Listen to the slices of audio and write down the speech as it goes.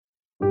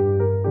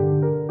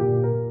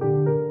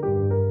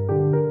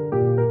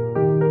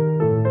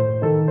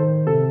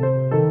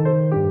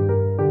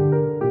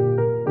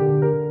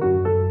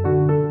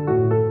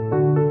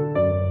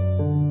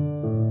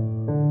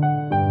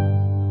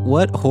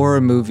What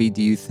horror movie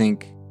do you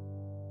think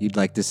you'd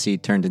like to see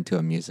turned into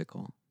a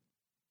musical?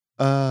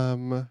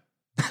 I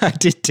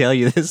did tell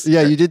you this.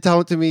 Yeah, you did tell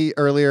it to me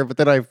earlier, but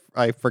then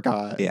I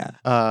forgot. Yeah.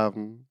 I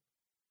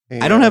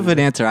don't have an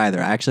answer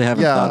either. I actually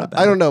haven't thought about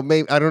it. I don't know.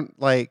 Maybe I don't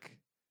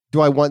do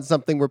I want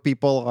something where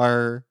people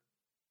are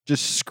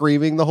just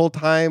screaming the whole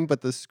time, but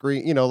the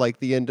scream,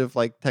 like the end of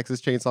like Texas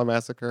Chainsaw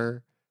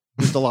Massacre,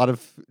 just a lot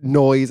of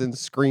noise and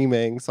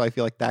screaming. So I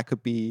feel like that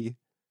could be.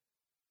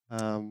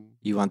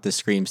 You want the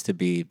screams to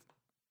be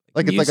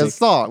like music? It's like a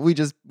song. We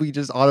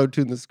just auto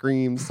tune the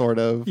screams, sort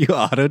of. You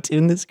auto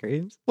tune the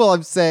screams? Well,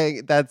 I'm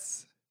saying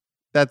that's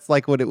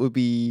like what it would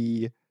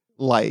be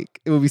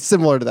like. It would be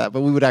similar to that,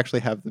 but we would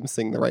actually have them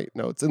sing the right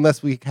notes,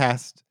 unless we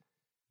cast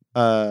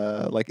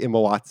like Emma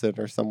Watson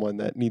or someone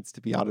that needs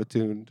to be auto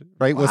tuned,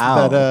 right? Wow.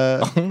 Wasn't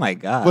that oh my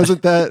god?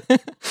 Wasn't that?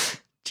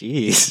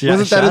 Jeez.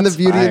 Wasn't that in the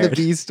Beauty fired. and the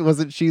Beast?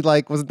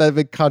 Wasn't that a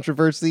big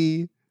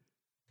controversy?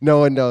 No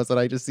one knows that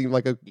I just seem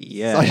like a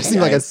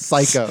like a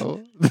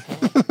psycho.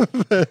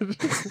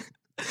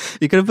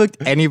 You could have booked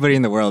anybody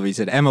in the world, but you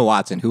said Emma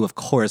Watson, who of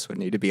course would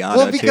need to be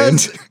auto-tuned.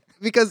 Well,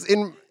 because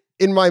in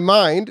my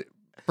mind,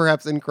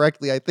 perhaps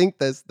incorrectly, I think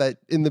that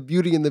in the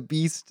Beauty and the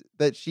Beast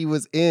that she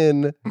was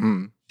in,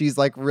 she's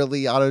like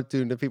really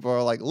auto-tuned, and people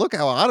are like, "Look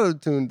how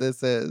auto-tuned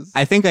this is."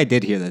 I think I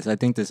did hear this. I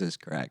think this is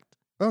correct.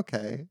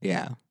 Okay.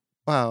 Yeah.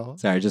 Wow.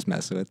 Sorry, just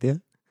messing with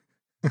you.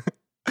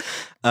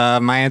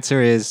 My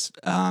answer is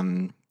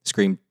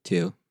Scream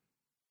 2.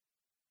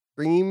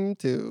 Scream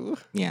 2.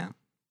 Yeah.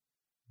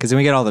 Because then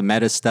we get all the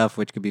meta stuff,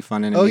 which could be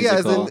fun in a musical.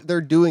 Oh, yeah, as in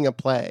they're doing a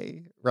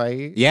play,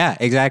 right? Yeah,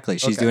 exactly.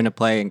 She's doing a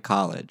play in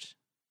college.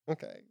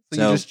 Okay.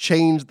 So you just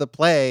change the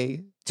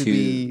play to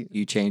be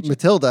you change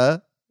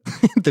Matilda.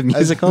 the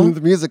musical?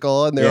 The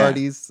musical, and there are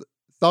these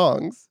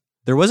songs.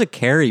 There was a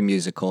Carrie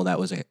musical that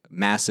was a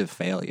massive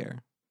failure.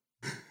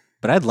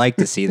 But I'd like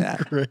to see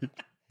that. Great.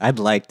 I'd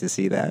like to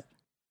see that.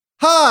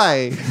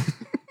 Hi!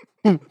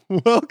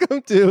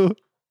 Welcome to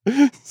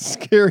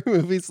Scary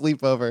Movie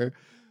Sleepover,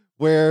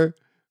 where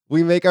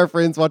we make our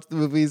friends watch the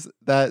movies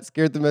that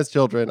scared them as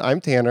children. I'm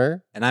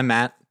Tanner. And I'm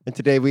Matt. And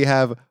today we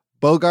have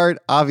Bogart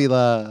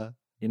Avila.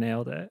 You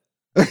nailed it.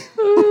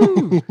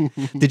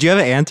 Did you have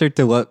an answer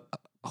to what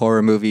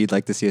horror movie you'd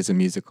like to see as a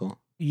musical?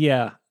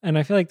 Yeah, and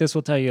I feel like this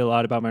will tell you a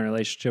lot about my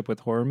relationship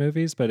with horror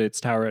movies, but it's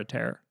Tower of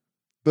Terror.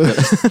 The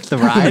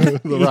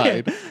Ride? The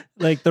Ride. Yeah,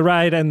 like The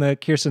Ride and the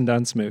Kirsten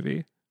Dunst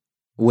movie.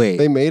 Wait.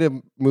 They made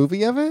a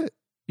movie of it?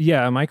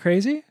 Yeah, am I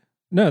crazy?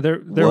 No, there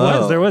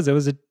was. It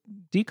was a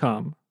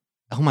DCOM.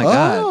 Oh my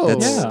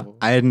God.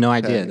 I had no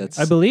idea.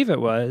 Okay. I believe it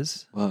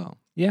was. Whoa.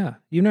 Yeah.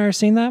 You've never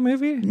seen that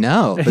movie?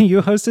 No. And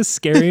you host a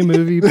scary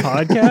movie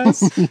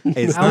podcast?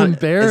 It's How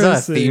embarrassing.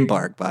 It's not a theme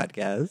park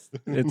podcast.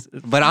 It's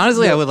But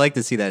honestly, I would like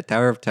to see that.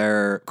 Tower of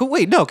Terror.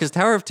 Wait, no, because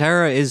Tower of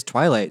Terror is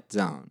Twilight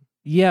Zone.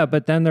 Yeah,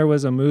 but then there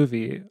was a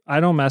movie. I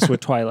don't mess with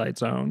Twilight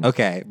Zone.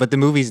 Okay, but the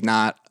movie's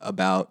not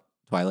about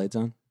Twilight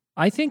Zone?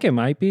 I think it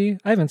might be.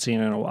 I haven't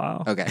seen it in a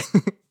while. Okay.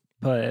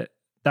 But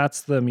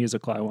that's the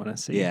musical I want to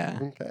see. Yeah.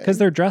 Okay. Because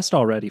they're dressed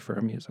already for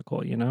a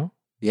musical, you know?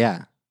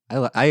 Yeah.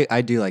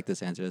 I do like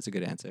this answer. That's a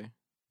good answer.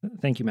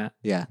 Thank you, Matt.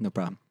 Yeah, no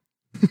problem.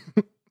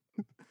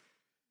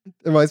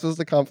 Am I supposed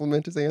to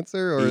compliment his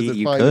answer, or is it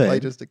You fine could. if I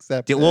just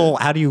accept it? Well,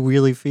 how do you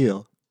really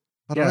feel?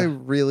 How do I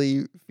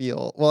really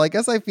feel? Well, I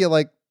guess I feel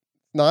like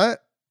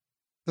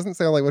doesn't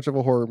sound like much of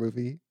a horror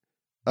movie.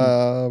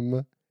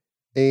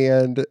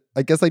 And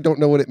I guess I don't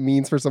know what it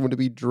means for someone to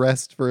be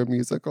dressed for a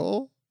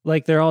musical.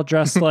 Like they're all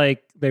dressed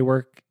like they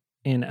work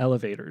in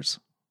elevators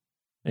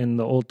in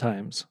the old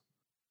times.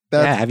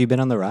 Yeah, have you been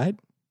on the ride?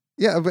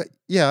 Yeah, but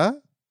yeah.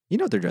 You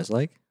know what they're dressed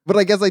like. But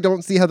I guess I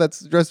don't see how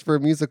that's dressed for a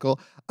musical.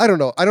 I don't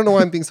know. I don't know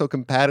why I'm being so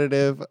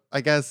competitive.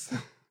 I guess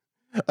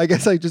I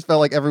just felt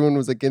like everyone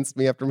was against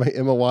me after my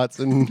Emma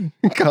Watson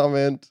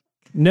comment.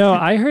 No,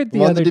 I heard the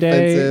I'm on other the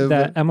day defensive.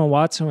 that Emma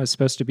Watson was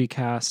supposed to be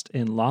cast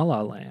in La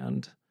La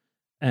Land,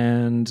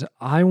 and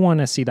I want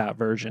to see that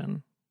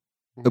version.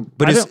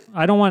 But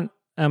I don't want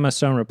Emma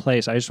Stone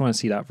replaced. I just want to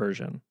see that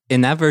version.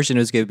 in that version, it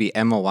was going to be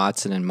Emma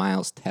Watson and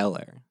Miles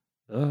Teller,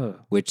 Ugh.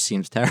 which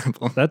seems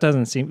terrible. That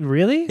doesn't seem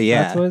really.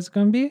 Yeah. That's what it's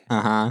going to be.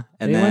 And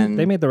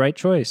They made the right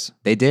choice.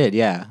 They did,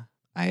 yeah.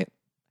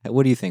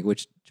 What do you think?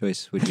 Which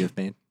choice would you have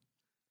made?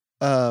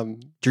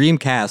 Dream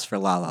cast for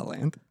La La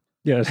Land.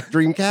 Yeah.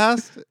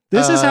 Dreamcast?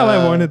 This is how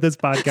I wanted this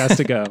podcast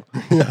to go.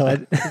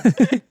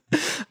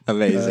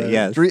 Amazing,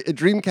 yes.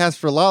 Dreamcast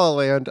for La La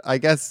Land. I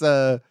guess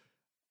I'll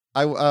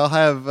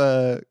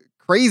have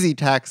Crazy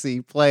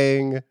Taxi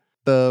playing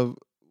the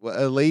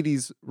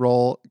lady's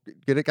role.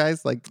 Get it,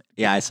 guys?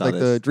 Yeah, I saw like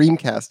this. the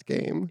Dreamcast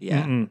game.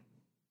 Yeah. Mm-mm.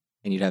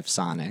 And you'd have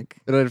Sonic.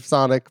 And I'd have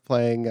Sonic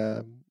playing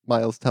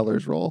Miles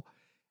Teller's role.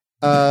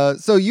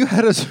 So you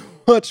had us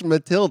watch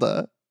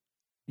Matilda.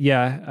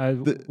 Yeah,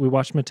 we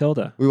watched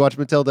Matilda. We watched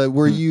Matilda.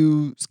 Were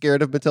you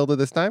scared of Matilda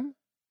this time?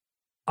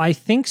 I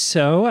think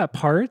so at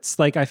parts.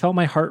 Like I felt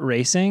my heart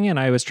racing and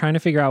I was trying to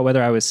figure out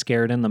whether I was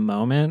scared in the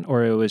moment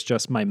or it was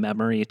just my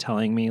memory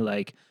telling me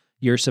like,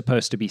 you're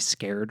supposed to be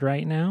scared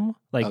right now.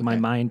 Like my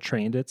mind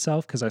trained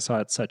itself because I saw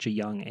it at such a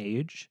young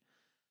age.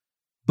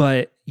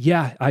 But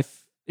yeah,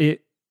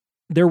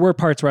 there were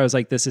parts where I was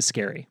like, this is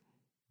scary.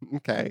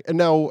 Okay. And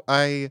now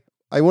I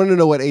want to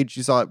know what age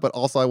you saw it, but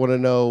also I want to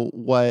know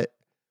what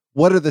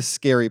are the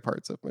scary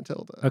parts of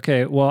Matilda?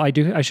 Okay, well,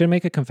 I should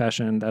make a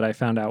confession that I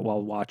found out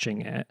while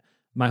watching it.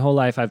 My whole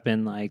life I've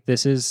been like,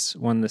 this is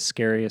one of the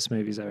scariest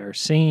movies I've ever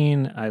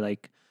seen. I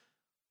like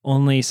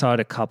only saw it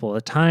a couple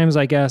of times,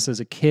 I guess, as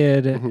a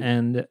kid. Mhm.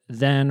 And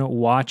then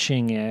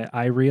watching it,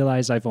 I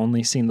realized I've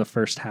only seen the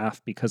first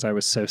half because I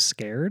was so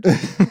scared.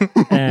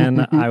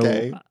 And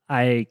Okay.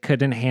 I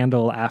couldn't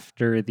handle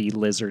after the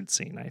lizard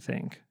scene, I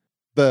think.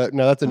 No,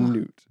 that's a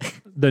newt.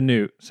 The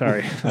newt,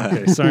 sorry.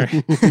 Okay, sorry.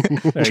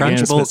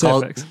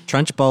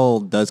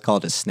 Trunchbull does call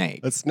it a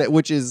snake.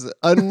 Which is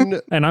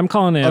and I'm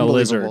calling it a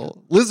lizard.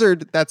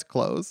 Lizard, that's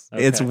close.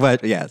 Okay. It's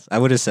what, yes, I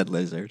would have said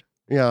lizard.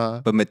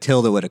 Yeah. But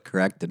Matilda would have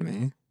corrected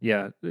me.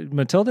 Yeah,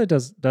 Matilda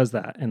does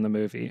that in the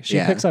movie. She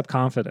picks up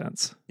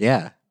confidence.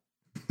 Yeah.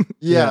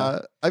 Yeah.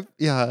 I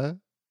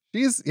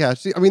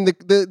mean,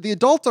 the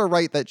adults are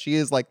right that she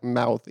is like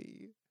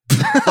mouthy.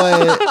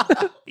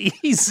 But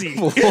easy.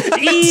 but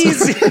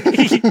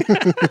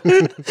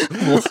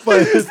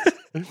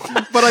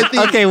I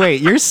think okay,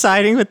 wait, you're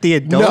siding with the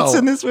adults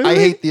in this movie? I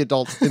hate the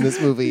adults in this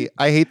movie.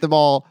 I hate them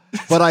all,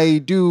 but I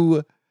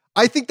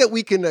think that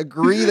we can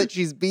agree that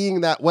she's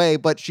being that way,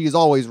 but she's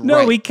always right.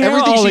 No, we can't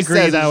Everything all she agree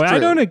says that is way. true. I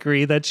don't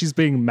agree that she's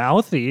being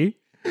mouthy.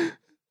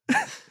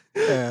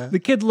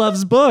 The kid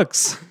loves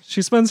books.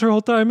 She spends her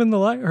whole time in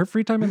her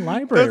free time in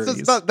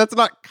libraries. That's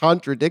not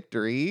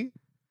contradictory.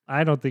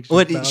 I don't think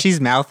she's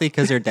she's mouthy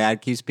because her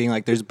dad keeps being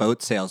like, there's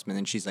boat salesmen,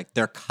 and she's like,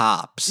 they're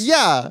cops.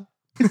 Yeah.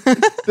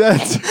 But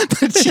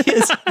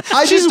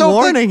she's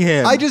warning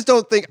him. I just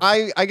don't think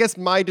I guess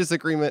my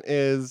disagreement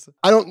is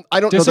I don't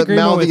know that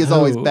mouthy is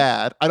always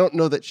bad. I don't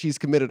know that she's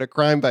committed a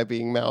crime by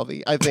being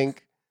mouthy. I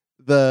think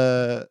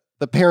the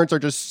parents are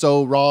just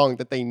so wrong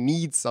that they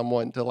need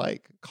someone to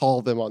like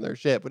call them on their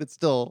shit, but it's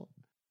still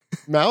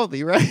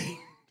mouthy, right?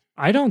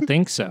 I don't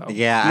think so.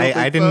 Yeah,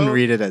 I didn't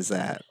read it as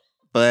that.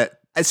 But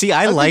see,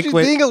 I like she's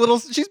being a little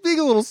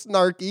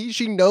snarky.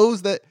 She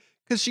knows that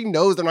because she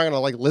knows they're not gonna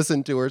like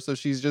listen to her, so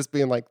she's just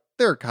being like,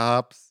 they're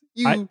cops.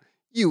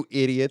 You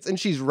idiots. And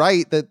she's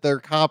right that they're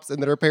cops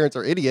and that her parents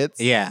are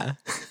idiots. Yeah.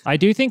 I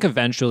do think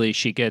eventually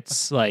she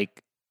gets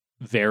like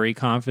very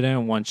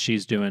confident once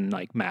she's doing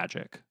like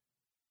magic.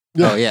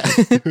 Oh yeah.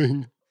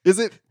 Is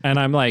it? And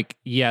I'm like,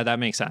 yeah, that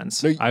makes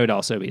sense. No, I would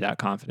also be that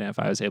confident if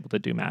I was able to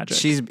do magic.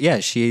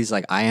 She's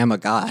like, I am a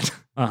god.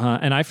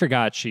 And I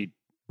forgot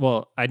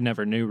I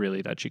never knew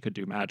really that she could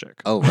do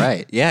magic. Oh,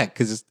 right. Yeah,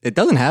 because it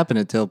doesn't happen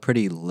until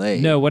pretty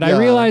late. No, what I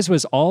realized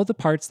was all the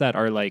parts that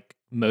are like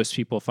most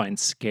people find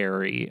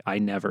scary, I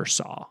never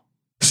saw.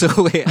 So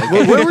wait,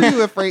 okay. Where were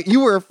you afraid?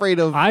 You were afraid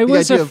of I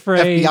was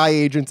afraid of FBI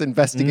agents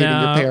investigating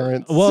your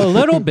parents. Well, a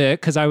little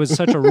bit, because I was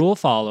such a rule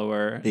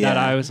follower that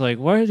I was like,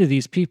 what do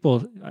these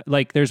people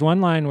like? There's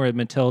one line where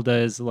Matilda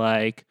is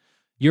like,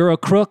 "You're a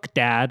crook,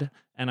 Dad,"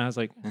 and I was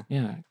like,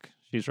 yeah.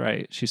 She's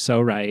right. She's so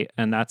right.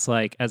 And that's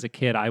like, as a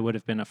kid, I would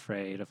have been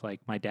afraid of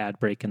like my dad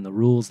breaking the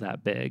rules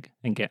that big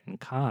and getting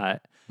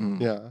caught.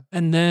 Yeah.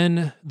 And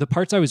then the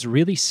parts I was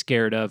really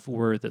scared of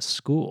were the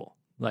school,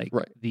 like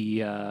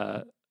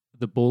the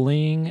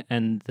bullying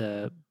and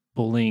the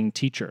bullying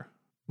teacher.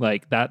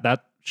 Like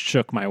that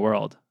shook my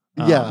world.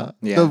 Yeah.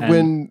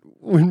 When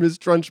Miss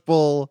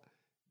Trunchbull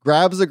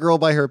grabs a girl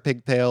by her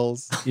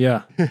pigtails,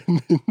 and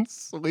then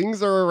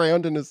swings her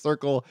around in a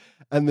circle,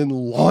 and then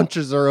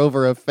launches her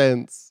over a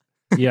fence.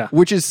 Yeah.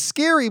 Which is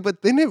scary,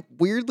 but then it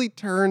weirdly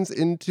turns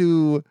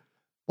into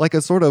like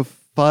a sort of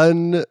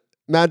fun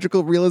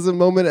magical realism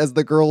moment as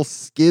the girl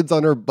skids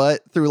on her butt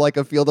through like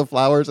a field of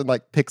flowers and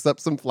like picks up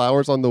some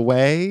flowers on the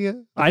way.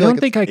 I don't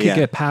think I could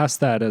get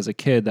past that as a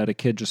kid, that a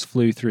kid just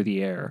flew through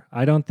the air.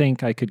 I don't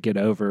think I could get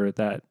over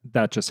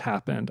that just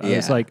happened. I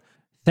was like,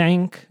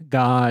 thank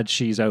God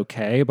she's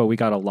okay, but we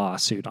got a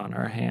lawsuit on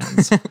our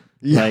hands.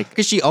 Like,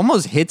 because she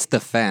almost hits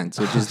the fence,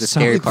 which is the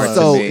scary part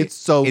to me.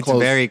 It's close. It's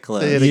very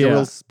close. It's a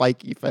real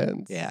spiky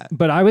fence. Yeah.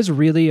 But I was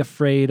really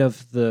afraid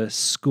of the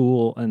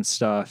school and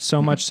stuff.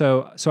 So much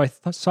so I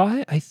saw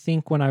it, I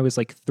think, when I was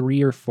like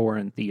 3 or 4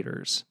 in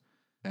theaters.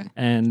 Okay.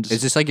 And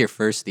is this like your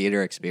first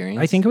theater experience?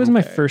 I think it was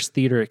my first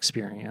theater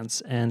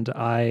experience. And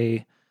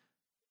I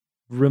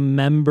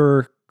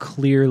remember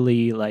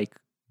clearly like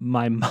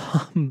my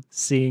mom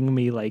seeing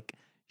me like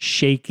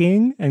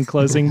shaking and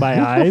closing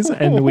my eyes,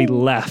 and we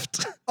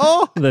left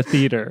the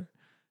theater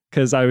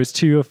because I was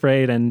too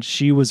afraid, and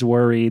she was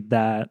worried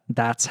that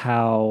that's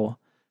how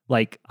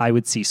like I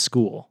would see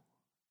school,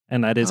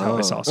 and that is how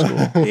I saw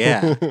school.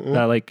 Yeah.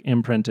 That like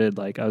imprinted,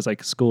 like I was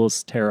like,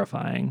 school's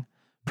terrifying,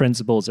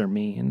 principals are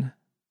mean.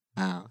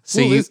 Wow.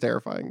 School is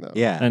terrifying though.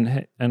 Yeah.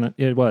 And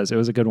it was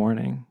a good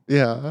warning.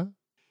 Yeah.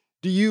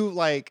 Do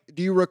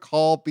you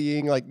recall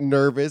being like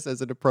nervous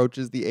as it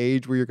approaches the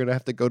age where you're going to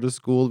have to go to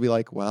school to be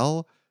like,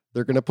 well,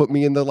 they're going to put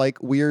me in the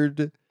like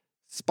weird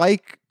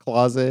spike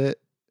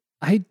closet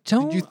I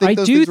don't. you think I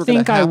those do things were gonna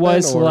think I happen,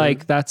 was or-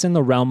 like, that's in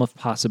the realm of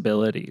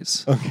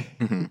possibilities. Okay.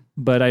 Mhm.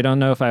 But I don't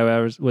know if I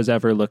was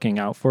ever looking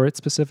out for it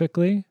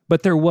specifically.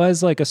 But there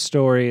was like a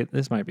story.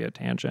 This might be a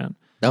tangent.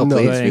 No, No,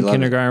 please. But We in love it.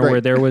 kindergarten, Great.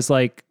 where there was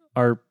like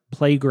our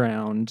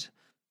playground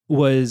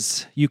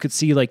was, you could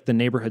see like the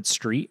neighborhood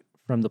street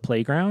from the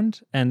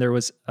playground, and there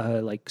was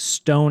a like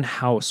stone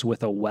house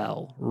with a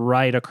well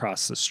right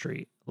across the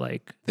street,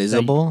 like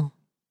Visible?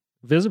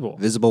 visible.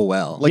 Visible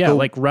well. Like yeah, a-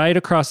 like right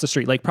across the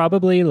street, like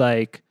probably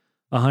like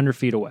 100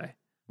 feet away.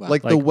 Wow.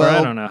 Like Like, the or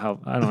well. I don't know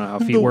how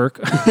feet The- work.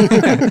 I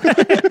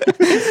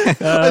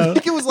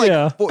think it was like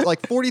yeah.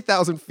 like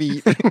 40,000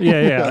 feet.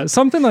 yeah,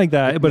 something like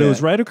that. But it Yeah.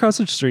 was right across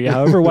the street,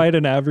 however wide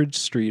an average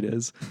street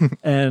is.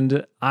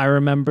 And I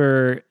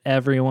remember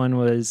everyone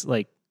was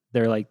like,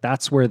 they're like,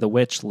 that's where the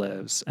witch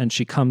lives, and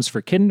she comes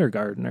for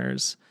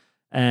kindergartners.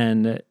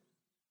 And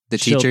the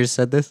she'll- teachers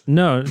said this?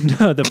 no,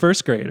 the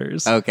first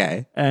graders.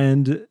 Okay.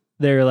 And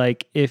they're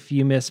like, if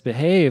you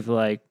misbehave,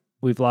 like,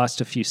 we've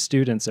lost a few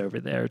students over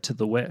there to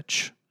the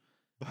witch.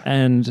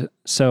 And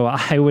so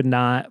I would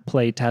not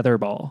play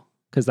tetherball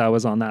because that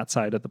was on that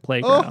side of the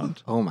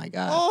playground. Oh my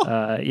God.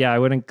 Oh, Yeah, I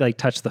wouldn't like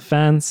touch the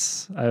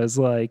fence. I was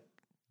like,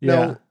 yeah.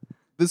 no,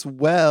 this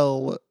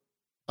well,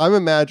 I'm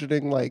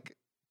imagining like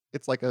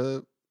it's like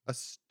a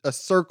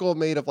circle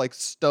made of like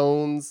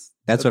stones.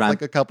 That's what I'm-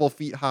 like a couple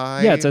feet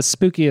high. Yeah, it's as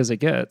spooky as it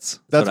gets.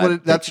 that's what I'm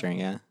it, that's picturing,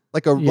 yeah.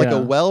 like a Yeah.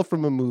 well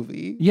from a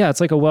movie. Yeah,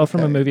 it's like a well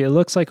from a Okay. movie. It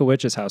looks like a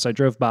witch's house. I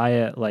drove by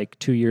it like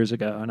 2 years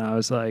ago, and I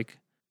was like,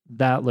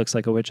 that looks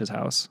like a witch's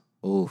house.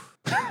 Oof.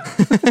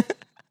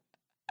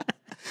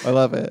 I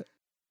love it.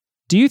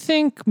 Do you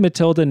think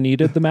Matilda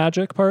needed the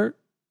magic part?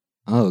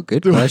 Oh,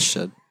 good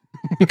question.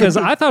 Because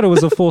I thought it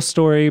was a full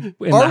story in Are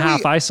the we-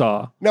 half I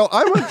saw. Now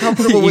I'm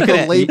uncomfortable with the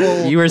could've-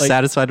 label. You were like-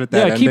 satisfied with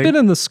that Yeah, keep ending? it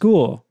in the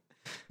school.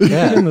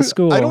 Yeah. Keep it in the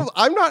school.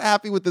 I'm not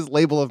happy with this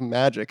label of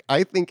magic.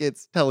 I think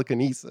it's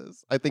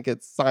telekinesis. I think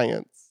it's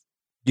science.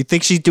 You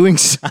think she's doing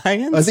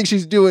science? I think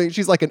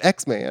she's like an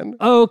X-Man.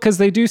 Oh, because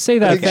they do say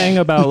that Okay. thing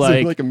about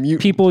like a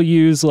mutant. people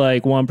use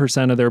like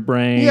 1% of their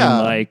brain.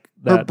 Yeah. Like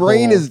Her that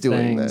brain whole is doing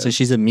thing. this. So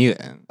she's a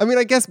mutant. I mean,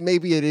 I guess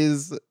maybe it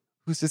is.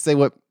 Who's to say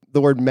what the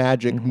word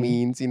magic Mhm.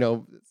 means? You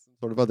know, some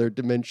sort of other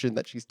dimension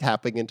that she's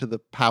tapping into the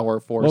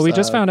power force. Well, we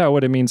just of. found out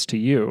what it means to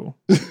you,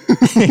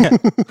 Yeah.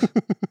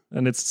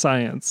 and it's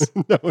science.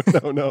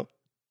 No.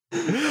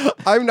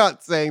 I'm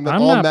not saying that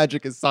I'm all not-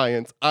 magic is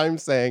science. I'm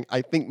saying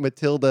I think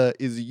Matilda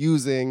is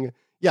using,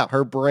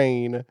 her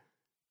brain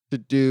to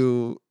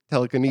do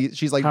telekinesis.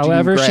 She's like, Jean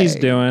However she's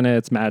Grey. doing it,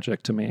 it's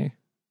magic to me.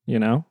 You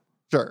know,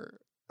 Sure,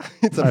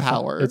 it's a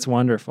power. It's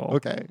wonderful.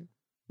 Okay.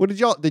 What did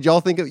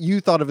y'all think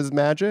you thought of as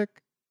magic?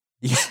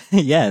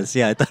 Yes,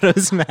 yeah, I thought it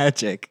was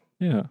magic.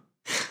 Yeah.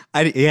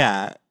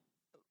 Yeah.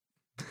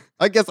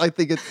 I guess I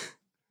think it's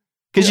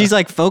Because Yeah. she's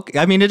like,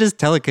 I mean, it is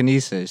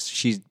telekinesis.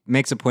 She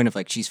makes a point of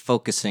like, she's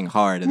focusing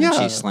hard and then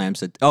Yeah. she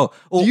slams it. Oh,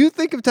 Do you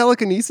think of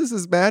telekinesis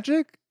as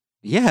magic?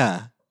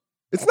 yeah.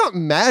 It's not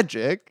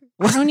magic.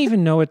 I don't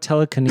even know what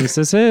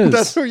telekinesis is.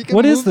 That's where you can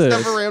What move is this?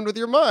 stuff around with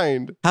your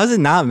mind. How's it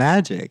not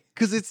magic?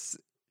 Because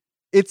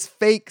it's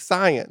fake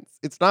science.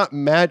 It's not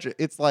magic.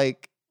 It's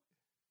like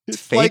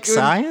Fake like when-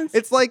 science?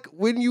 It's like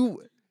when you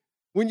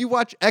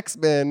watch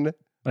X-Men.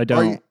 I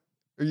don't.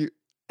 Are you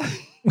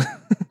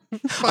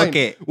Fine.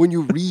 Okay. When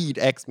you read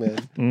X-Men,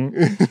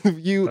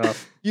 Mm. you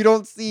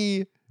don't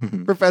see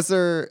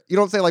you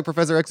don't say like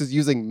Professor X is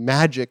using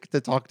magic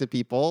to talk to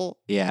people.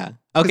 Yeah.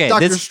 'Cause Okay.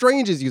 Doctor This,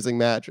 Strange is using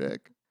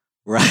magic.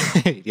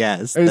 right.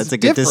 Yes. And That's it's a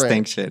good different.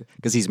 distinction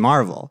because he's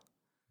Marvel.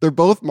 They're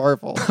both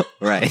Marvel.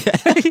 Right.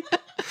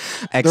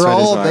 X-Men They're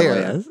all is Marvel,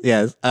 there.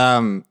 Yes.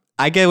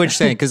 I get what you're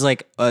saying because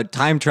like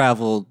time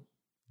travel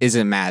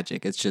isn't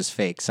magic. It's just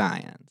fake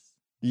science.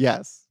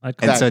 Yes. I'd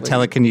And so Exactly.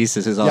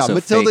 telekinesis is also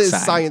Matilda fake is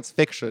science. science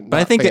fiction. But I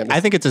not think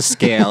fantasy. it's a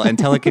scale, and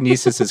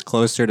telekinesis is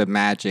closer to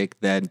magic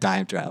than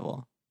time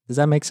travel. Does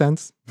that make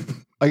sense?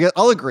 I guess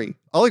I'll agree.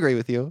 I'll agree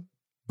with you.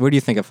 Where do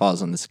you think it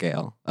falls on the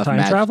scale of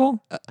Time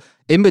travel?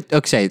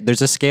 Okay,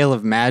 there's a scale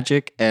of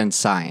magic and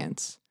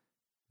science.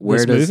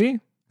 This movie?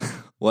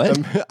 What?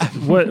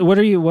 What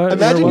are you? What?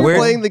 Imagine what- you're Where-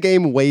 playing the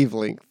game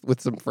Wavelength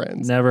with some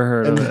friends. Never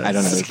heard And of the it. I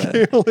don't know what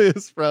that scale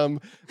is from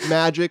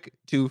magic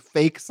to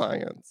fake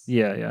science.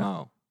 Yeah, yeah.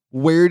 Oh,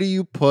 Where do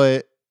you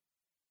put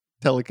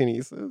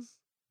telekinesis?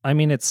 I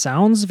mean, it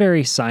sounds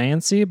very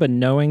sciency, but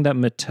knowing that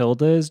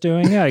Matilda is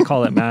doing it, I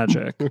call it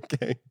magic.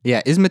 Okay.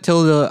 yeah. Is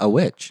Matilda a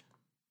witch?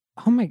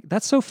 Oh my,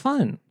 that's so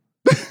fun.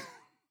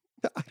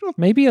 I don't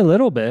Maybe a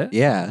little bit.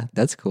 Yeah,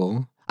 that's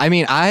cool. I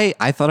mean, I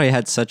thought I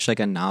had such like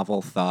a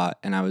novel thought,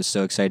 and I was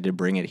so excited to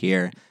bring it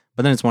here.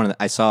 But then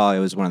I saw it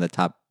was one of the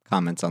top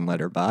comments on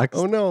Letterboxd.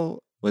 Oh no.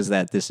 Was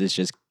that this is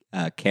just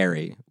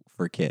Carrie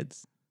for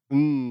kids?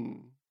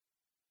 Mm.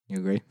 You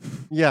agree?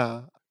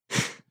 Yeah.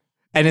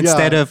 And Yeah.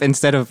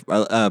 instead of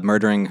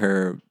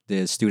murdering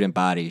the student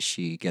body,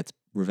 she gets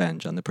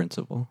revenge on the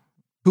principal.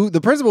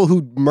 The principal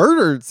who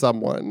murdered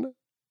someone,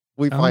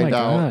 we Oh find my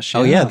out. gosh.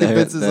 Oh, yeah,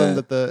 Convinces them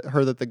the-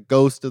 that the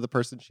ghost of the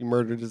person she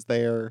murdered is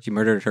there. She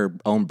murdered her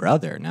own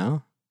brother.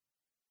 No.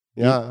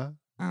 Yeah.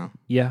 Oh.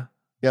 Yeah.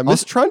 Yeah,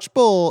 Miss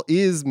Trunchbull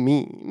is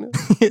mean.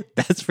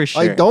 That's for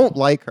sure. I don't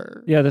like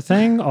her. Yeah, the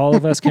thing all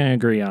of us can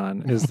agree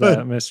on is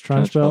that Miss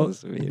Trunchbull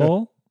is weird.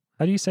 Trunchbull,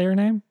 how do you say her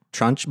name?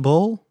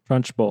 Trunchbull?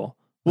 Trunchbull.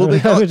 Well, I they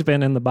call- would have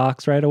been in the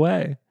box right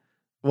away.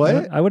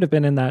 What? I would have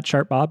been in that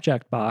sharp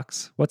object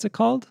box. What's it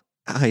called?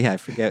 Oh yeah, I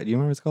forget. Do you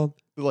remember what it's called?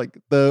 Like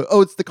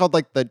called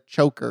like the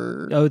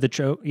choker. Oh, the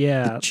choke.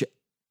 Yeah.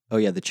 Oh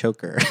yeah, the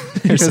choker.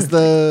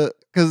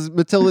 Because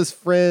Matilda's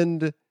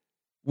friend,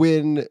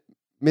 when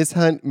Miss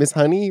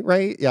Honey,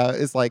 right? Yeah,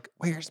 is like,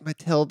 where's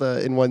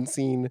Matilda? In one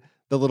scene,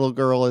 the little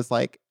girl is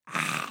like,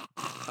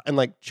 and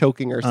like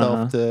choking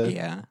herself to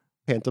Yeah.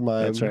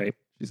 pantomime. That's right.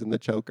 She's in the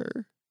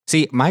choker.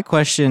 See, my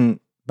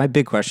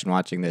big question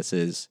watching this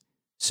is,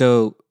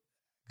 so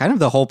kind of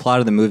the whole plot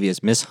of the movie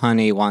is Miss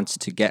Honey wants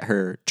to get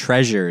her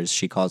treasures,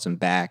 she calls them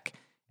back,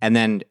 and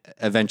then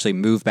eventually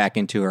move back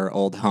into her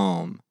old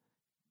home.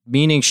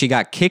 Meaning she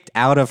got kicked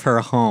out of her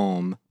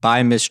home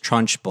by Miss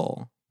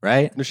Trunchbull,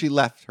 right? No, she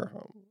left her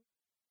home.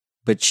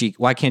 But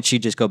why can't she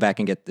just go back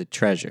and get the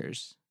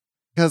treasures?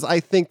 Because I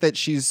think that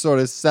she's sort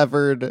of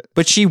severed.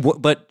 But she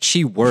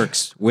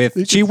works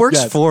with she works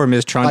Yes, for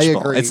Miss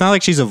Trunchbull. agree. It's not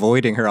like she's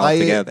avoiding her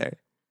altogether.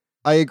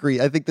 I agree.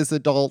 I think this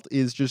adult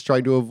is just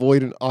trying to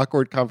avoid an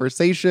awkward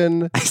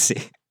conversation, I see.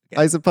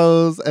 I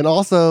suppose. And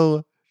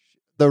also,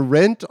 the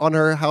rent on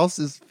her house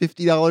is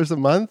 $50 a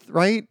month,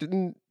 right?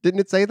 Didn't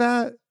it say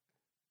that?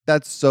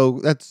 That's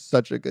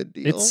such a good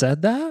deal. It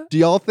said that? Do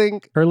y'all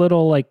think? Her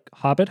little like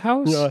hobbit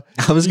house?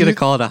 I was gonna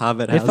call it a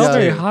Hobbit It house. felt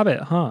very Yeah.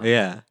 hobbit, huh?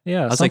 Yeah.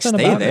 Yeah. I was like,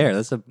 something stay about there. it.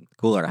 That's a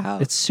cooler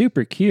house. It's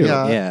super cute.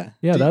 Yeah. yeah.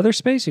 Yeah, Do- the other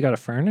space you got to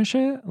furnish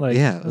it. Like,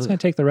 Yeah, that's ugh. gonna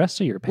take the rest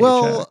of your paycheck.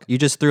 Well, You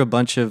just threw a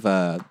bunch of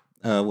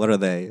what are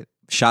they?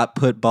 Shot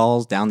put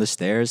balls down the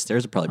stairs.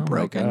 Stairs are probably oh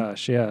broken. my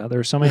gosh, yeah.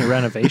 There's so many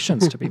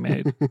renovations to be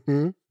made.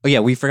 Oh yeah,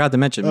 we forgot to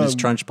mention Miss Um,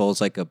 Trunchbull is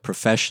like a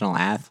professional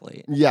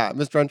athlete. yeah,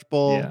 Miss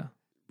Trunchbull. Yeah.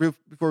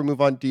 Before we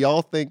move on, do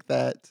y'all think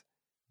that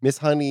Miss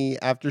Honey,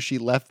 after she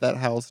left that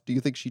house, do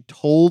you think she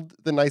told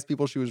the nice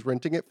people she was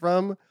renting it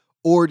from,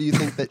 or do you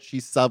think that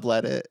she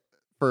sublet it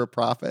for a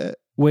profit?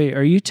 Wait,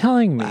 are you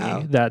telling me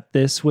Wow. that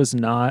this was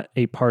not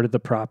a part of the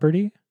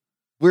property?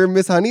 Where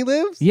Miss Honey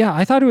lives? Yeah,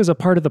 I thought it was a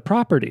part of the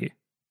property.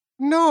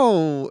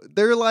 No,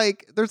 there's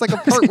like a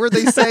part where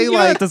they say you don't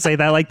like have to say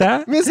that like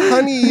that. Miss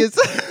Honey is.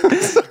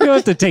 You don't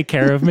have to take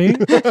care of me.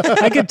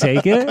 I could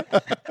take it.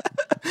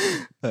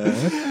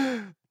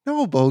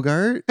 No,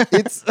 Bogart.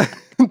 It's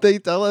they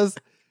tell us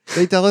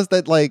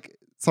that like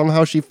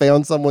somehow she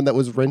found someone that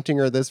was renting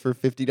her this for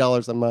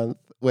 $50 a month,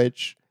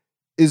 which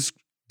is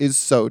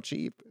so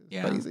cheap. It's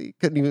Yeah. crazy.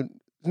 Couldn't even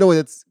no way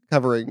that's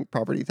covering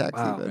property tax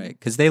Wow. even. Right.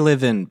 Because they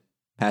live in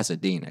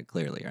Pasadena,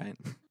 clearly, right?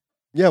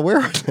 Yeah, where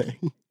are they?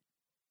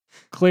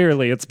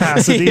 Clearly, it's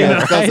Pasadena. Yeah,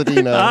 right?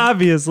 Pasadena.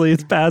 Obviously,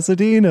 it's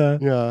Pasadena.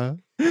 Yeah.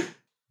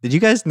 Did you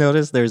guys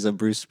notice there's a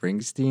Bruce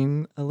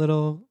Springsteen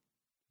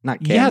not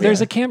cameo? Yeah,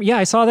 there's a camp. Yeah,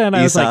 I saw that and I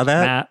You was saw like,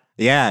 that? Matt.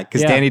 Yeah,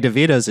 because Yeah. Danny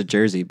DeVito's a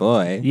Jersey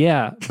boy.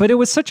 Yeah, but it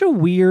was such a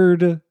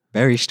weird,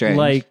 Very strange.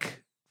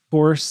 like,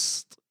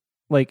 forced,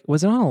 like,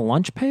 was it on a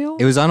lunch pail?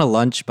 It was on a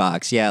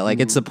lunchbox. Yeah, like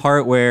it's the Mm.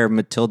 part where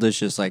Matilda's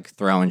just like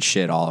throwing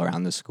shit all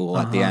around the school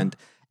at the Uh-huh. end.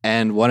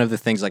 And one of the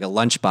things, like a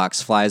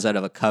lunchbox flies out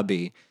of a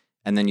cubby.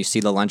 And then you see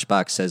the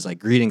lunchbox says like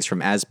greetings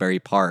from Asbury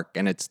Park.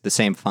 And it's the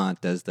same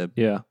font as the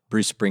Yeah.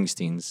 Bruce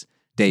Springsteen's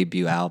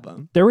debut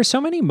album. There were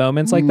so many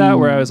moments like that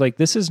where I was like,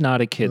 this is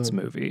not a kid's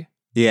movie.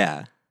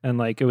 Yeah. And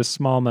like, it was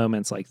small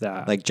moments like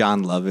that. Like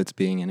John Lovett's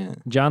being in it.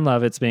 John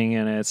Lovett's being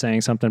in it,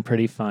 saying something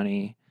pretty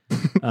funny.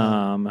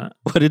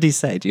 What did he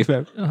say? Do you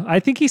remember? I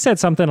think he said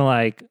something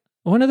like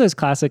one of those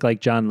classic like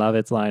John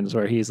Lovett's lines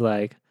where he's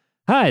like,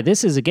 "Hi,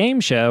 this is a game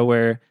show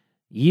where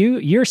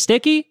you're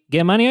sticky,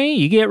 get money on you,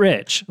 you get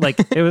rich." Like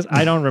it was.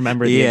 I don't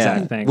remember the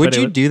exact thing. Would but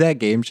you do that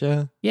game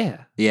show?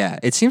 Yeah, Yeah.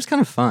 It seems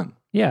kind of fun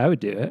yeah, I would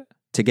do it.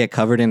 to get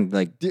covered in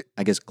like, Do-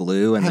 I guess,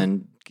 glue and Have-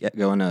 then get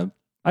going to.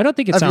 I don't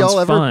think it Have sounds y'all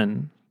ever-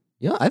 fun,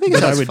 Yeah, I think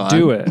but I that's would fun.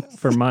 do it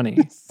for money.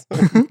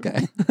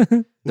 Okay.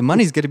 The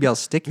money's going to be all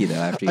sticky though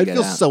after you I'd get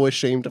feel out. so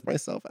ashamed of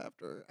myself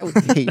after. I would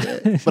hate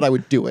it, but I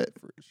would do it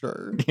for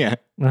sure. Yeah.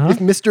 Uh-huh. If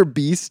Mr.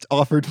 Beast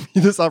offered me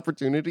this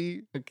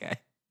opportunity, Okay.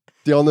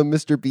 do y'all know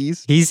Mr.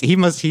 Beast? He's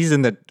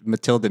in the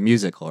Matilda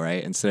musical,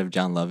 right? Instead of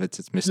John Lovitz,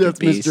 it's Mr. Yeah, it's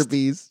Beast. Mr.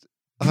 Beast.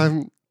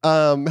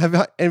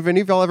 Have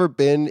any of y'all ever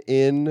been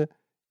in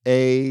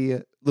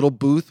a little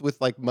booth with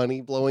like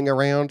money blowing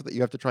around that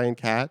you have to try and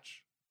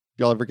catch?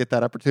 Did y'all ever get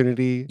that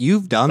opportunity?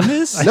 You've done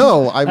this?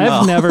 No, I'm I've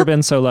not. never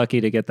been so lucky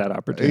to get that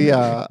opportunity.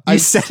 Yeah, You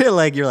said it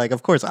like you're like,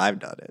 of course I've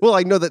done it. well,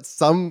 I know that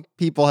some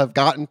people have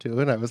gotten to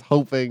it. I was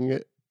hoping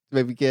to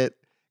maybe get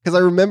because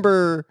I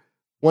remember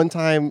one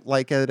time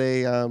like at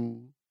a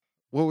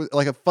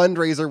like a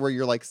fundraiser where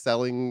you're like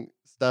selling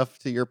stuff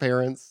to your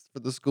parents for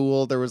the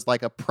school. There was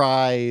like a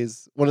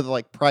prize. One of the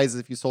like prizes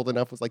if you sold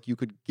enough was like you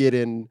could get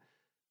in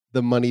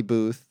the money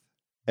booth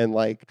and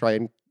like try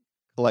and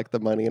collect the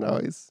money. And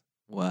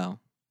Wow.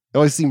 it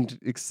always seemed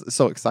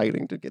so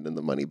exciting to get in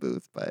the money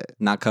booth, but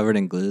Not covered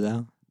in glue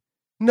though?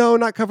 no,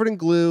 not covered in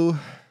glue.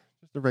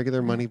 Just a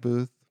regular money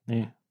booth.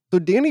 Yeah. So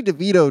Danny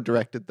DeVito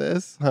directed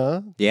this,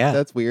 huh? Yeah.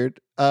 That's weird.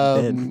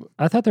 did.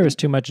 I thought there was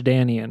too much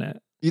Danny in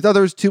it. You thought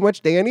there was too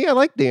much Danny? I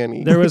like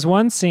Danny. There was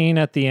one scene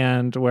at the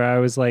end where I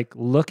was like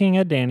looking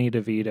at Danny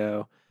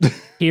DeVito,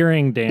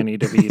 hearing Danny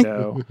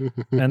DeVito,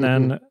 and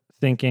then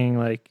thinking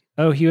like,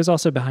 oh, he was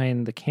also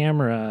behind the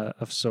camera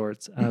of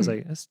sorts. And I was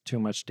like, that's too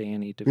much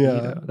Danny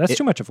DeVito. That's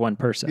too much of one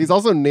person. He's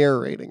also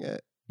narrating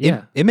it.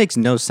 Yeah. It makes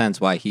no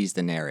sense why he's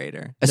the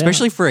narrator.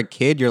 Especially for a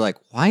kid, you're like,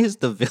 why is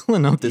the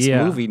villain of this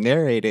movie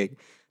narrating?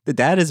 The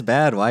dad is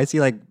bad. Why is he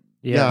like...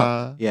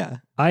 Yeah.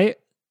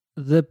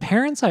 The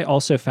parents I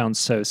also found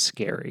so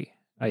scary,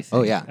 I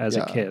think, as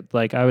a kid.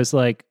 Like, I was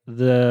like,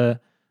 the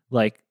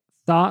like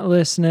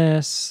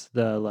thoughtlessness,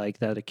 the like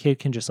that a kid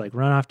can just like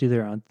run off, do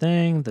their own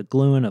thing, the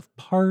gluing of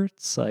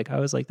parts. Like, I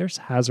was like, there's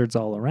hazards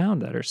all around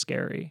that are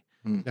scary.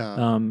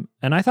 Yeah.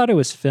 And I thought it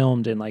was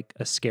filmed in like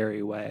a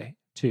scary way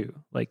too,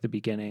 like the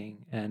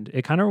beginning. And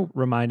it kind of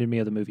reminded me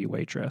of the movie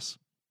Waitress.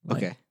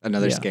 Like, Okay.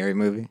 Another scary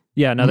movie.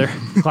 Yeah, another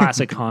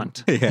classic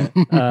haunt.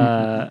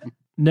 Yeah.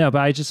 No,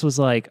 but I just was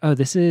like, oh,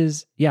 this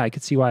is, I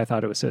could see why I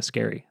thought it was so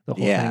scary. The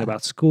whole Yeah. thing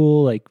about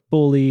school, like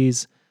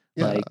bullies,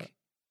 Yeah. like,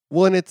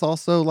 Well, and it's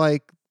also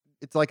like,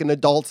 it's like an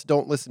adults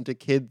don't listen to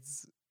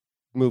kids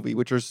movie,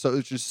 which is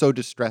just so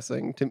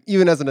distressing to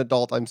even as an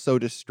adult. I'm so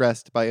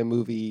distressed by a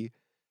movie,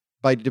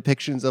 by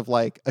depictions of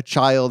like a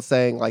child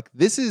saying like,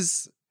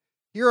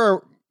 here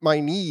are my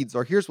needs,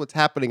 or here's what's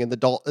happening. And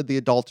the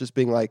adult just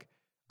being like,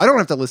 I don't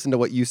have to listen to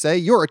what you say.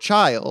 You're a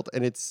child.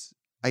 And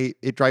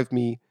it drives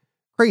me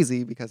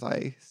crazy because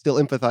I still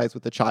empathize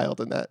with the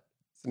child in that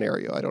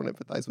scenario. I don't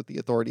empathize with the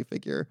authority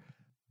figure.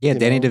 Yeah, You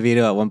Danny know?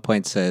 DeVito at one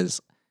point says,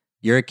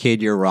 "You're a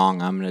kid, you're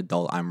wrong. I'm an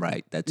adult, I'm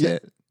right." That's Yeah.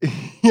 it.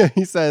 Yeah,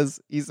 he says,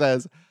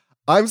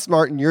 I'm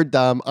smart and you're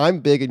dumb.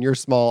 I'm big and you're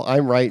small.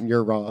 I'm right and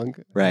you're wrong.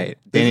 Right.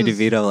 This Danny is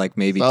DeVito, like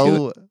maybe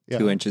so,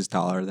 2 inches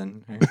taller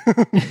than her.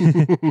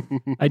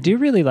 I do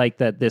really like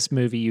that this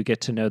movie, you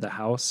get to know the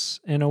house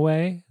in a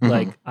way. Mhm.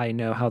 Like, I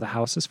know how the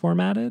house is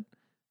formatted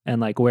and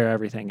like where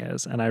everything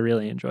is. And I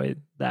really enjoyed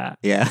that.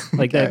 Yeah.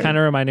 Like, that Okay. kind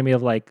of reminded me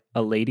of like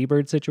a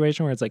Ladybird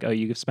situation where it's like, oh,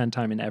 you spend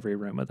time in every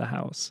room of the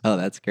house. Oh,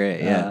 that's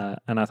great. Yeah.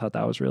 And I thought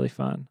that was really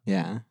fun.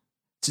 Yeah.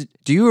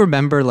 Do you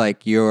remember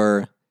like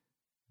you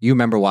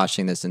remember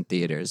watching this in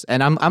theaters?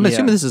 And I'm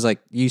assuming Yeah. this is like,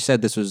 you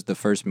said this was the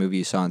first movie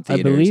you saw in I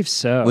theaters. believe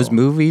so. Was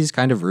movies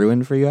kind of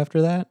ruined for you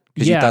after that?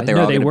 Because you thought they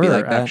were all they going to were be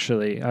like that?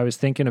 actually. I was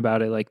thinking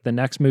about it. Like, the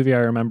next movie I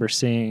remember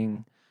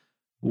seeing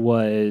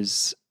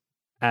was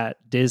at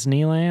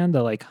Disneyland,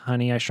 the like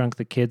Honey, I Shrunk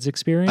the Kids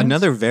experience.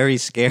 Another very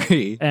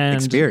scary And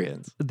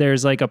experience.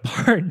 There's like a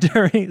part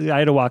during, I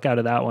had to walk out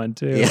of that one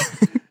too. Yeah.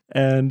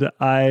 And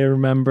I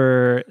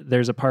remember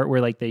there's a part where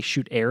like they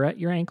shoot air at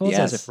your ankles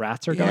as Yes. if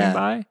rats are going Yeah.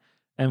 by.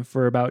 And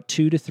for about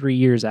 2 to 3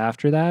 years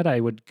after that,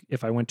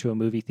 if I went to a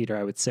movie theater,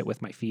 I would sit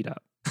with my feet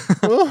up.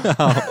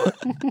 Oh.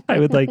 I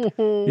would like,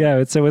 I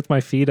would sit with my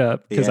feet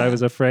up because I Yeah.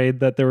 was afraid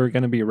that there were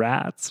going to be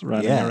rats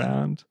running Yeah.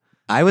 around.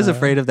 I was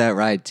afraid of that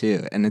ride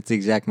too. And it's the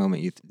exact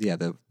moment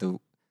the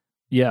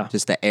Yeah.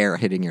 just the air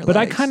hitting your But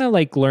I legs. kind of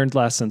like learned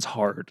lessons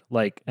hard.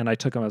 Like, and I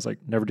took them, I was like,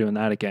 never doing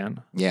that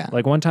again. Yeah.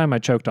 Like, one time I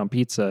choked on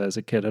pizza as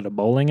a kid at a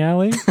bowling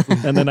alley.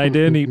 And then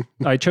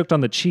I choked on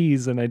the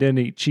cheese and I didn't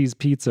eat cheese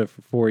pizza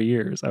for 4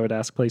 years. I would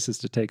ask places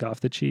to take off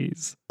the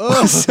cheese.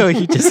 Oh. So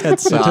you just had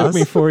So it took sauce?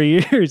 me 4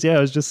 years. Yeah,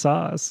 it was just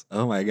sauce.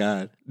 Oh my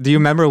God. Do you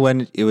remember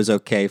when it was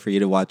okay for you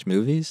to watch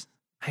movies?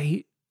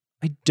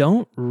 I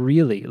don't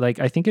really. Like,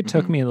 I think it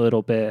took Mhm. me a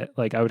little bit.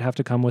 Like, I would have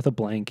to come with a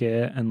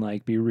blanket and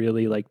like be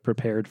really like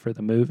prepared for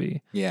the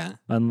movie. Yeah.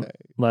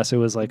 Unless it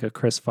was like a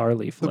Chris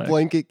Farley The flick.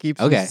 blanket keeps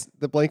Okay.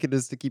 the blanket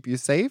is to keep you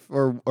safe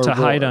or to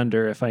hide roar?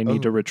 under if I need Oh.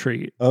 to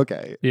retreat.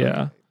 Okay. Yeah. Okay.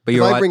 But 'Cause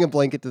you were I wa- bring a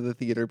blanket to the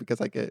theater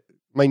because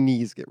my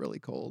knees get really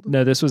cold.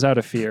 No, this was out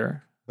of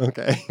fear.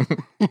 Okay.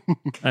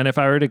 And if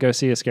I were to go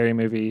see a scary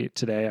movie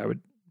today, I would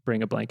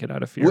bring a blanket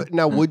out of fear.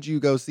 Now, would you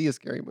go see a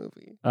scary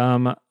movie?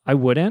 I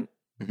wouldn't.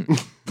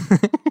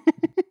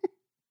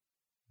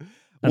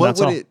 And What that's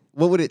would all.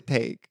 what would it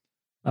take?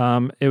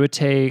 It would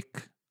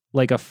take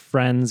like a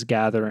friends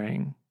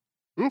gathering.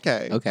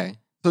 Okay. Okay.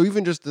 So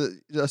even just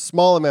a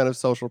small amount of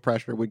social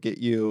pressure would get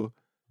you.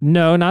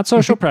 No, not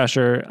social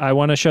pressure. I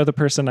want to show the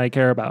person I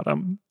care about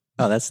them.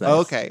 Oh, that's nice.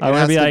 Okay. I It want to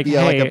has be like,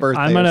 like hey, a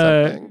birthday I'm or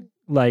gonna something.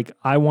 like,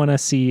 I want to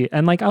see,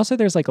 and like also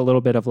there's like a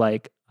little bit of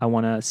like, I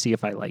want to see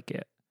if I like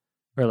it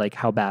or like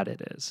how bad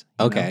it is.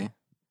 you know? Okay.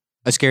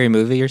 A scary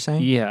movie, you're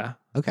saying? Yeah.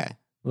 Okay.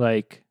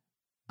 Like,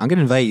 I'm going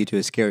to invite you to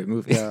a scary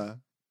movie. Yeah.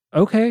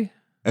 okay,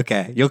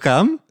 Okay. You'll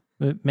come?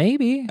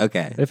 maybe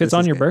Okay. if it's This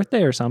on is your good.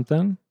 birthday or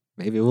something.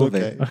 Maybe it will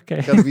Okay. be.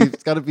 Okay.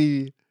 It's gotta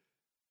be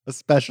a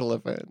special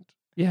event.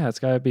 Yeah, it's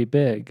got to be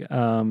big.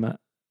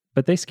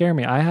 But they scare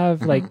me. I have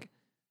Mhm. like,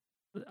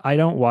 I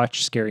don't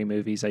watch scary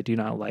movies. I do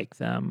not like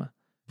them,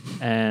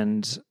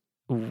 and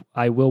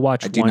I will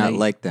watch. I do one not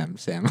like them,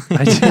 Sam.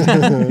 I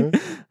do,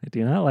 I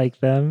do not like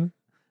them,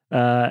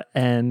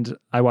 and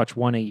I watch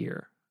one a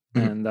year,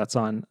 Mhm. and that's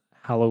on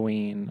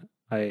Halloween.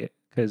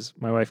 Because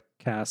my wife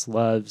Cass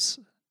loves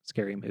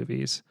scary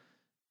movies,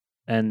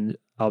 and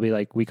I'll be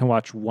like, we can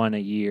watch one a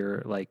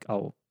year. Like,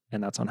 I'll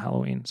and that's on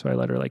Halloween. So I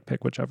let her like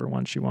pick whichever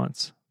one she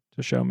wants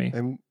to show me.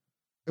 And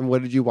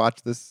what did you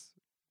watch this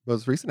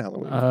most recent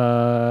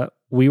Halloween?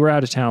 We were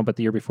out of town, but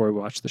the year before we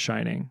watched The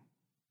Shining.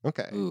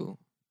 Okay. Ooh.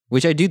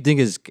 Which I do think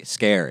is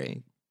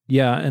scary.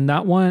 Yeah, and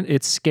that one,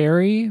 it's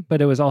scary,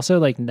 but it was also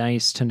like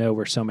nice to know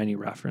where so many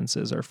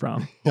references are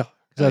from. Yeah.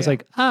 Because I was yeah.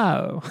 like,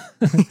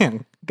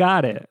 oh,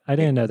 got it. I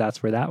didn't know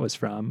that's where that was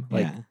from.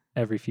 Like Yeah.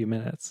 every few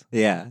minutes.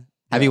 Yeah.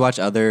 Have you watched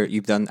other?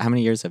 You've done. How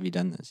many years have you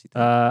done this? You think?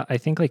 I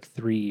think like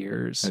 3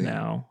 years Okay.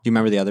 now. Do you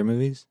remember the other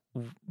movies?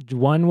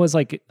 One was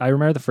like, I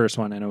remember the first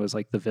one, and it was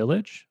like The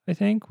Village, I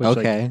think, which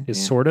Okay, like, is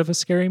yeah. sort of a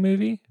scary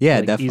movie. Yeah,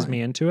 like, definitely. Ease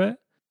me into it.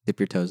 Dip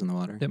your toes in the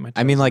water. Dip my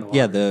I mean, toes in like, the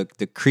yeah, water.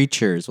 the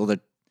creatures. Well,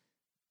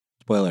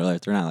 spoiler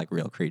alert, they're not like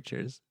real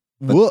creatures.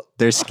 But What?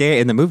 they're scary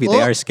in the movie. They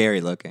What? are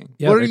scary looking.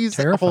 Yeah, What are they're you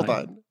saying? Hold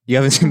terrifying. on. You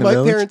haven't seen The My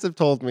Village? parents have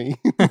told me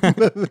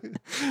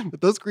that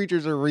those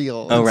creatures are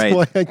real. Oh, That's right.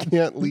 why I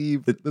can't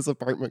leave this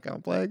apartment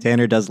complex.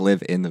 Tanner does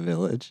live in the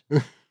village.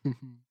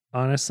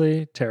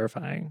 Honestly,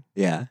 terrifying.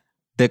 Yeah.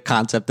 The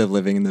concept of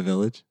living in the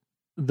village.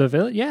 The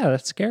Village, yeah,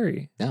 that's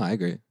scary. No, I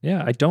agree.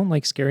 Yeah, I don't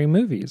like scary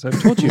movies. I've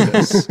told you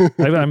this.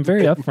 I'm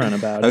very upfront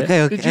about it.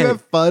 Okay. Did you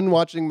have fun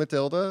watching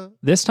Matilda?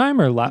 This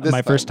time or This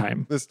my first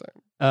time? This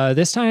time.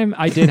 This time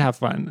I did have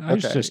fun. I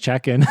was Okay. just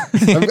checking.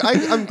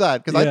 I'm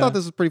glad because I Yeah. thought this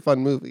was a pretty fun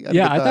movie.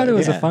 Yeah, I thought it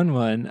was Yeah. a fun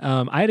one.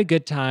 I had a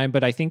good time,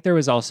 but I think there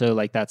was also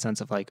like that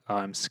sense of like, oh,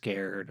 I'm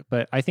scared.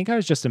 But I think I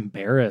was just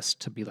embarrassed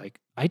to be like,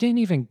 I didn't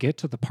even get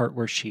to the part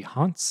where she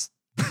haunts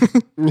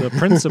the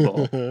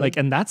principal. Like,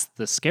 and that's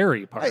the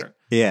scary part.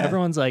 Yeah.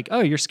 Everyone's like, oh,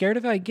 you're scared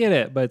if I get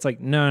it. But it's like,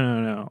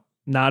 no.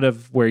 Not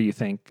of where you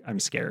think I'm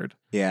scared.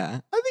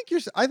 Yeah. I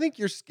think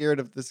you're scared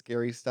of the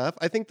scary stuff.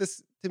 I think to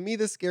me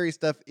the scary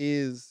stuff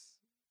is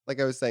like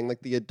I was saying,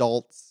 like the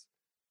adults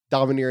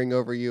domineering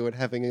over you and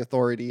having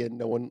authority and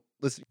no one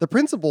listening. The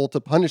principal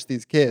to punish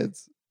these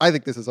kids, I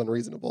think this is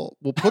unreasonable.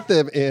 We'll put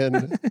them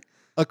in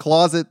a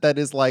closet that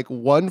is like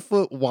 1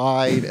 foot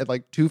wide and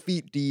like 2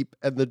 feet deep,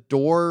 and the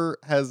door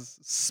has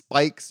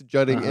spikes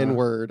jutting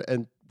inward,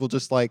 and we'll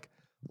just like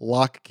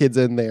lock kids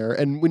in there.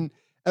 And when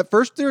at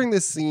first during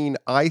this scene,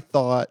 I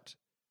thought,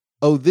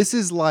 oh, this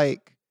is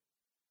like,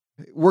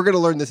 we're going to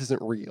learn this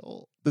isn't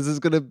real. This is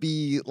going to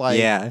be like,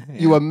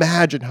 you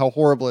imagine how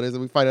horrible it is.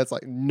 And we find out it's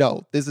like,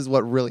 no, this is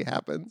what really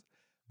happens.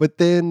 But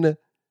then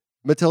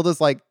Matilda's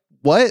like,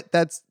 what?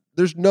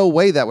 There's no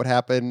way that would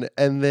happen.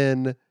 And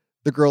then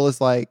the girl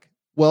is like,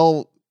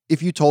 well,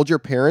 if you told your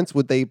parents,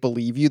 would they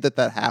believe you that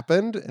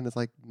happened? And it's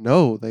like,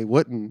 no, they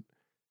wouldn't.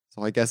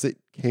 So I guess it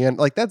can.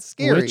 Like, that's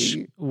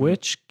scary.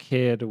 Which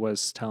kid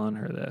was telling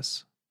her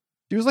this?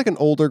 She was like an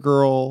older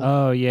girl.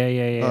 Oh, yeah.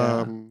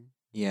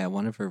 Yeah.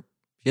 One of her,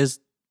 she has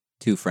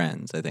 2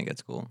 friends. I think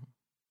it's cool.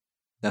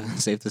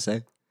 That's safe to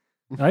say.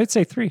 I'd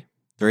say 3.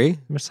 3?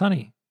 Miss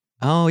Honey.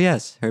 Oh,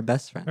 yes. Her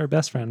best friend. Her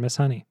best friend, Miss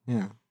Honey.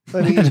 Yeah.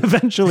 And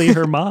eventually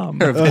her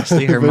mom.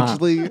 Eventually her mom.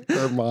 Eventually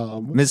her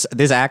mom.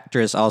 This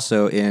actress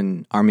also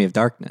in Army of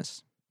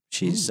Darkness.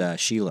 She's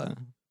Sheila.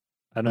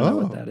 I don't know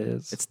what that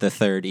is. It's the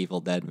 3rd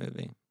Evil Dead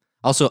movie.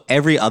 Also,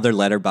 every other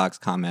Letterboxd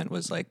comment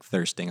was like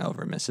thirsting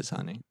over Mrs.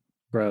 Honey.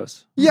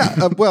 Gross.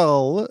 Yeah,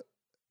 well,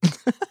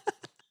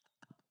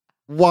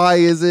 why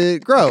is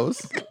it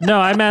gross? No,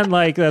 I meant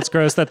like that's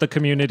gross that the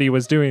community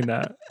was doing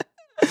that.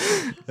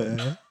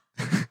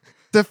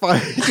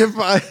 Define.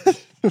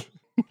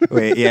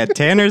 Wait, yeah,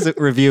 Tanner's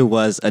review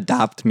was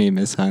Adopt Me,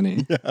 Miss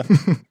Honey. Yeah.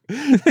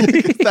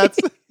 That's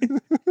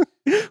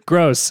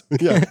Gross.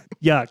 yeah.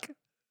 Yuck.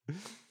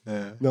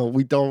 No,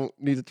 we don't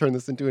need to turn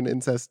this into an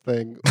incest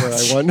thing where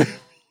I want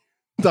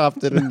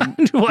adopted and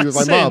be with my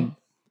Wasn't. mom.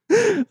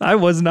 I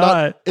was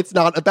not. It's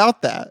not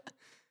about that.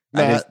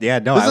 I This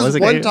wasn't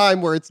is one gonna-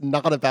 time where it's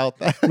not about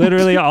that.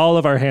 Literally, all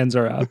of our hands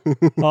are up.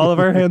 All of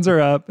our hands are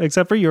up,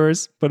 except for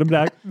yours. Put them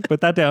back.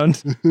 Put that down.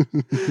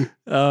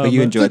 But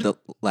you enjoyed the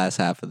last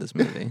half of this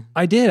movie.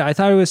 I did. I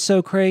thought it was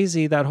so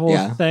crazy, that whole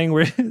Yeah. thing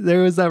where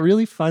there was that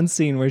really fun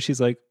scene where she's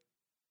like,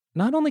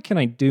 not only can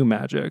I do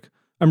magic,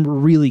 I'm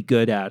really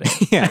good at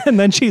it. Yeah. And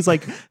then she's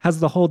like, has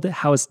the whole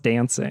house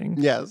dancing.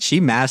 Yes. She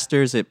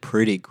masters it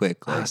pretty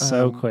quickly.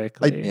 So Um,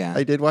 quickly. Yeah.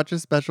 I did watch a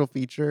special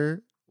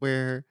feature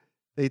where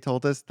they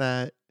told us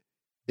that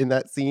in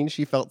that scene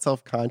she felt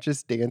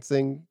self-conscious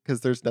dancing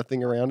because there's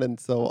nothing around, and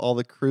so all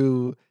the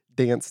crew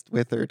danced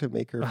with her to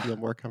make her feel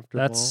more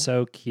comfortable. That's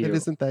so cute. And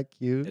isn't that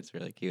cute? It's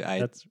really cute.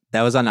 That's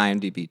That was on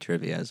IMDb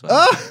trivia as well.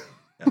 Ah!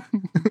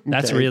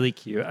 that's Okay. really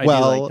cute. I do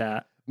Well, like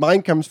that.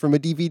 Mine comes from a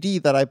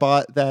DVD that I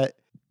bought that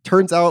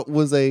turns out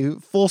was a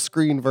full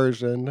screen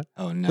version,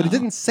 Oh no! but it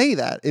didn't say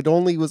that. It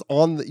only was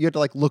on you had to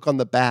like look on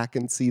the back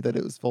and see that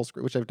it was full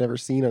screen, which I've never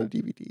seen on a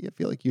DVD. I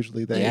feel like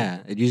usually they Yeah,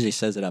 it usually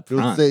says it up it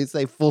would front.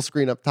 say full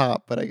screen up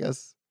top, but I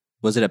guess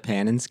Was it a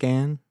pan and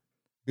scan?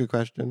 good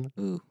question.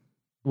 Ooh.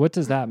 What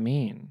does that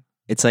mean?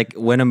 It's like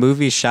when a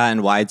movie's shot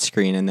in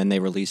widescreen and then they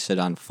release it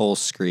on full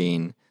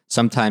screen,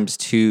 sometimes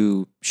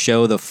to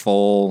show the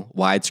full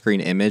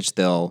widescreen image,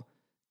 they'll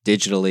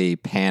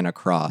digitally pan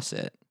across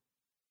it.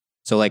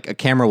 So like a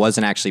camera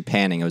wasn't actually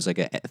panning, it was like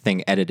a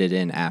thing edited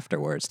in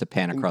afterwards to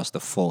pan across the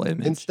full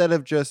image. Instead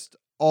of just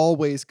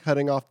always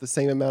cutting off the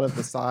same amount of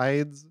the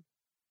sides,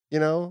 you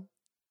know?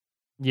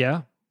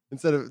 Yeah.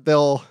 Instead of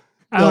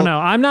I don't know.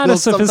 I'm not a they'll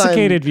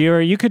sophisticated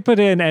viewer. You could put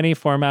it in any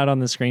format on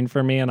the screen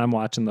for me, and I'm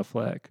watching the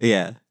flick.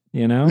 Yeah.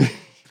 You know?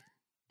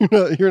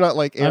 You're not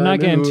like Aaron, I'm not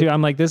getting who- too.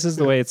 I'm like, this is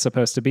the way it's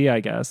supposed to be, I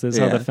guess. This is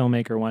how Yeah. the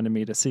filmmaker wanted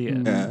me to see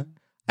it. Yeah.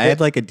 I had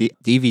like a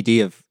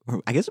DVD of,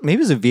 or I guess maybe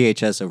it was a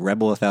VHS of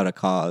Rebel Without a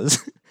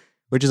Cause,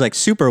 which is like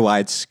super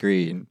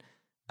widescreen,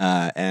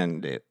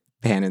 and it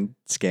pan and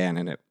scan,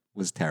 and it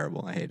was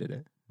terrible. I hated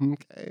it.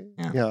 Okay.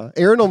 Yeah. Yeah.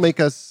 Erin will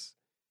make us.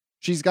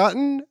 She's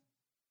gotten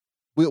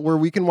where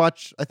we can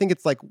watch. I think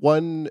it's like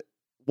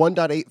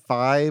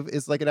 1.85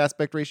 is like an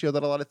aspect ratio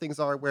that a lot of things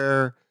are,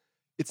 where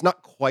it's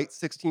not quite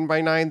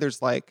 16:9.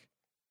 There's like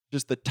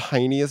just the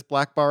tiniest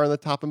black bar on the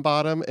top and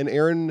bottom. And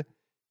Erin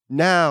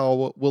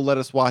now will let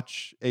us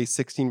watch a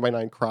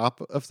 16:9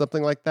 crop of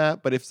something like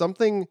that. But if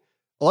something,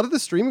 a lot of the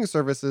streaming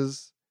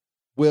services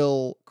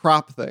will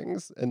crop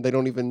things, and they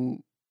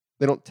don't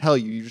tell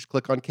you. You just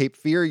click on Cape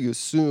Fear. You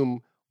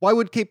assume, why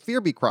would Cape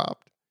Fear be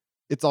cropped?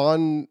 It's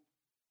on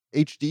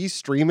HD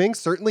streaming.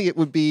 Certainly it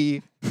would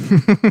be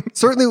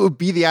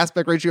the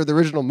aspect ratio of the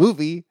original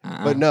movie,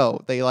 but no,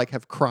 they like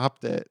have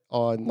cropped it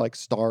on like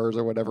Stars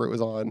or whatever it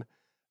was on.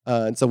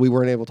 And so we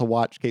weren't able to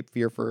watch Cape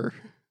Fear for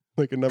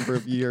like a number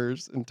of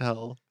years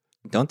until.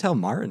 Don't tell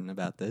Martin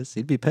about this.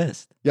 He'd be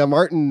pissed. Yeah,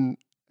 Martin,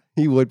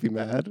 he would be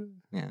mad.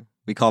 Yeah.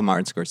 We call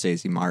Martin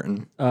Scorsese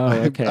Martin. Oh,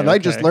 okay. And I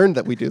just learned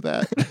that we do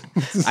that.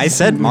 I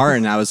said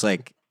Martin. I was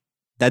like,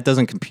 that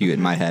doesn't compute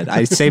in my head.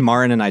 I say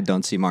Martin and I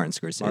don't see Martin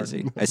Scorsese.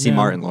 Martin. I see No.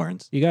 Martin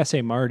Lawrence. You gotta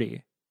say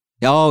Marty.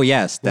 Oh,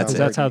 yes. That's Yeah. it.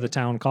 That's how the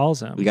town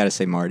calls him. We got to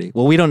say Marty.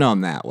 Well, we don't know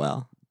him that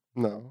well.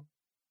 No.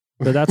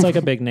 But that's like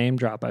a big name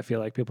drop. I feel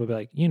like people be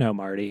like, you know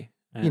Marty.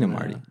 You know And,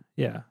 Marty.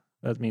 Yeah.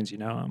 That means you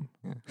know him.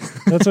 Yeah.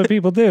 That's what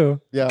people do.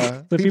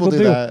 Yeah. What people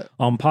do that.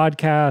 On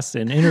podcasts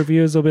and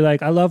interviews, they'll be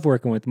like, I love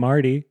working with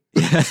Marty.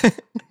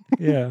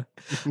 Yeah.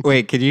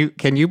 Wait,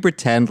 can you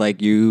pretend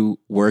like you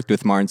worked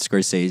with Martin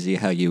Scorsese,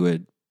 how you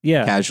would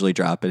Yeah. casually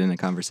drop it in a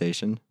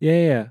conversation?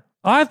 Yeah.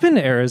 Oh, I've been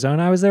to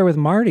Arizona. I was there with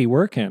Marty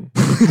working.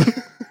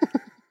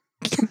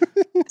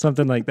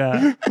 Something like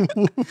that.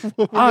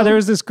 There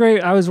was this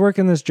I was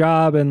working this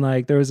job, and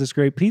like there was this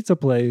great pizza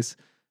place,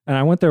 and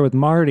I went there with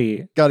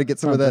Marty. Got to get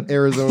some of that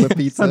Arizona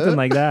pizza. Something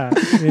like that.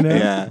 You know?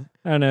 Yeah.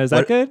 I don't know. Is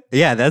that good?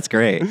 Yeah, that's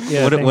great.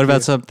 Yeah, what thank about you.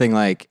 something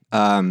like,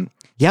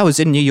 yeah, I was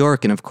in New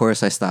York, and of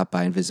course I stopped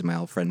by and visited my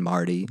old friend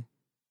Marty,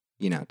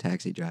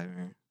 taxi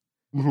driver,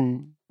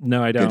 Mhm.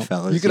 No, I don't.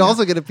 Goodfellas. You could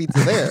also get a pizza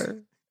there.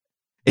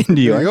 in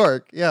New York. New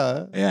York,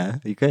 yeah. Yeah,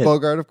 you could.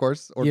 Bogart, of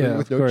course, ordering Yeah,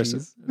 with of no course.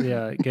 cheese.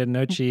 Yeah, get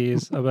no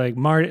cheese. I'm like,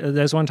 Marty,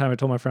 there's one time I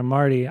told my friend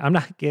Marty, I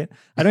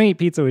don't eat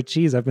pizza with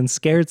cheese. I've been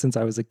scared since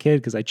I was a kid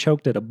because I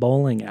choked at a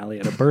bowling alley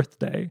at a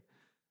birthday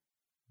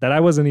that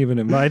I wasn't even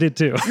invited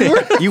to.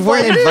 You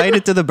weren't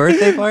invited to the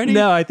birthday party?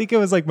 No, I think it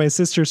was like my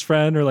sister's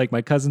friend or like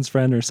my cousin's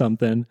friend or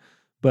something.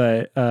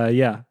 But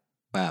yeah.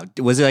 Wow.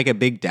 Was it like a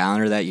big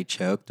downer that you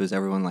choked? Was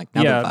everyone like,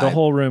 now Yeah, the the vibe?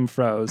 whole room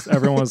froze.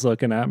 Everyone was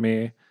looking at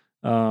me.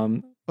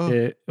 Oh.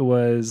 It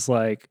was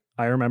like,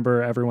 I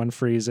remember everyone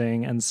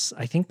freezing. And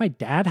I think my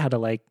dad had to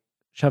like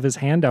shove his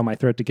hand down my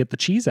throat to get the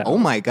cheese out. Oh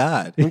my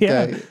God. Yeah.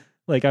 Okay.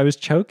 Like I was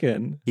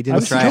choking. He I didn't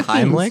was try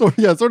choking.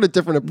 Heimlich? Sort of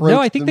different approach. No,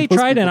 I think than they most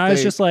tried it. And people I was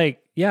take. just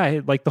like,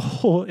 yeah, like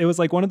it was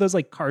like one of those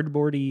like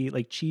cardboardy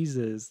like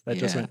cheeses that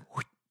just Yeah.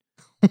 went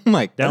Oh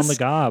my God. down the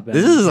gob. This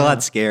and, is a yeah. lot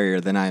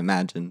scarier than I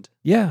imagined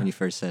Yeah. when you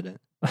first said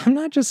it. I'm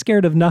not just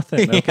scared of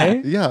nothing, Yeah.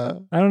 okay? Yeah.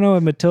 I don't know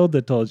what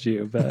Matilda told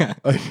you, but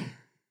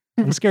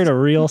I'm scared of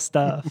real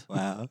stuff.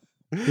 Wow.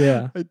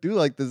 Yeah. I do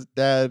like this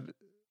dad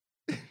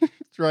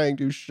trying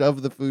to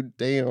shove the food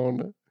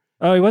down.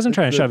 Oh, he wasn't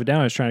trying to It's shove it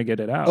down. He was trying to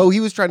get it out. Oh, he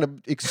was trying to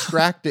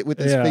extract it with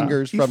his Yeah.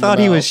 fingers He from thought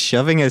the he mouth. was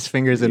shoving his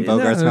fingers in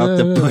Bogart's mouth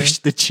to push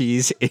the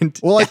cheese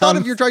into. Well, I thought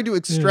down. if you're trying to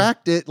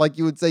extract it, like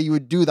you would say you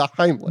would do the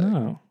Heimlich.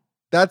 No.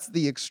 That's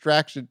the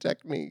extraction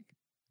technique.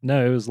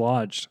 No, it was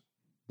lodged.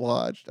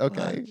 Lodged. Okay.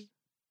 Lodged.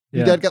 Yeah.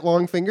 Your dad got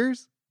long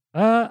fingers?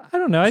 I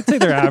don't know. I'd say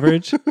they're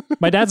average.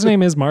 My dad's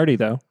name is Marty,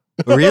 though.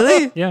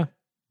 Really? Yeah.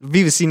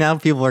 See, now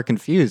people are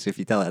confused if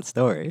you tell that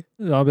story.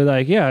 I'll be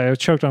like, yeah, I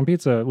choked on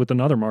pizza with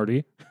another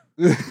Marty.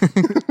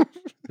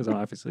 Because I'm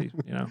obviously,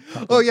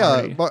 Oh,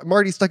 yeah. Marty.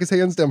 Marty stuck his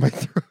hands down my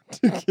throat.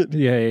 to get-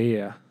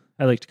 Yeah.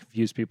 I like to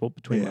confuse people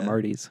between my Yeah.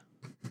 Martys.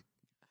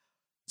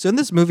 So in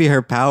this movie,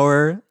 her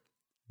power,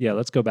 Yeah,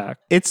 let's go back.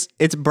 it's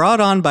brought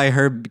on by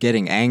her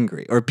getting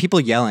angry or people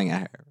yelling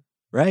at her,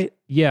 right?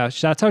 Yeah,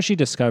 that's how she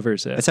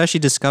discovers it. That's how she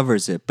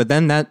discovers it. But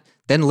then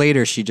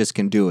later she just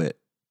can do it.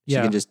 She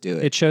Yeah. can just do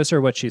it. It shows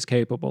her what she's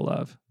capable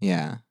of.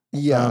 Yeah.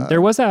 Yeah. There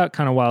was that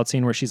kind of wild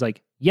scene where she's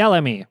like, yell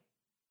at me.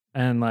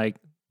 And like,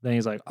 then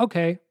he's like,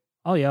 okay,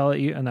 I'll yell at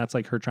you. And that's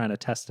like her trying to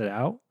test it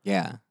out.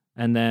 Yeah.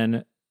 And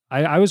then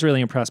I was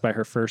really impressed by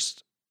her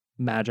first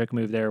magic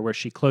move there where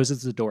she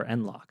closes the door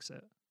and locks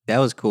it. That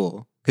was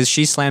cool. Because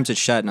she slams it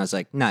shut and I was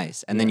like,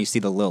 nice. And then you see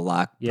the little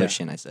lock Yeah. push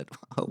and I said,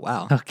 oh,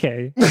 wow.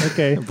 Okay.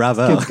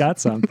 Bravo. Kid's got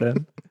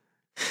something.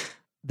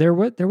 there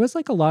was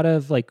like a lot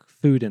of like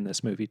food in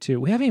this movie too.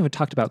 We haven't even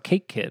talked about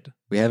Cake Kid.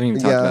 We haven't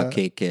even talked Yeah. about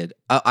Cake Kid.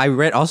 I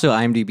read also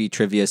IMDb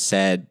trivia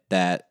said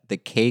that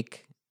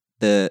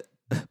the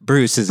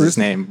Bruce is his Bruce?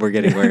 name. We're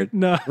getting weird.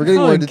 No, We're getting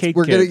call word. him It's, Cake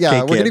we're getting Kid. yeah.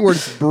 Cake We're Kid. getting word.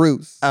 It's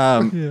Bruce.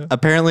 Yeah.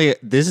 Apparently,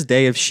 this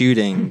day of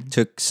shooting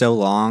took so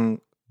long,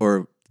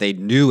 or they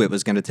knew it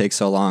was going to take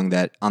so long,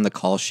 that on the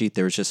call sheet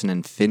there was just an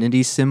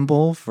infinity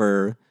symbol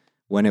for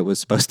when it was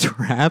supposed to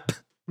wrap.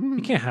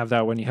 You can't have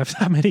that when you have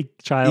that many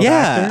child Yeah,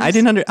 actors. I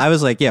didn't. I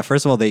was like, yeah.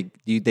 First of all, they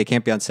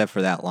can't be on set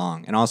for that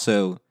long, and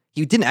also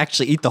you didn't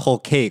actually eat the whole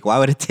cake. Why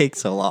would it take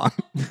so long?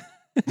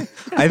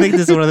 I think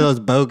this is one of those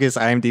bogus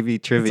IMDb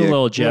It's trivia. a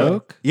little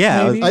joke.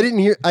 Yeah, maybe?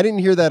 I didn't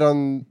hear that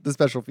on the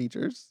special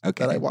features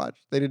Okay. that I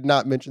watched. They did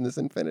not mention this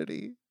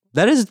infinity.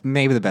 That is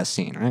maybe the best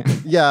scene, right?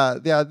 Yeah.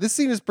 This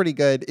scene is pretty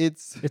good.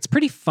 It's It's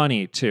pretty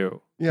funny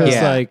too. Yeah. Because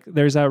Yeah. like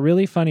there's that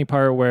really funny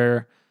part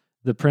where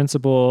the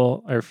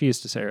principal, I refuse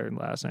to say her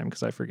last name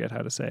because I forget how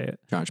to say it.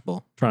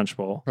 Trunchbull.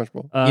 Trunchbull.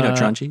 Crunchbull. You know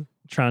Trunchy?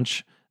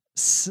 Trunch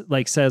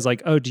like says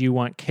like, "Oh, do you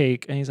want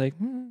cake?" And he's like,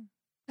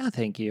 "No,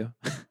 thank you."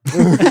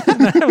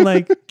 And I'm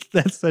like,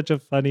 that's such a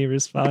funny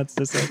response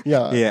to say.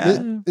 Yeah. Yeah.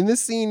 In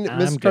this scene, I'm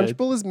Miss good.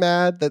 Trunchbull is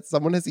mad that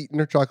someone has eaten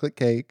her chocolate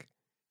cake,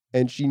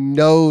 and she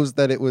knows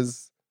that it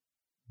was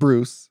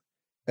Bruce,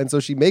 and so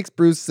she makes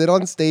Bruce sit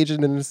on stage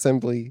in an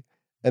assembly,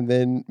 and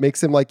then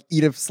makes him like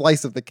eat a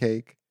slice of the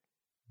cake,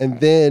 and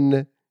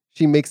then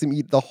she makes him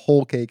eat the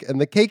whole cake, and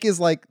the cake is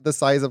like the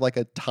size of like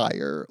a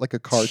tire, like a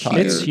car tire.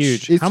 It's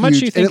huge. It's How much do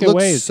huge, you think and it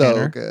looks weighs, so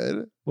Tanner?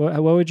 good.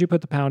 What would you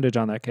put the poundage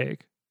on that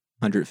cake?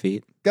 100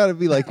 feet. Got to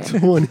be like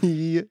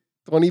 20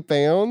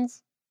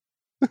 pounds.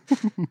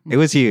 It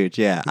was huge.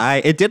 Yeah,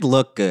 it did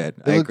look good.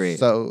 It I looks agree.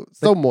 so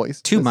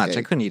moist. Too this much. I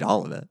cake. couldn't eat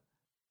all of it.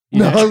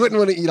 No, Yeah. I wouldn't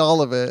want to eat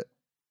all of it.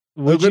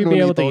 Would you wouldn't be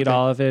wanna able eat the to whole eat cake.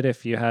 all of it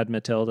if you had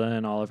Matilda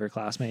and all of her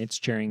classmates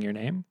cheering your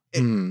name?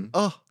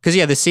 Oh, Because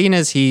yeah, the scene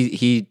is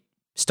he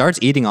starts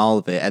eating all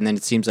of it, and then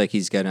it seems like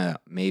he's gonna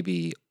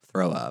maybe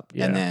throw up,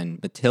 Yeah. and then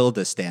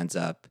Matilda stands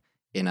up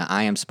in a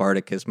 "I am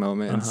Spartacus"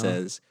 moment and Uh-huh.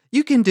 says,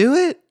 "You can do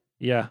it."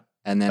 Yeah.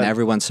 And then And-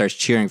 everyone starts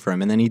cheering for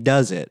him, and then he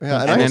does it.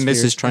 Yeah, and and I then was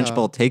Mrs. cheered,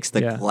 Trunchbull takes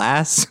the Yeah.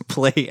 glass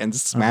plate and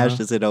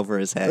smashes it over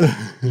his head.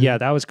 Yeah,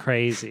 that was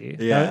crazy.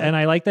 Yeah. And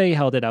I like that he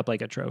held it up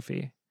like a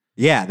trophy.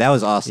 Yeah, that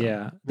was awesome.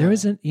 Yeah. There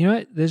was an, you know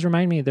what? This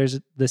remind me, there's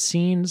the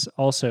scenes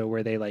also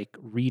where they like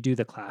redo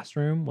the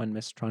classroom when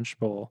Miss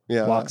Trunchbull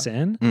Yeah. walks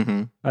in.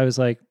 Mm-hmm. I was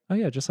like, oh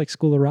yeah, just like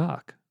School of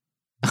Rock.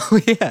 Oh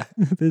yeah.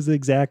 This is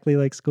exactly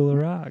like School of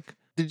Rock.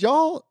 did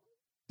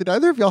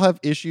either of y'all have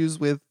issues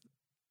with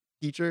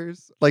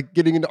teachers, like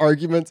getting into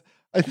arguments?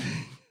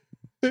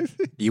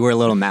 You were a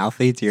little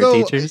mouthy to your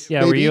So- teachers.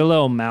 Yeah, were Maybe. you a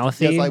little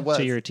mouthy Yes, I was.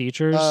 to your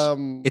teachers?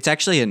 It's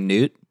actually a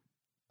newt.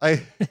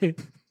 I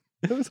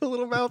it was a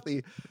little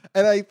mouthy,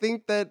 and I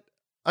think that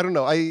I don't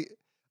know. I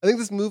think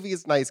this movie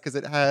is nice because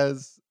it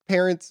has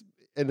parents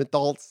and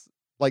adults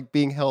like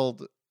being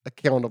held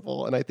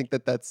accountable, and I think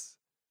that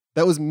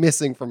was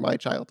missing from my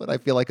childhood. I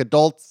feel like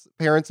adults,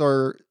 parents,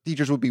 or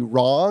teachers would be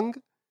wrong,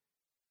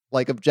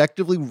 like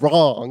objectively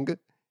wrong,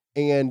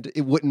 and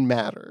it wouldn't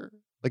matter.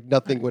 Like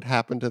nothing would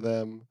happen to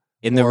them.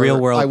 In the or real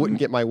world, I wouldn't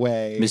get my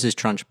way. Mrs.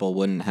 Trunchbull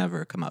wouldn't have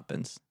her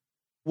comeuppance.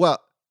 Well,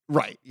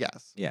 right,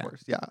 yes, Yeah. of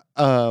course,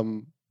 yeah.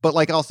 But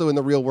like also in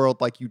the real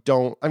world, like you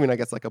don't. I mean, I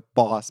guess like a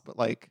boss, but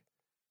like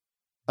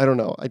I don't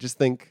know. I just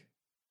think,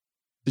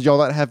 did y'all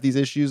not have these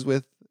issues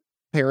with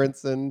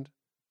parents and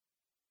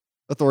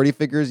authority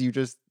figures? You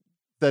just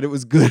said it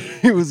was good.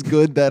 It was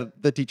good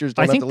that the teachers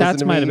don't I have think to listen that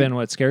to might have me. been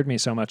what scared me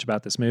so much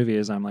about this movie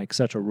is I'm like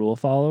such a rule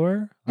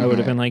follower. I would have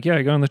Okay. been like,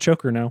 yeah, go in the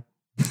choker now.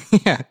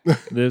 Yeah.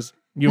 This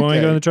you want me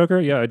to go in Okay. the choker?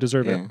 Yeah, I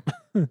deserve Yeah.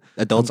 it.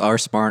 Adults are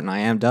smart, and I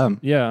am dumb.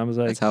 Yeah, I was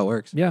like, That's how it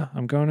works. yeah,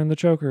 I'm going in the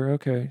choker.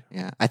 Okay.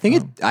 Yeah, I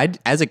think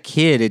as a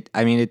kid,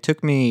 it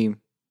took me,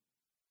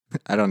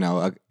 I don't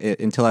know,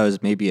 until I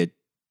was maybe a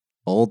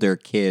older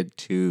kid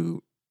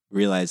to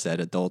realize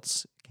that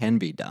adults can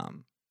be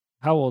dumb.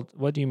 How old?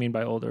 What do you mean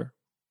by older?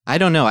 I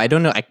don't know.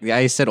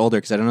 I said older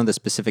because I don't know the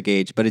specific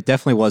age, but it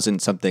definitely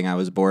wasn't something I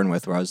was born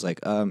with where I was like,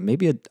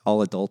 maybe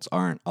all adults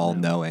aren't all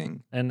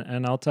knowing.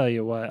 And I'll tell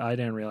you what, I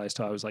didn't realize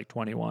till I was like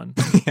 21.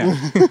 Yeah.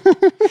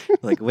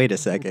 Like, wait a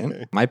second.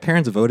 Okay. My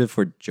parents voted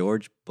for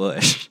George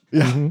Bush.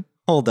 Yeah. Mhm.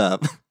 Hold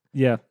up.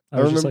 Yeah. I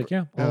I was just remember- like,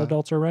 yeah, all yeah.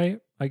 adults are right.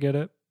 I get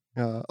it.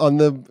 In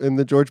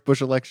the George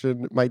Bush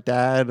election, my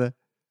dad,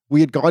 we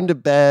had gone to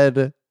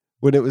bed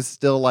when it was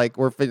still like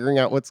we're figuring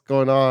out what's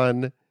going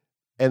on,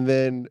 and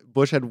then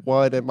Bush had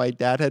won, and my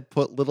dad had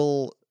put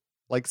little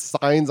like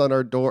signs on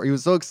our door. He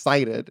was so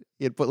excited.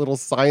 He had put little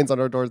signs on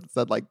our doors that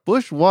said like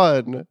Bush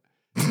won,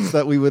 so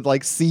that we would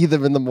like see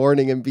them in the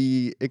morning and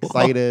be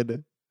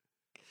excited.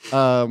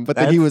 But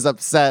then he was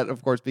upset,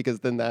 of course, because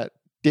then that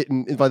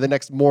didn't. By the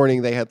next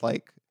morning, they had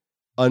like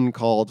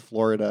uncalled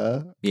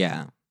Florida.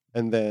 Yeah.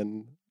 And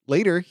then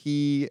later,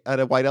 he at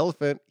a white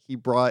elephant, he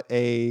brought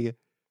a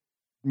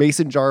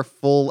mason jar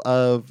full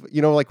of,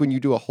 like when you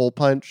do a hole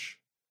punch,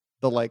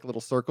 the like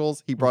little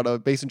circles. He brought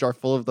a mason jar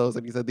full of those,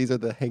 and he said these are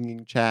the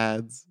hanging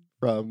chads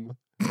from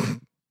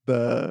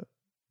the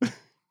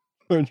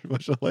George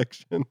Bush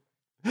election,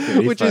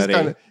 Pretty which is funny.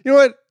 kind of, you know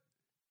what?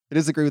 I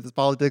disagree with his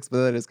politics,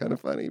 but that is kind of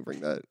funny.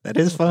 Bring that. That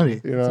is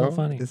funny. You It's know, all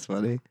funny. It's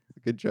funny. a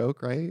good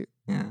joke, right?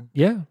 Yeah.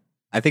 Yeah.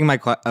 I think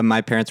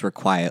my parents were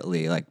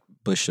quietly like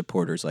Bush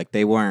supporters. Like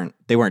they weren't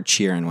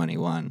cheering when he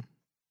won.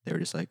 They were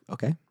just like,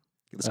 okay,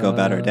 let's go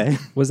about our day.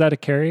 Was that a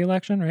Kerry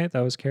election, right? That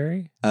was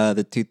Kerry?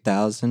 The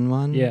 2000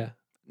 one? Yeah.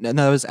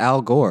 No, it was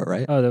Al Gore,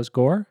 right? Oh, that was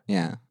Gore?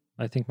 Yeah.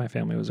 I think my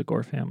family was a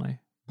Gore family.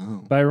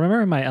 Oh. But I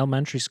remember in my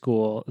elementary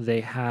school,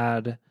 they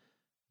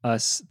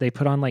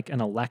put on like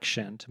an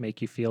election to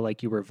make you feel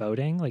like you were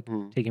voting, like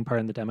taking part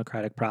in the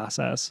democratic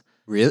process.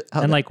 Really?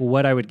 Oh, And like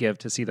what I would give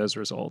to see those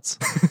results.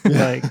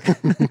 Like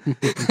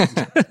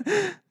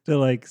to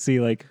like see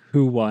like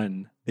who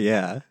won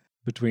yeah.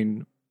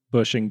 between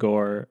Bush and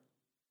Gore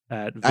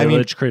at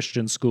Village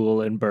Christian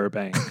School in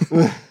Burbank.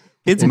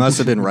 Kids must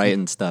have been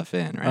writing stuff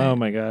in, right? Oh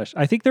my gosh.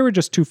 I think there were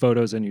just 2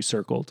 photos and you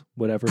circled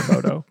whatever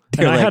photo.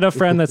 And I like- had a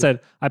friend that said,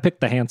 I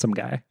picked the handsome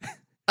guy.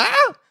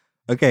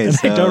 Okay, And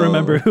so I don't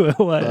remember who it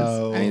was.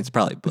 Oh, I mean, it's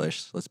probably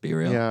Bush. Let's be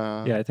real.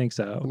 yeah. Yeah, I think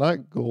so.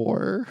 Not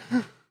Gore.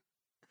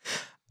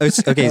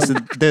 Okay, so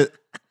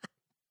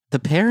the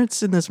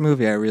parents in this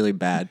movie are really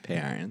bad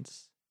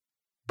parents.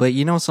 But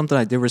you know something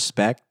I did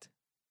respect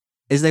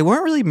is they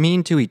weren't really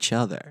mean to each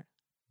other.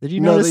 Did you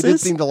No, notice they did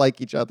this? seem to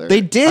like each other. They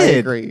I did.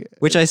 agree.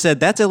 Which I said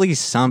that's at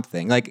least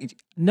something. Like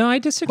No, I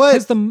disagree But-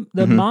 because the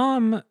Mhm.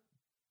 mom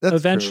That's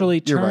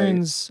eventually true. You're right.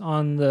 turns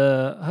on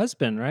the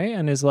husband, right?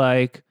 And is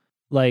like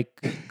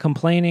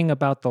complaining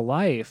about the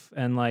life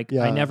and like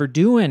Yeah. I never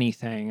do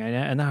anything.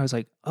 And I was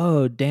like,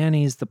 oh,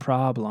 Danny's the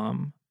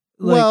problem.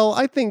 Like, Well,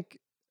 I think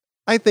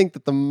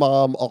that the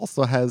mom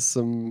also has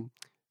some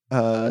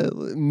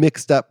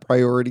mixed up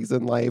priorities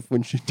in life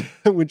when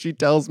she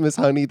tells Miss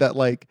Honey that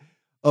like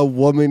a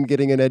woman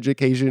getting an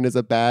education is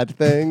a bad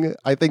thing.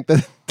 I think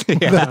that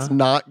that's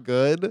not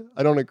good.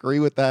 I don't agree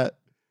with that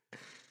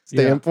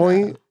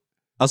standpoint.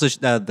 also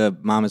the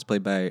mom is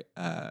played by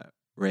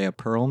Rhea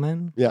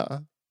Perlman, Yeah.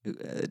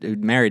 who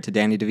married to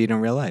Danny DeVito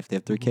in real life. They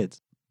have 3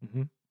 kids.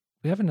 mhm.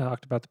 We haven't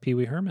talked about the Pee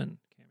Wee Herman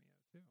cameo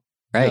too.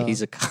 Right? Yeah.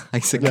 He's a Yeah, cop.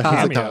 he's a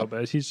Cameo, cop.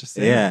 but he's just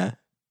in it. Yeah.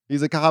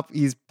 He's a cop.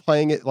 He's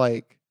playing it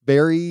like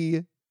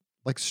very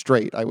like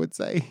straight, I would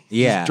say.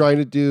 Yeah. He's trying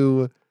to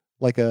do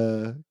like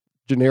a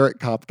generic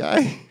cop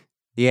guy.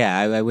 Yeah,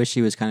 I wish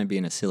he was kind of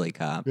being a silly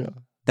cop. Yeah.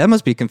 That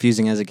must be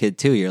confusing as a kid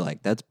too. You're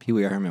like, that's Pee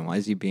Wee Herman. Why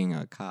is he being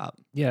a cop?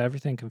 Yeah,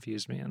 everything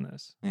confused me in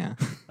this. Yeah.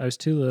 I was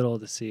too little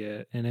to see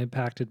it and it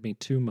impacted me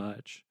too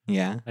much.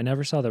 Yeah. I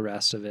never saw the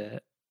rest of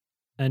it.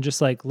 And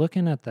just like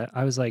looking at that,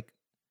 I was like,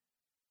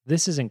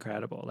 this is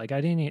incredible. Like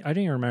I didn't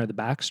even remember the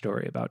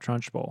backstory about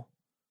Trunchbull.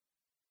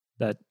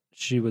 That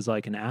she was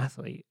like an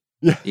athlete.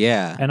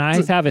 Yeah. And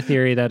I have a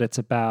theory that it's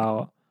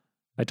about,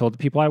 I told the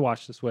people I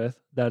watched this with,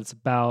 that it's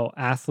about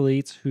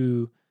athletes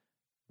who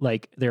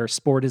like their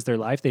sport is their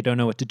life. They don't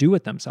know what to do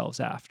with themselves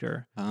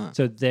after.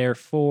 So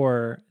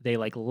therefore they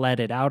like let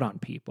it out on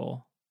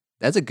people.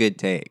 That's a good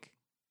take.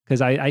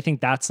 Because I think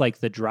that's like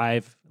the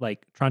drive.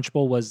 Like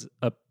Trunchbull was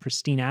a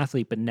pristine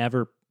athlete, but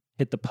never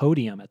hit the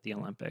podium at the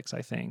Olympics,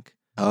 I think.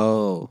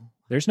 Oh.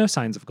 There's no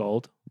signs of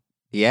gold,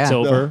 Yeah.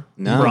 silver,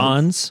 No.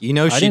 bronze. You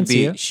know I didn't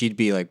see it. she'd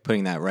be like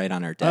putting that right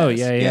on her desk. Oh,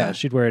 yeah.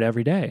 She'd wear it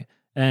every day.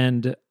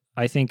 And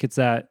I think it's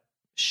that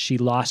she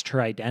lost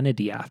her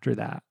identity after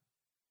that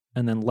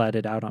and then let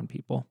it out on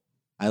people.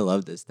 I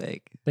love this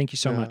take. Thank you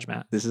so Yeah. much,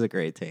 Matt. This is a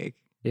great take.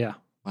 Yeah.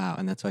 Wow,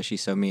 and that's why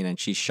she's so mean, and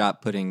she's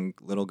shot putting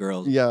little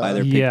girls Yeah. by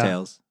their Yeah.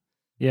 pigtails.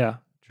 Yeah.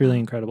 Truly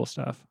incredible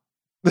stuff.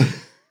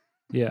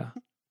 Yeah.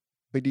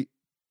 Wait,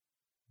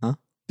 Huh?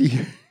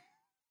 I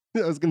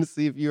was gonna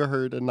see if you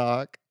heard a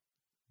knock.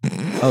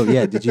 Oh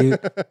yeah, did you?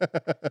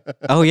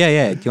 Oh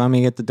yeah. Do you want me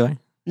to get the door?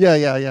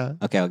 Yeah.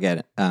 Okay, I'll get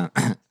it.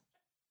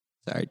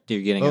 Sorry,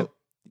 you're getting Oh. it.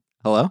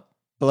 Hello?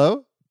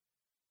 Hello?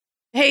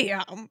 Hey,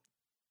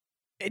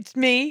 it's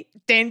me,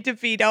 Dan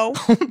DeVito,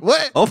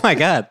 What? Oh my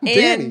God.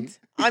 Danny. and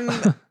I'm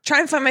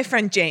trying to find my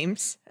friend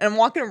James, and I'm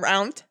walking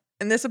around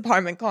in this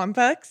apartment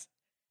complex,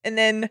 and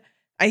then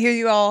I hear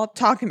you all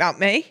talking about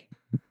me,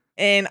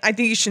 and I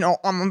think you should know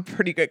I'm a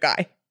pretty good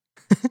guy.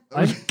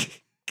 I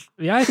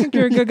think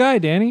you're a good guy,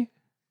 Danny.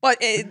 But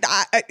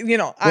I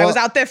Well- was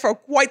out there for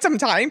quite some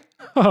time,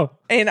 Oh,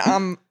 and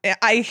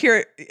I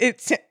hear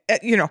it's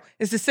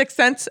is The Sixth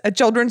Sense a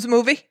children's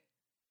movie?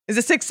 Is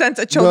The Sixth Sense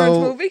a children's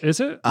No. movie? is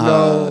it?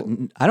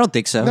 No. I don't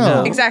think so.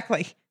 No.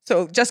 Exactly.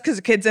 So just because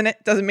a kid's in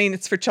it doesn't mean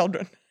it's for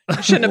children.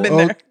 You shouldn't have been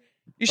there.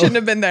 You shouldn't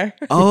have been there.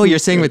 Oh, you're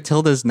saying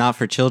Matilda's not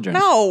for children?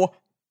 No,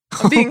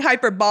 I'm being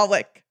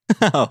hyperbolic.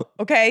 Oh.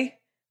 Okay,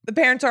 the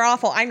parents are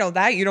awful. I know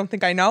that. You don't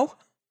think I know?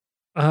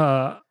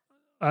 I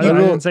No.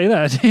 didn't say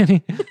that,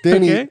 Danny.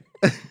 Danny,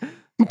 Okay.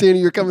 Danny,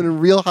 you're coming in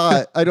real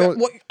hot. I don't.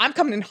 What, I'm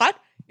coming in hot.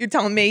 You're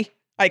telling me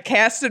I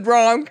casted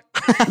wrong.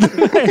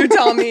 You're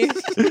telling me.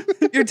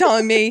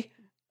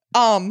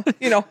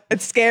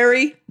 It's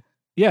scary.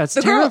 Yeah, it's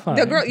The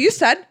terrifying. girl. You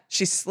said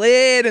she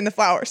slid in the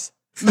flowers.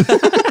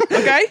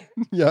 Okay.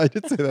 Yeah, I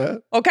did say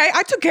that. Okay.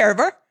 I took care of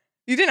her.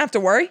 You didn't have to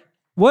worry.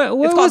 What It's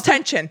was called the-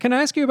 tension. Can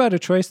I ask you about a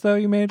choice though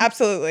you made?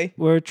 Absolutely.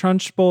 Where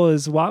Trunchbull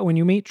is when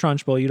you meet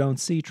Trunchbull, you don't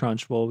see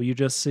Trunchbull. You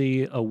just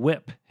see a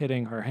whip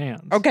hitting her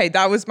hands. Okay,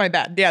 that was my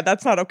bad. Yeah,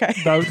 that's not okay.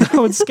 That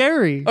was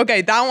scary.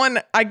 Okay, that one,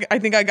 I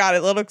think I got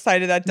it a little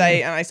excited that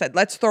day, and I said,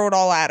 let's throw it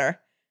all at her.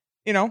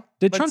 You know?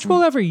 Did let's-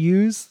 Trunchbull ever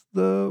use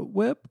the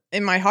whip?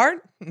 In my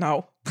heart?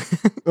 No.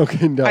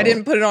 Okay, no. I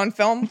didn't put it on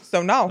film,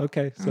 so no.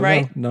 Okay, so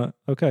Right. no.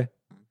 Okay.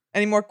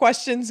 Any more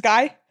questions,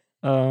 Guy?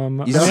 I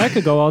mean, I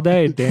could go all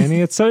day,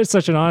 Danny. It's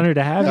such an honor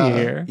to have you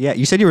here. Yeah,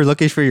 you said you were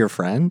looking for your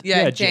friend?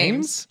 Yeah, Yeah,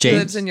 James. James. He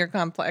lives in your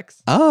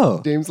complex.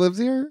 Oh. James lives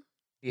here?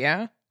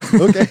 Yeah.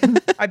 Okay.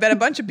 I bet a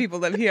bunch of people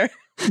live here.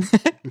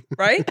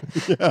 Right?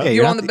 Yeah. Hey, You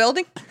you're own not the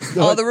building?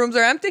 All the rooms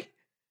are empty?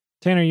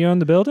 Tanner, you own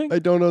the building? I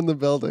don't own the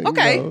building.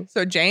 Okay. no.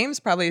 So James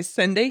probably is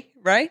Cindy,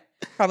 right?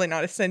 Probably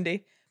not a Cindy,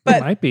 It but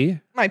might be.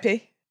 might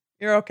be.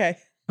 You're okay.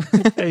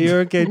 Hey,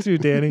 you're okay too,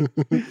 Danny.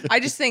 I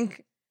just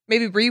think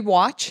maybe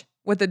rewatch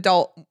with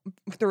adult.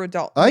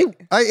 I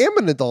am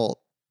an adult.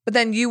 But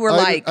then you were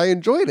I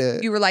enjoyed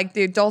it. you were like,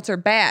 the adults are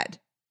bad.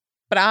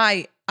 But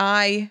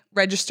I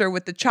register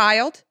with the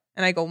child,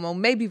 and I go, well,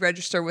 maybe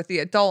register with the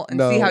adult and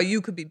see No. how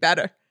you could be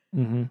better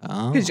hmm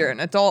Oh. because you're an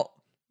adult,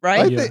 I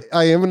right? Yeah. think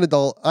I am an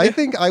adult. I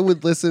think I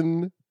would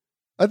listen.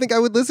 I think I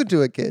would listen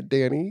to a kid,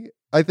 Danny.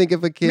 I think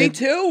if a kid. Me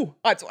too.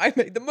 That's why I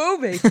made the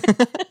movie.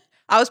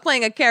 I was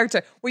playing a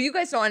character. What you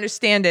guys don't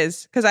understand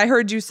is because I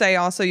heard you say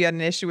also you had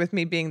an issue with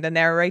me being the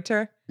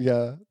narrator.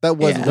 Yeah, that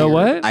was Yeah. The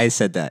weird. what? I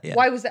said that, yeah.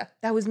 Why was that?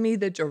 That was me,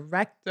 the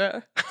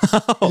director.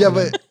 Yeah,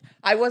 but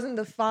I wasn't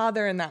the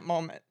father in that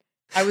moment.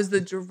 I was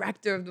the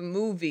director of the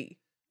movie.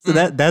 So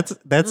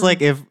that's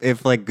like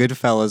if like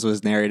Goodfellas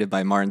was narrated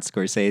by Martin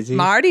Scorsese.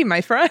 Marty,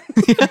 my friend.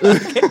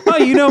 Oh,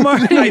 you know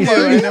Marty. I do.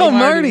 I You know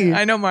Marty. Marty.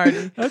 I know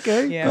Marty.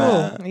 Okay,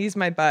 Yeah, cool. he's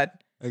my bud.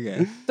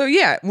 Okay. So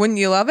yeah, wouldn't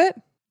you love it?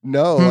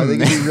 no, I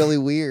think it'd be really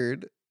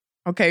weird.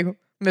 Okay,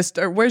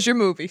 Mister, where's your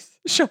movies?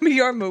 Show me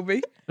your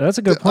movie. That's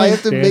a good point. I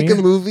have to Danny. make a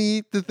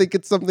movie to think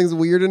it's something's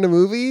weird in a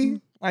movie.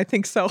 I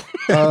think so.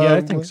 Yeah, I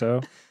Um, think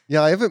so.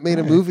 Yeah, I haven't made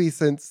a Alright. movie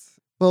since.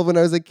 Well, when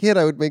I was a kid,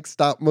 I would make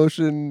stop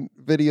motion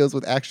videos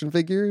with action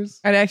figures.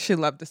 I'd actually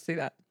love to see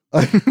that.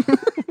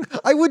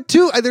 I would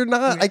too. They're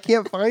not. I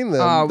can't find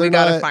them. Oh, we They're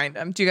gotta not- find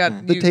them. Do you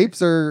got the you,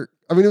 tapes are.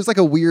 I mean, it was like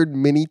a weird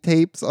mini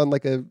tapes on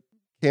like a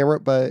camera,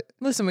 but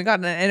Listen, we got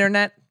an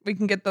internet. We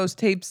can get those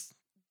tapes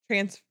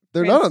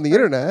they're not on the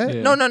transferred.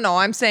 internet. Yeah. No.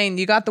 I'm saying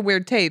you got the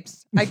weird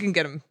tapes. I can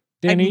get them.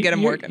 Danny, get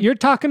 'em you're, working. you're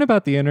talking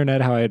about the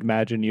internet how I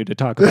imagine you to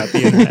talk about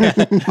the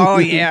internet. Oh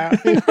yeah.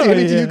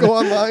 Danny, do yeah. you go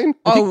online?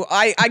 Oh,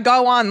 I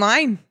go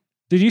online.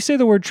 Did you say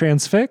the word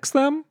transfix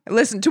them?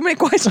 Listen, too many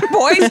questions,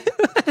 boys.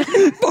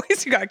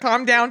 Boys, you gotta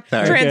calm down.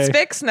 Sorry.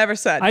 Transfix, never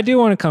said. I do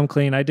want to come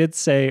clean. I did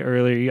say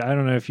earlier, I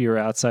don't know if you were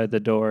outside the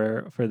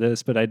door for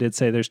this, but I did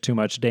say there's too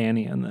much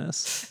Danny in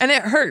this. And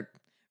it hurt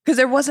because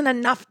there wasn't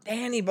enough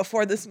Danny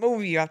before this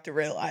movie. You have to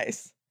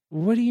realize.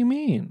 What do you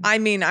mean? I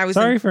mean, I was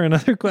Sorry for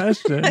another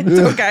question. It's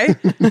okay.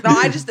 No,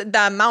 I just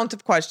the amount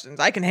of questions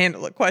I can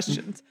handle it.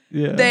 Questions.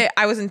 Yeah.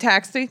 I was in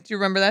Taxi. Do you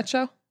remember that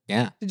show?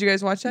 Yeah. Did you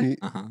guys watch that? Ye-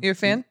 Uh-huh. You a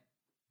fan?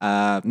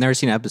 Never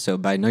seen an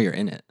episode, but I know you're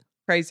in it.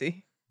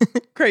 Crazy,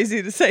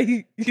 crazy to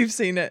say you've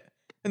seen it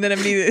and then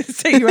immediately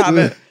say you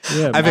haven't.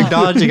 yeah. I'm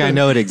acknowledging I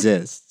know it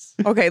exists.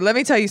 Okay, let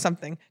me tell you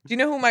something. Do you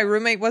know who my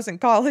roommate was in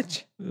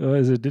college?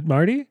 Is it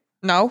Marty?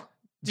 No.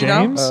 Do you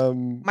know?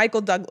 James? Michael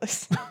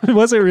Douglas.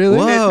 Was it really?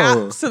 Whoa.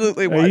 It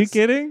absolutely was. Are you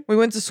kidding? We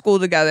went to school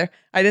together.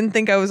 I didn't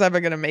think I was ever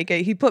gonna make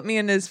it. He put me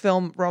in his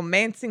film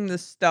 "Romancing the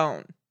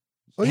Stone."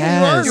 Oh, yeah,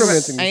 you are Yes.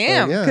 romancing I this am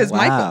film, yeah. because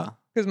Michael, Wow.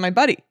 because my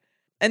buddy.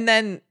 And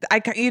then I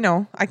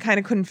kind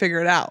of couldn't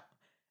figure it out.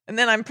 And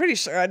then I'm pretty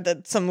sure I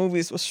did some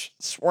movies with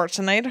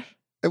Schwarzenegger.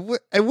 It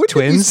wouldn't it be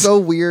Twins? so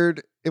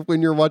weird if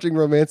when you're watching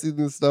Romancing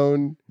the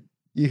Stone,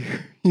 you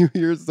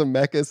hear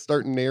Zemeckis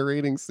start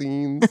narrating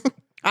scenes.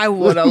 I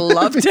would have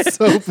loved It'd be it.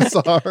 so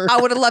bizarre.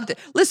 I would have loved it.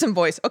 Listen,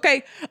 boys.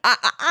 Okay,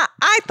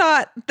 I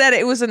thought that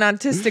it was an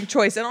artistic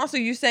choice, and also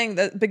you saying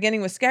the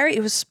beginning was scary.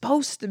 It was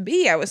supposed to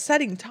be. I was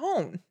setting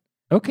tone.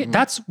 Okay,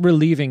 that's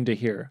relieving to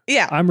hear.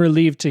 Yeah. I'm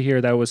relieved to hear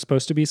that was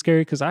supposed to be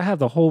scary because I have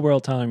the whole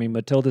world telling me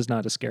Matilda's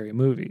not a scary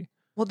movie.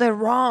 Well, they're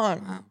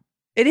wrong. Wow.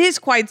 It is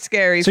quite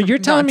scary. So for you're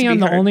not telling to me be I'm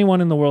the heard. only one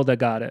in the world that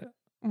got it.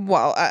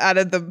 Well, out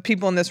of the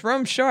people in this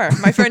room, sure.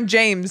 My friend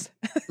James.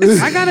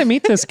 I gotta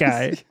meet this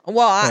guy.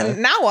 Well,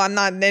 now I'm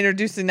not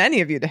introducing any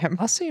of you to him.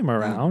 I'll see him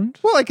around.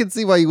 Well, I can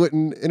see why you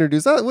wouldn't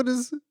introduce that. What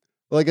is?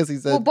 Well, I guess he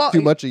said Well, but-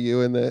 too much of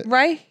you in that.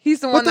 Right? He's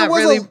the But one there that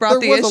was really a, brought the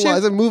there was a lot. issue.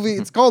 It's a movie.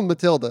 It's called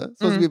Matilda. It's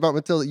supposed to be Mm. about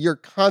Matilda. You're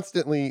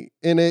constantly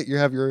in it. You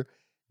have you're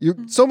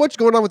so much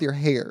going on with your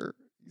hair.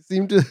 You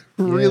seem to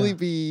really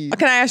be.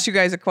 Can I ask you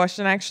guys a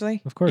question,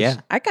 actually? Of course.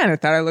 Yeah. I kind of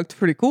thought I looked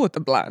pretty cool with the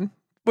blonde.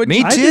 Would Me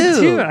you- I did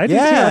too. too. I did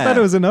too. I Yeah. thought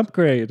it was an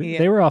upgrade. Yeah.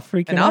 They were all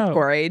freaking An out.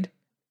 upgrade?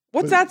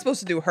 What's that supposed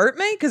to do? Hurt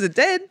me? Because it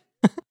did.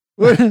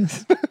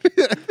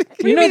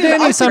 You know, mean an Danny,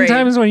 upgrade?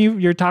 sometimes when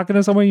you're talking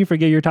to someone, you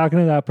forget you're talking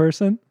to that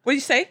person. What do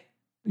you say?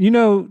 You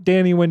know,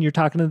 Danny, when you're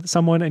talking to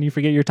someone and you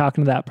forget you're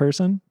talking to that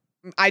person?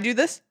 I do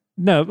this?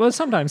 No, well,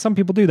 sometimes some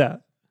people do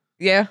that.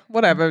 Yeah,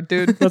 whatever,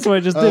 dude. That's what I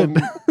just did.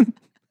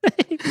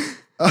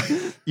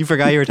 You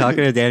forgot you were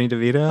talking to Danny A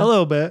DeVito?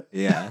 little bit.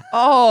 Yeah.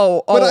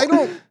 Oh,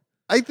 But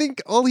I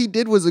think all he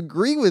did was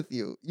agree with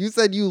you. You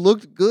said you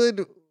looked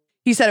good.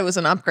 He said it was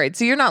an upgrade.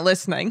 So you're not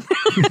listening.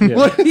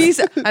 Yeah.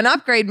 An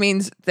upgrade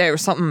means there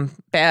was something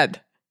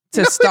bad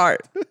to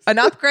start. An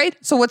upgrade?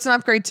 So what's an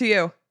upgrade to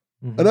you?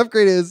 An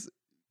upgrade is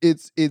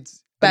it's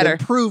Better. an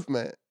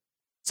improvement.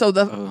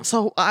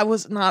 So I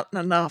was not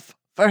enough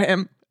for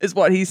him, is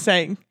what he's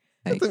saying.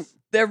 Thanks.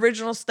 The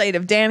original state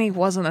of Danny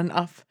wasn't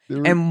enough,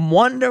 and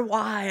wonder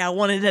why I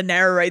wanted to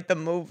narrate the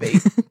movie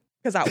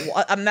because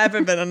I've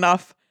never been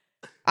enough.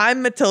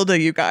 I'm Matilda,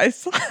 you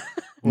guys.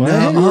 You're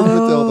Oh.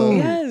 Matilda.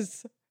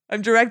 Yes,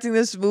 I'm directing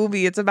this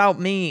movie. It's about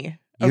me.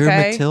 You're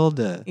Okay?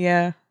 Matilda.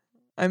 Yeah,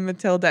 I'm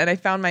Matilda, and I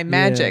found my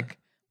magic.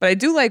 But I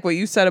do like what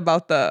you said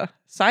about the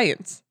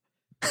science.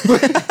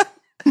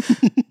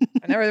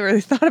 I never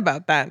really thought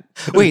about that.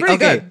 It was Wait, pretty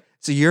okay. good.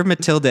 So you're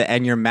Matilda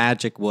and your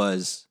magic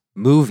was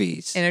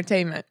movies.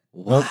 Entertainment,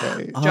 Wow.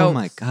 Okay. Oh Jokes.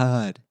 my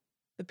God.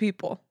 the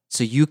people.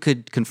 So you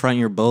could confront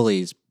your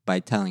bullies by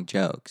telling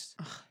jokes.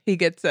 He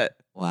gets it.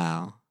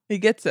 Wow. He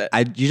gets it.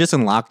 You just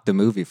unlocked the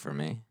movie for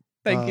me.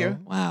 Thank you.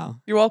 Wow.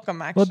 You're welcome,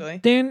 Well, actually.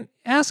 Dan,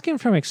 asking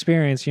from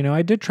experience,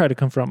 I did try to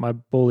confront my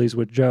bullies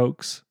with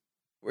jokes.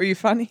 Were you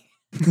funny?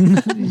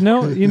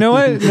 No, you know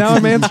what? Now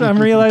I'm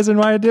realizing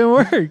why it didn't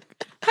work.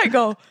 I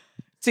go,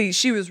 see,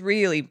 she was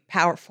really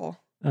powerful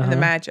in the Uh-huh.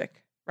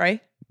 magic,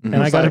 right? And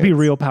I got to be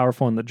real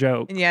powerful in the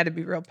joke. And you had to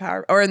be real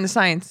powerful, or in the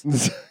science,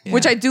 Yeah.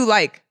 which I do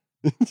like.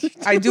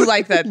 I do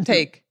like that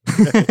take.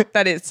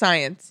 That it's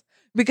science.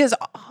 Because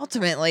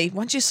ultimately,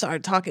 once you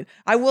started talking,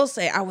 I will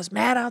say I was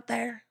mad out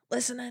there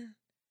listening.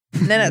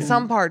 And then at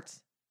some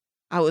parts,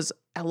 I was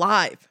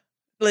alive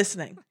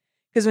listening.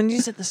 Because when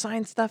you said the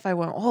science stuff, I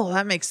went, oh,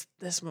 that makes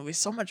this movie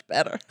so much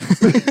better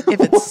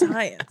if it's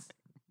science.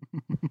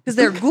 Because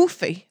they're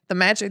goofy. The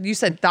magic, you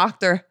said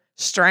Dr.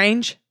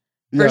 Strange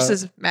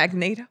versus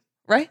Magneto,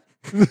 right?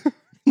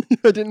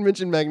 I didn't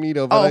mention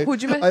Magneto, but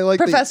who'd you mention? I like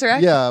Professor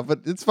X? Yeah,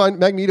 but it's fine.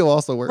 Magneto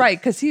also works. Right,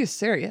 because he was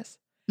serious.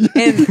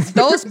 And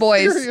those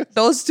boys, Serious.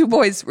 those two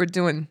boys were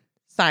doing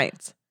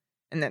science.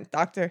 And then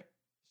Dr.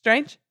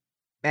 Strange,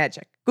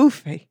 magic,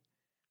 goofy.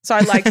 So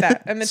I like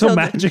that. And So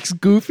Matilda, magic's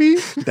goofy?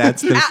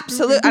 That's the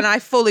absolute, and I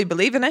fully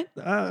believe in it,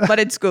 but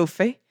it's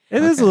goofy.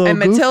 It is a little And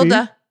goofy.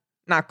 Matilda,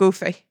 not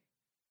goofy.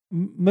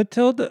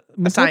 Matilda's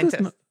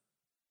scientist. not-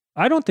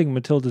 I don't think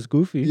Matilda's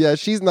goofy. Yeah,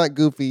 she's not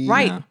goofy.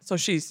 Right. Yeah. So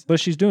she's, But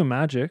she's doing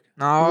magic.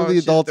 no, the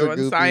she's adults are doing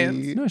goofy.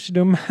 science. No, she's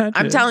doing magic.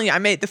 I'm telling you, I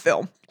made the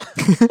film.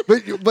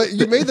 But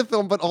you made the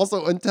film, but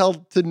also until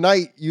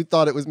tonight you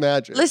thought it was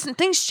magic. Listen,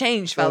 things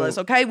change, So- fellas,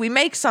 okay? We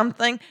make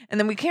something, and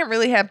then we can't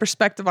really have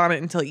perspective on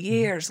it until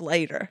years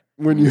later.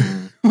 when you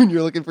when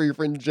you're looking for your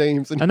friend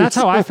James, And that's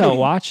how I felt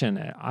watching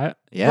it.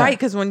 yeah. Right?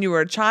 Because when you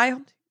were a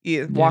child,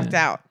 you walked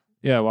out.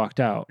 I walked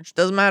out. Which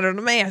doesn't matter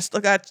to me. I still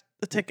got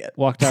the ticket.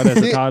 Walked out as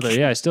a toddler.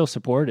 Yeah, I still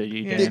supported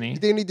you, Yeah. Danny.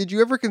 Danny, did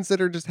you ever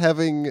consider just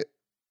having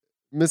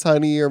Miss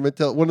Honey or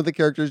Matilda, one of the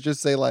characters,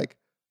 just say like,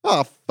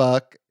 "Oh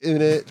fuck"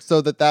 in it, so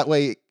that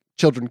way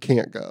children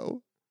can't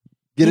go.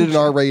 Get it an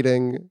R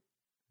rating.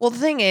 Well, the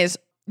thing is,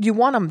 you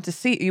want them to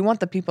see. You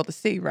want the people to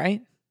see,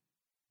 right?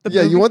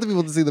 Yeah, movie? you want the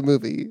people to see the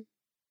movie.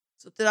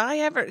 So did I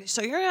ever?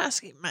 So you're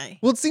asking me?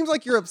 Well, it seems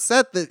like you're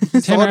upset that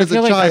he saw Tanner, it I as a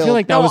feel child.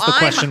 like that No, was the I'm-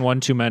 question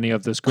one too many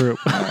of this group.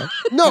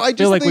 No, I I just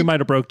feel like we think might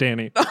have broke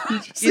Danny. You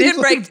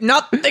didn't break.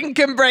 Nothing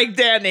can break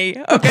Danny.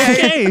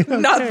 Okay, Okay.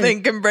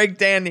 Nothing can break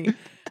Danny.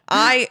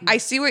 I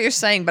see what you're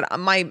saying, but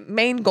my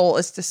main goal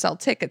is to sell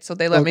tickets, so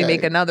they let me Okay.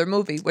 make another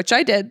movie, which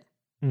I did.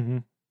 Mm-hmm.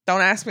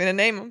 Don't ask me to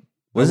name them.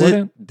 Was I it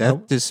wouldn't.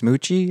 Death to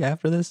Smoochie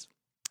after this?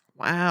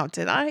 Wow,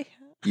 did I?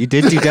 You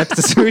did do Death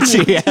to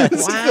Smoochie,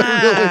 yes.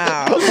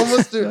 Wow.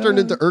 Almost turned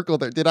into Urkel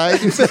there. Did I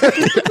do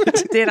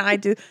that? Did I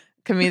do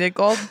comedic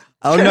gold?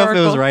 I don't know if it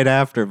was Urkel? right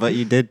after, but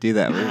you did do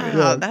that movie.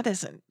 Wow,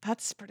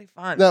 that's pretty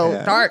fun. No.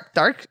 Yeah.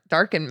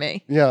 Dark in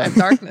me. Yeah. I have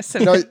darkness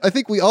in No, me. I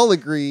think we all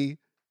agree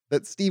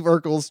that Steve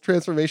Urkel's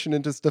transformation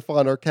into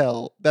Stefan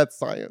Urkel, that's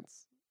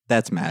science.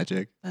 That's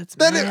magic. That's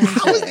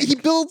He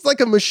builds like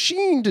a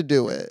machine to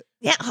do it.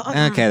 yeah.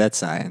 Okay, that's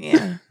science.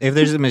 Yeah. If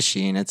there's a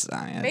machine, it's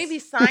science. Maybe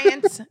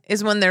science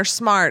is when they're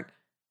smart,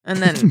 and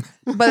then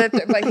but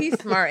he's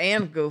smart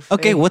and goofy.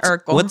 Okay,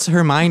 Urkel. what's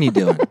Hermione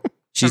doing?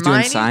 She's doing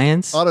Hermione?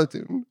 science?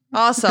 Autotune.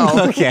 also?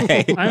 Okay. I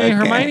mean, okay.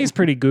 Hermione's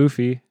pretty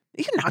goofy.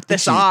 You can knock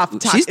this She's- off.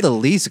 She's the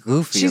least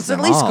goofy. She's of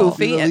the them least all.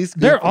 goofy. The least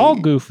They're all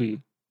goofy.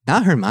 goofy.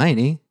 Not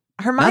Hermione.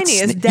 Hermione Not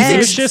is Sna- dead.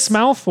 It's just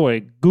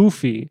Malfoy,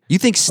 goofy. You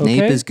think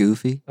Snape Okay. is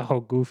goofy? Oh,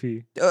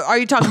 goofy. Are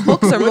you talking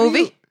books or What do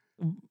movie?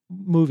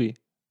 Movie.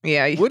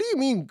 Yeah. What do you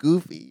mean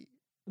goofy?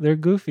 They're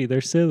goofy.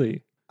 They're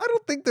silly. I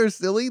don't think they're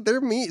silly.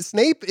 They're mean.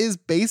 Snape is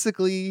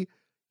basically,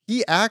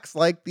 he acts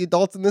like the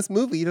adults in this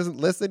movie. He doesn't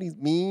listen. He's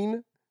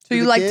mean. So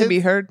you the like to be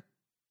kids. heard?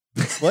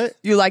 What?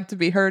 You like to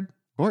be heard?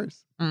 Of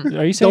course.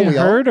 Are you saying we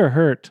all? hurt or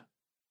hurt?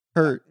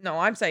 Hurt. No,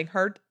 I'm saying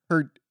heard.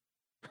 Hurt.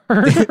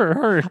 Hurt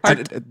or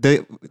hurt?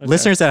 The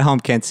listeners at home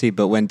can't see,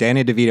 but when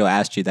Danny DeVito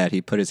asked you that,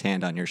 he put his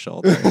hand on your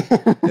shoulder.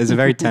 It was a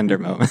very tender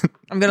moment.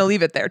 I'm gonna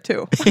leave it there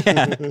too.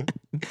 Yeah.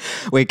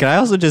 Wait, can I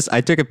also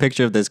I took a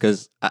picture of this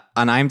because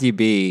on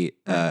IMDb,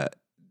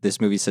 this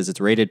movie says it's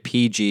rated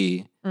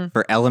PG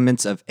for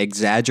elements of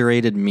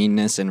exaggerated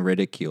meanness and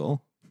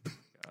ridicule.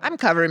 I'm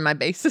covering my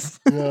bases.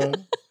 Yeah.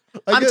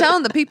 I'm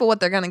telling the people what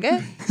they're gonna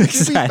get. To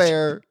be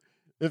fair,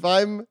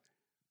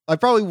 I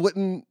probably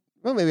wouldn't.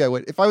 Well, maybe I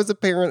would. If I was a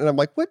parent and I'm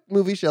like, what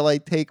movie shall I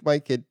take my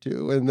kid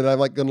to? And then I'm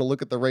like going to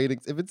look at the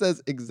ratings. If it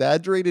says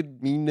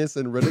exaggerated meanness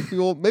and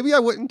ridicule, maybe I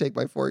wouldn't take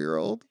my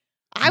 4-year-old.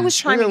 I was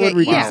trying Maybe I to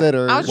would get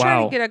reconsider. I was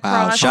trying Wow. to get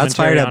Wow, across. shots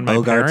fired at on my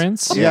Bogart.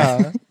 parents.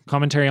 Yeah.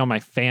 Commentary on my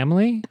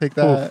family. Take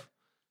that. Oof.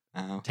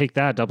 Oh. Take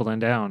that, doubling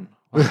down.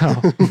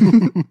 Wow.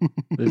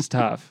 This is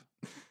tough.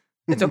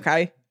 It's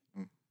okay.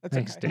 It's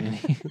Thanks, okay.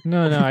 Danny.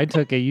 No, I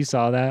took it. You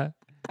saw that.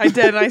 I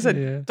did. And I said,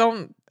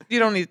 Yeah. You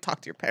don't need to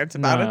talk to your parents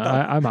about No, it. Though.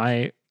 I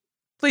might.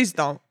 Please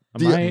don't.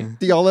 I might.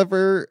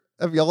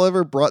 Have y'all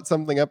ever brought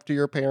something up to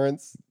your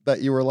parents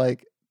that you were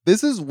like,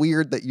 this is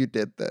weird that you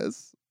did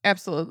this?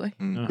 Absolutely.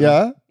 Mm.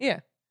 Yeah? Yeah.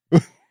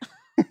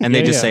 And they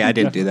Yeah, just yeah, say, I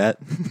didn't do that.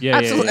 Yeah,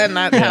 Absolutely. yeah. And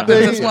that Yeah.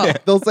 happens as well.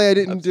 They'll say I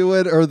didn't do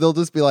it, or they'll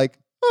just be like,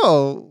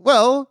 oh,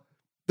 well,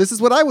 this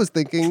is what I was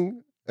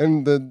thinking.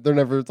 And then they're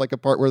never like a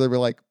part where they'll be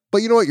like, but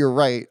you know what? You're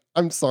right.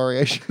 I'm sorry.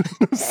 I shouldn't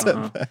have said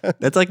Uh-huh. that.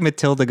 That's like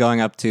Matilda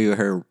going up to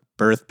her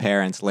birth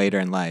parents later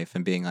in life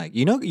and being like,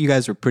 you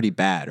guys were pretty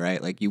bad,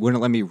 right? Like, you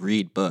wouldn't let me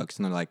read books.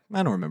 And they're like,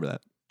 I don't remember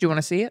that. Do you want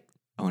to see it?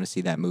 I want to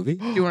see that movie.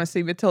 Do you want to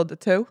see Matilda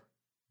too?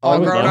 I All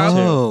would grown love up?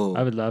 to. Oh.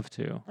 I would love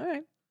to. All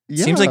right.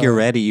 Yeah. Seems like you're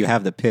ready. You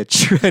have the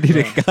pitch ready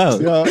to go.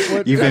 Yeah,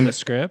 what- You've Got been the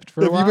script for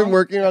a Have while. you been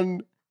working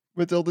on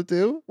Matilda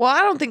too? Well,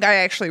 I don't think I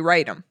actually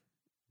write them.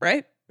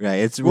 Right? right.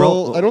 It's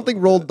Well, I don't think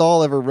Roald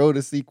Dahl ever wrote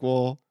a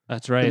sequel.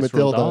 That's right. The It's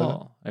Roald Matilda.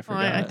 Dahl. I Well,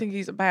 forgot. I think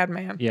he's a bad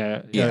man.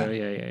 Yeah. Yeah.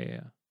 Yeah.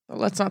 So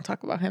let's not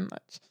talk about him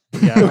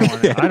much.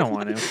 Yeah. I don't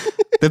want to.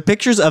 the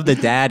pictures of the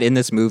dad in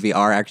this movie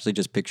are actually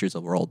just pictures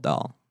of Roald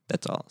Dahl.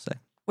 That's all I'll say.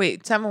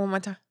 Wait, tell me one more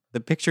time. The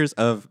pictures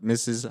of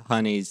Mrs.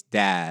 Honey's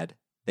dad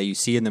that you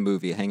see in the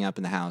movie hanging up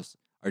in the house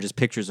are just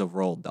pictures of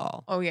Roald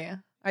Dahl. Oh yeah,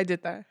 I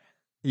did that.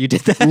 You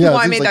did that? Yeah, Well, it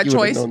I seems made like that you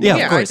would've choice. known Yeah,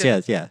 that. of course. I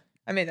did. Yeah.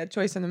 I made that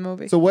choice in the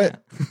movie. So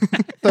what?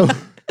 Yeah. So,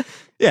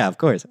 Yeah, of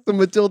course. so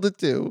Matilda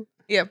 2.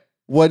 yeah,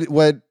 Where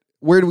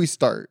do we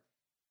start?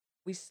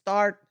 we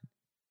start.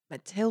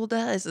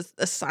 Matilda is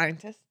a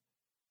scientist.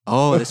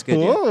 Oh, that's good.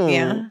 Yeah. Oh.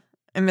 Yeah,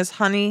 and Miss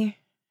Honey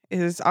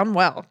is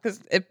unwell because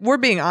if we're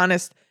being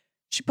honest,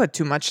 she put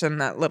too much in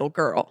that little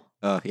girl.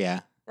 Oh,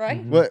 yeah.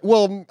 Right? Mhm.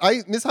 Well,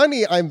 Miss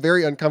Honey, I'm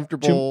very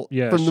uncomfortable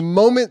Yeah, from the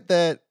moment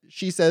that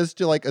she says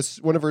to like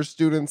one of her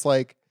students,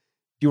 like,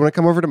 "Do you want to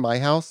come over to my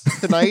house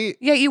tonight?"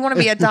 Yeah, you want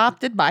to be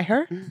adopted by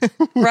her,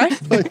 right?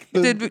 Like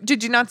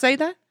Did you not say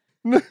that?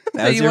 That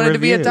That was you your wanted to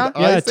be review.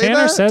 adopted? Yeah, I say Tanner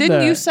that? said Didn't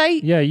that. you say?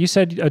 Yeah, you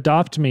said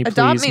adopt me, please,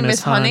 Adopt me, Miss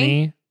Miss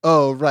Honey."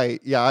 Oh, right.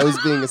 Yeah, I was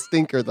being a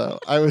stinker though.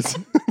 I was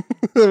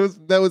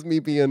that was me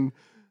being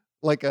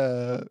like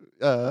a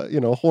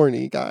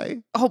horny guy.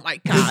 Oh my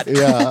God!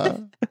 Yeah.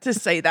 To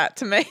say that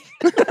to me.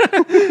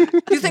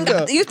 You think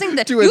Yeah. you think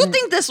that To you an-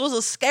 think this was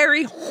a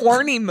scary,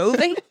 horny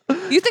movie?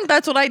 You think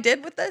that's what I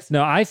did with this?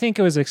 No, I think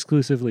it was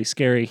exclusively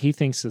scary. He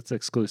thinks it's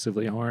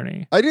exclusively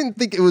horny. I didn't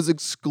think it was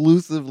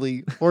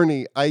exclusively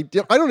horny. I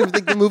don't even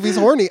think the movie's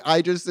horny.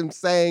 I just am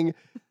saying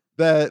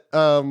that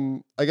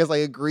I guess I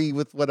agree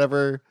with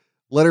whatever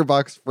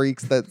letterbox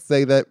freaks that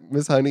say that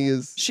Miss Honey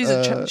is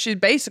She's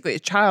basically a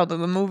child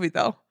in the movie,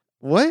 though.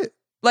 what?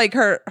 Like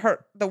her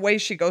the way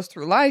she goes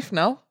through life.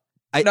 No,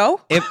 I- no.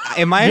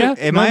 Am I? Yeah,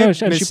 Am no, I? no,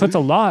 she puts a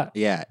lot.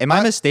 Yeah. Am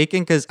I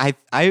mistaken? Because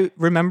I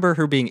remember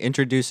her being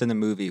introduced in the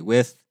movie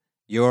with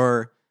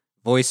your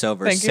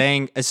voiceover Thank you.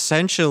 saying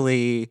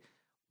essentially,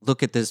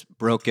 "Look at this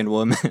broken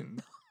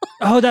woman."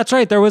 Oh, that's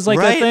right. There was like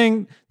Right? a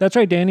thing. That's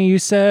right, Danny. You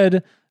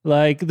said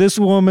like this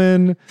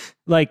woman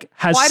like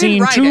has Well, I didn't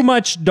seen write too it.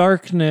 much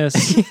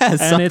darkness. Yeah, and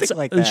something it's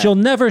like that. she'll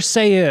never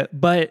say it,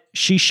 but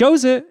she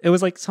shows it. It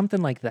was like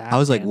something like that. I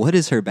was like, man. "What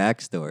is her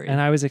backstory?" And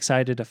I was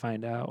excited to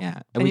find out.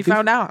 yeah, And we you could-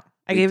 found out.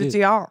 I we gave it did. to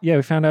y'all. Yeah,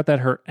 we found out that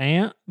her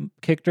aunt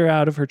kicked her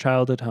out of her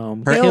childhood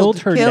home, Her- killed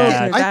her killed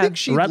dad. her I think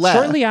she Right- left.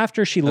 shortly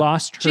after she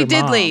lost her She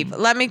did mom. leave.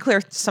 Let me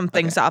clear some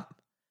things up.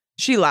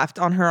 She left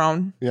on her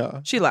own.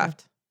 Yeah. She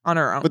left on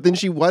her own. But then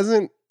she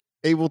wasn't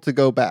able to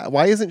go back.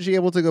 Why isn't she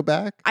able to go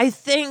back? I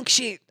think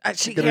she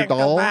Get a can't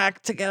doll? go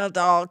back to get a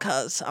doll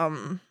because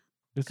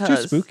It's too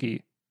 'Cause-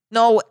 spooky.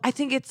 no, I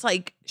think it's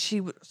like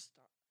she was.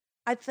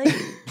 I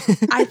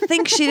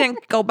think she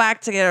didn't go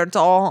back to get her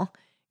doll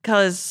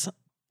because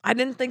I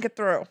didn't think it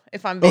through.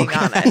 If I'm being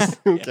honest,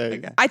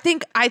 Okay. I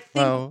think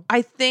Wow.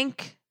 I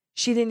think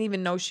she didn't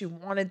even know she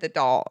wanted the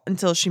doll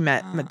until she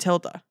met Ah.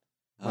 Matilda,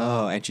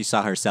 Oh, and she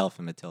saw herself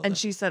in Matilda. and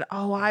she said,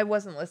 "Oh, I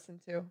wasn't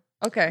listened to."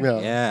 Okay, Yeah.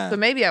 yeah. so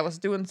maybe I was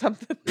doing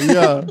something.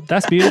 Yeah.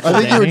 That's beautiful. I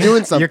think you were Danny.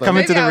 doing something. You're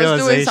coming to Maybe the I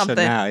was doing realization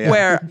something now. Yeah.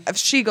 where if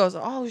she goes,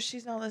 "Oh,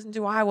 she's not listened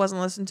to. I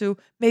wasn't listened to.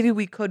 Maybe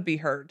we could be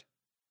heard.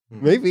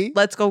 Maybe.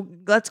 Let's go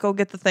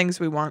get the things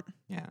we want."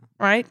 Yeah.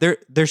 Right?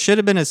 There should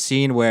have been a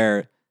scene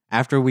where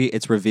after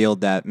it's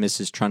revealed that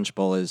Mrs.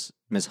 Trunchbull is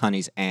Miss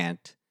Honey's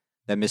aunt,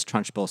 that Miss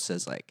Trunchbull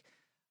says like,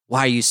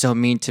 why are you so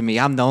mean to me?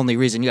 I'm the only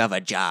reason you have a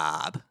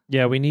job.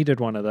 Yeah, we needed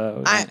one of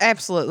those.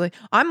 Absolutely.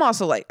 I'm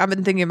also like, I've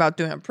been thinking about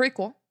doing a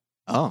prequel.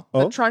 Oh.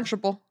 The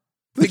Trunchable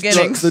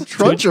Beginnings. The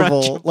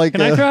Trunchable. Like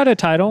Can I throw out a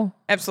title?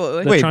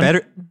 Absolutely. The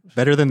Wait,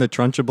 better than the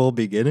Trunchable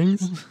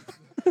Beginnings?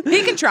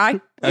 He can try. He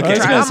Okay. can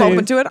try. gonna I'm say-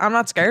 open to it. I'm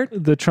not scared.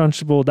 The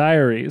Trunchable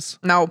Diaries.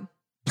 No.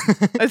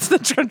 It's the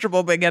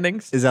Trunchable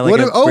Beginnings. Is that like What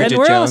a if- oh, Bridget And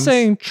we're all Jones?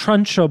 saying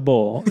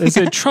Trunchable. Is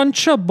it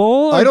Trunchable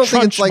or I don't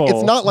think it's like, it's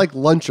Trunchable? not like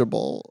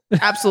Lunchable.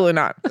 Absolutely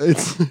not.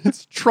 It's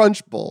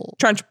Trunchable.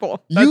 Trunchable.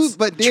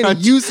 But Danny,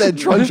 you said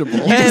Trunchable. You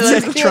Hey, just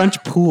said let's-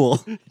 Trunch Pool.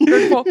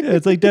 Trunchable. Yeah,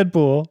 it's like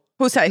Deadpool.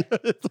 Who say?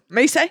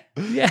 Me say?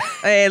 Yeah.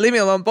 Hey, leave me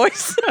alone,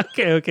 boys.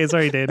 Okay.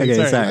 Sorry, Danny.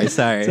 Okay, sorry.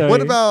 sorry.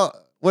 What about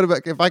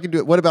if I can do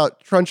it? What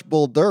about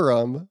Trunchbull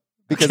Durham?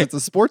 Because it's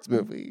a sports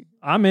movie.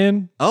 I'm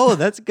in. Oh,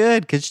 that's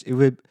good because it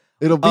would.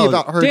 It'll be Oh,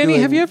 about her. Danny,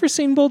 doing, have you ever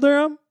seen Bull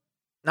Durham?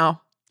 No.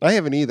 I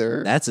haven't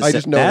either. That's a I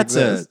just know that's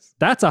it a- exists.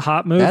 That's a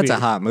hot movie. That's a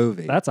hot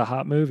movie. That's a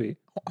hot movie.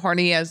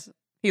 Horny as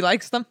he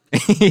likes them.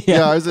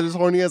 Yeah. Is it as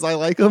horny as I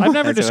like them? I've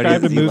never That's what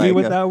described it a is. You movie like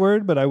with it. that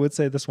word, but I would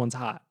say this one's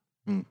hot.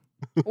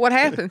 What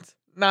happens?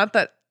 Not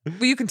that.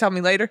 Well, you can tell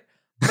me later.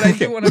 But I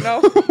do want to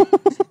know.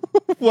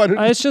 What?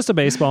 It's just a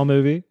baseball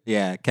movie.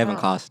 Yeah, Kevin Oh.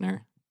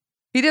 Costner.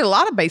 He did a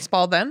lot of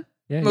baseball then.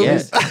 Yeah,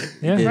 Movies.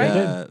 yeah, Did,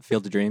 right.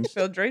 Field of Dreams.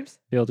 Field Dreams.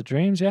 Field of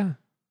Dreams. Yeah.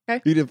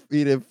 He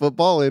did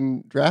football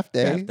in draft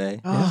day. Draft Day.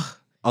 Oh,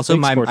 Also,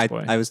 Big sports I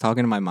boy. was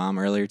talking to my mom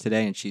earlier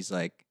today, and she's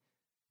like,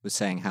 was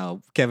saying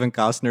how Kevin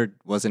Costner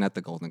wasn't at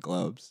the Golden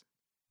Globes.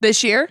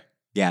 this year?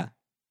 Yeah,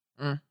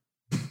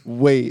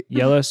 Wait.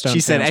 Yellowstone. she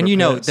said, fans and were you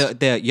know, pissed.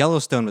 the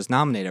Yellowstone was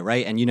nominated,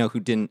 right? And you know who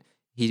didn't?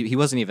 He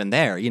wasn't even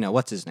there. You know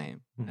what's his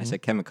name? I Mhm.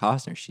 said Kevin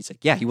Costner. She's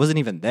like, yeah, he wasn't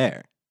even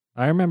there.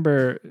 I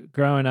remember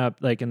growing up,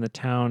 like in the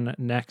town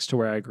next to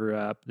where I grew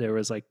up, there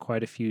was like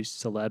quite a few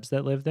celebs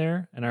that lived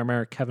there. And I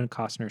remember Kevin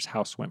Costner's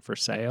house went for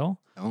sale.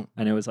 Oh,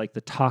 And it was like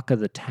the talk of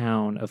the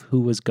town of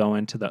who was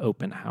going to the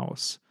open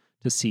house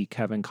to see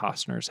Kevin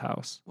Costner's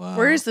house. wow.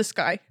 Where is this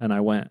guy? And I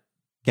went.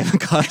 Kevin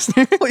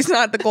Costner? Well, he's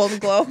not at the Golden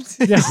Globes.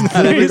 Yeah.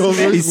 not a big old-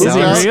 He's Look Is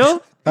he out. selling-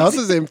 real? House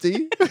is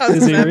empty. House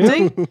Is is he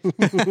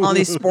empty. All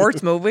these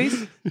sports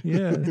movies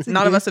Yeah.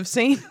 none of us have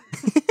seen.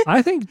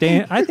 I think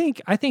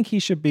I think he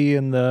should be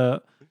in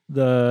the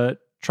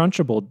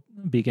Trunchable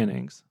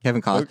Beginnings.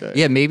 Kevin Costner. Okay.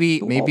 Yeah, maybe.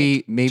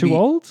 Too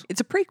old?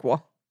 It's a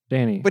prequel.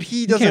 Danny. But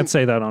he you doesn't. can't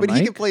say that on But he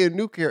mic. can play a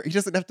new character. He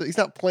doesn't have to. He's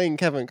not playing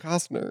Kevin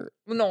Costner.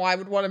 No, I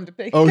would want him to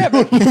play Oh,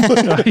 Kevin.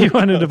 You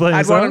wanted to play I'd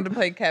his want own? him to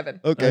play Kevin.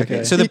 Okay.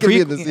 Okay. So He the, can be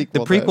in the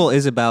sequel. prequel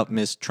is about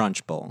Miss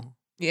Trunchbull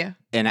Yeah.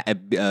 and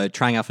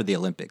trying out for the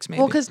Olympics, maybe.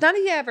 Well, because none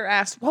of you ever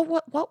asked, what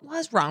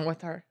was wrong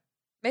with her?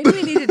 Maybe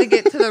we needed to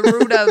get to the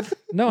root of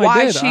No,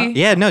 why I did. she.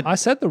 yeah, no, I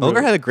said the Bogart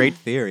root. had a great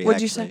theory. What'd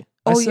you actually. say?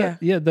 I Oh said-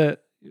 yeah.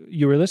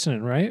 You were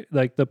listening, right?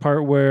 Like the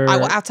part where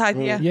Outside.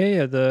 Yeah.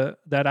 yeah,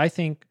 that I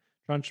think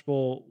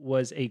Trunchbull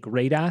was a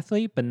great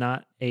athlete, but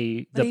not But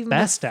the even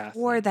best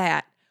before athlete.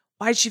 that,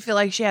 why did she feel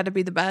like she had to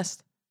be the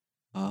best?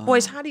 Oh.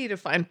 Boys, how do you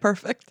define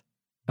perfect?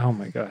 Oh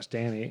my gosh,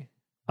 Danny.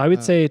 I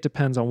would say it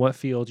depends on what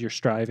field you're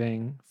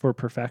striving for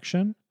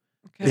perfection.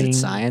 Is it being-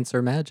 science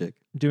or magic?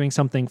 Doing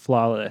something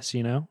flawless,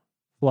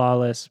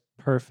 flawless,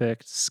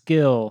 perfect,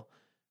 skill,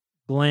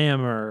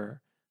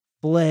 glamour,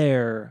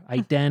 flair,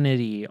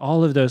 identity,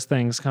 all of those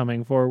things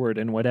coming forward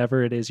in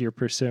whatever it is you're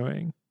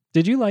pursuing.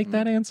 Did you like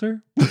that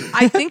answer?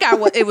 I think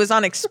it was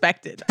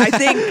unexpected. I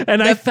think,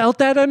 And I felt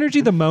that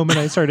energy the moment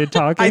I started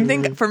talking. I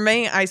think for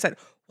me, I said,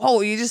 "Whoa,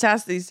 you just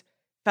asked these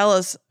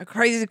fellas a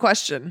crazy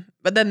question,"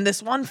 but then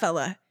this one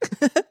fella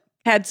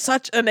had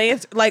such an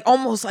answer, like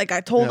almost like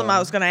I told him Yeah. I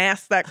was going to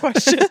ask that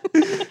question.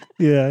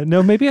 Yeah.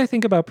 No, maybe I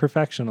think about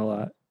perfection a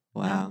lot.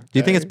 Wow. Do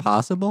you think it's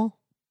possible?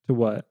 To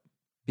what?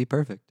 Be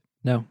perfect.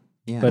 No.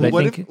 Yeah. But Well, I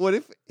what think-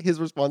 if his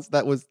response to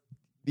that was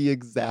the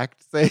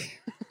exact same?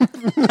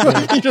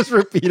 He just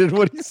repeated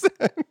what he said.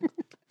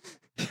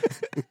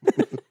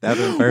 That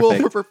would be perfect. Well,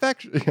 for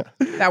perfection. Yeah.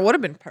 That would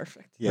have been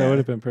perfect. That would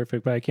have been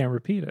perfect, but I can't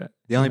repeat it.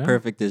 The only you know?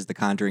 perfect is The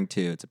Conjuring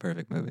 2. It's a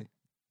perfect movie.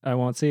 I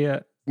won't see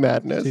it.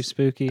 Madness. Too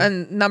spooky.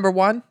 And number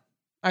one,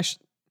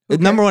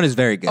 Number one is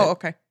very good. Oh,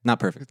 okay. Not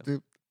perfect. though.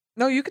 Dude,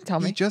 No, you can tell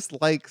he me.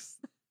 just likes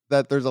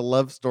that there's a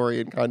love story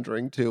in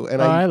Conjuring 2.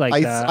 And Oh, I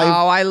like that. I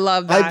I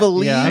love that.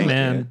 believe yeah, like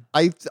man.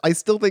 I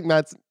still think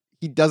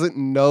he doesn't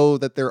know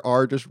that there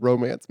are just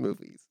romance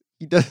movies.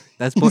 He does.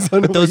 That's he's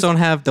but those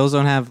unaware-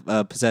 don't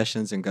have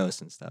possessions and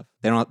ghosts and stuff.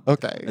 They don't.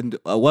 Okay. And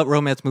what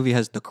romance movie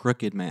has the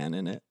crooked man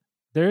in it?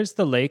 There's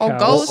the lake Oh, house.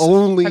 Ghost?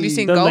 Only Have you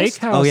seen The Ghost? lake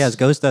house. Oh yes,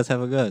 Ghost does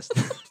have a ghost.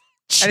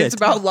 And it's Shit.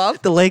 about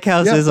love. The lake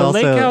house Yeah, is the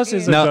also lake house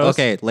is a no. ghost.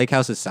 Okay, lake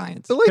house is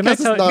science. The lake Can I house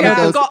is tell- not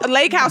Yeah, a ghost.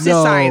 Lake House No.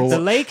 is science. The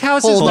lake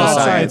house Hold is not on.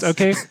 science.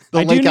 Okay, The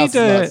I do lake need house is to.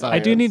 not I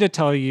do science. need to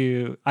tell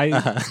you.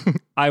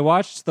 I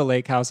watched the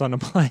lake house on a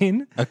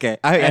plane. Okay,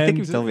 I think and-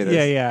 you've told me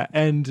this. Yeah.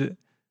 And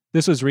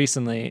this was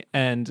recently,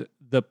 and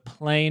the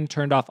plane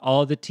turned off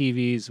all the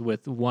TVs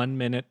with 1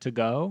 minute to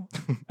go,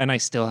 and I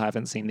still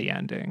haven't seen the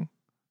ending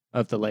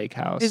of the lake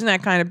house. Isn't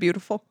that kind of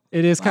beautiful?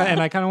 It is kind of, Wow. and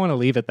I kind of want to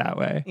leave it that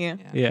way. Yeah.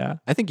 Yeah.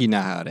 I think you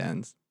know how it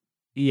ends.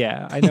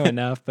 Yeah, I know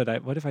enough,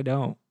 but what if I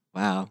don't?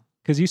 Wow.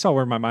 Because you saw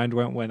where my mind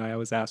went when I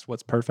was asked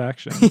what's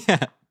perfection.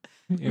 Yeah.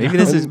 You Maybe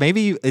know?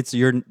 maybe it's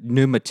your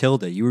new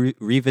Matilda. You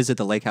revisit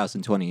the lake house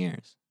in 20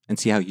 years and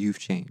see how you've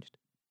changed.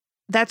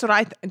 That's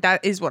what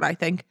that is what I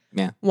think.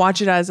 Yeah.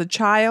 Watch it as a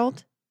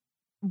child.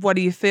 What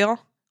do you feel?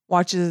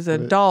 Watch it as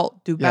an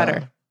adult. Do better.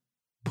 Yeah.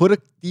 Put a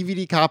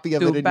DVD copy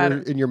of Do it better.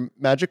 in your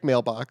magic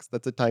mailbox.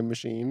 That's a time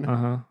machine.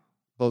 Uh-huh.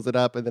 Close it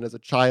up, and then as a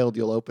child,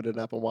 you'll open it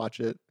up and watch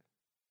it.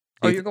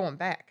 Or you're going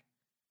back.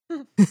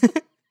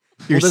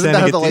 You're Doesn't that sending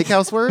how it the to- lake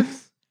house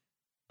works?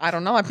 I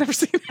don't know. I've never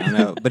seen it. I don't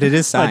know, but it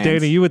is science.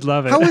 Danny, you would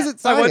love it. How is it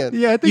science?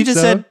 Yeah, I think You just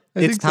so. said I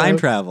it's think time so.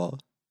 travel.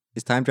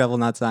 Is time travel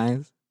not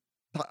science?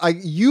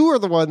 You are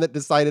the one that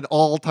decided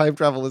all time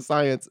travel is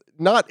science,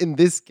 not in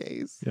this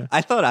case. Yeah.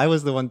 I thought I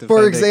was the one For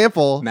defending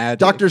example, magic.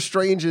 Doctor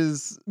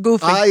Strange's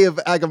Goofy. Eye of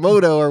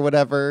Agamotto or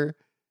whatever,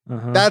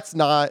 Uh-huh. that's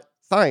not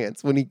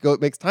science when he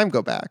makes time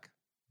go back.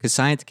 Because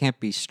science can't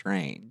be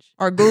strange.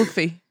 Or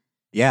goofy.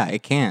 Yeah,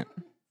 it can't.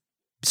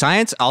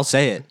 Science, I'll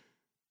say it,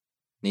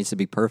 needs to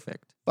be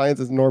perfect.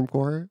 Science is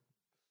normcore.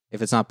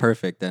 If it's not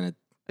perfect, then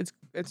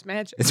It's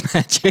magic. it's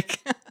magic.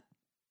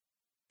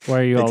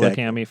 Why are you all Exactly.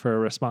 looking at me for a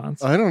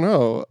response? I don't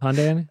know. Huh,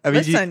 Danny? I mean,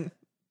 Listen,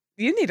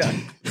 you need to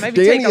maybe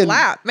Danny take a and-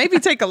 lap. Maybe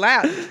take a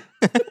lap.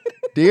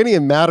 Danny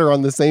and Matt are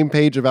on the same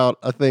page about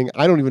a thing.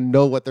 I don't even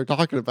know what they're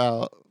talking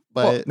about.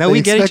 But no, they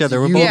we get each expect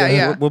other. We're you both. Yeah,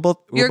 yeah. We're both.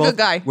 You're a both, good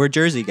guy. We're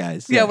Jersey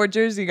guys. Yeah, we're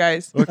Jersey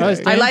guys. Okay. Oh,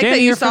 is I like Danny, that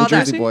you you're saw from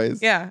that. Jersey boys.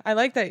 Yeah, I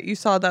like that you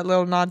saw that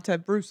little nod to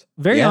Bruce.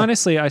 Very Yeah.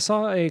 honestly, I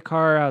saw a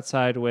car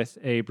outside with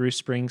a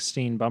Bruce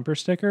Springsteen bumper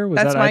sticker. Was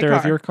That's that my either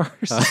of car. your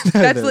cars?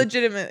 That's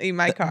legitimately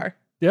my car.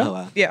 Yeah. Oh,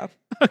 wow. Yeah,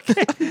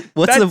 Okay.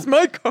 What's that's the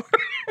my car.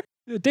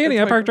 Danny,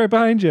 I That's my parked right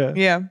behind you.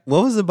 Yeah,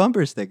 what was the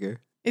bumper sticker?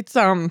 it's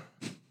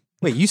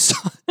Wait, you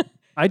saw?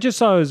 I just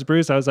saw it was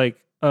Bruce. I was like,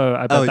 oh,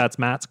 I bet Oh, that's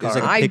Matt's it was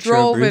car. like a I picture of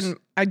drove Bruce? in.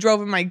 I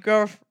drove in my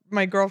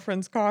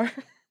girlfriend's car,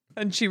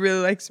 and she really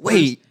likes. Bruce.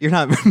 Wait, you're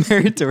not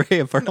married to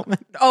Rhea Perlman?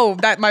 Oh,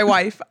 that my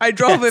wife. I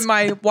drove Yes. in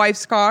my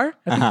wife's car,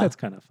 I think Uh-huh. that's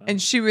kind of fun.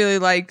 and she really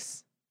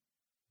likes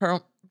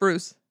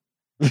Bruce.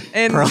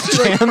 And Pearl she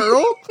likes Jam?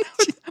 Pearl?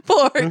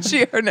 Well,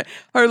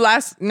 her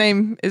last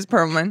name is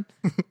Perlman.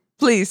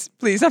 Please,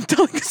 I'm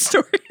telling a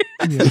story.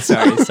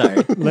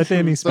 sorry. Let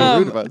Danny speak. So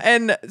rude about it.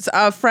 And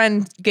a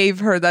friend gave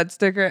her that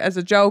sticker as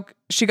a joke.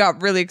 She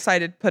got really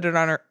excited, put it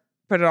on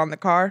the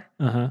car,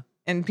 Uh-huh.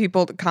 and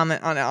people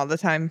comment on it all the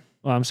time.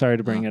 Well, I'm sorry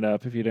to bring it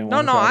up if you didn't No,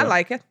 want to. I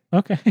like it.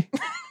 Okay.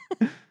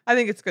 I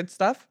think it's good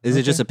stuff. Is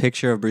it just a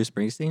picture of Bruce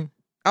Springsteen?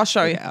 I'll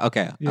show you.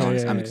 Okay. Yeah, I'm,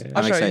 yeah, I'm, yeah, yeah.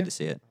 I'll I'm show excited you. to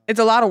see it. It's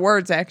a lot of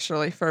words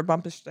actually for a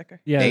bumper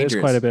sticker. Yeah, there's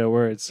Dangerous. quite a bit of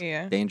words.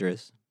 Yeah.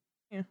 Dangerous.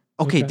 Yeah.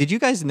 Okay, did you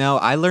guys know?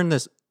 I learned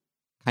this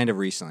kind of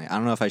recently. I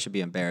don't know if I should be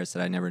embarrassed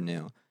that I never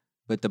knew.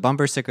 But the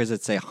bumper stickers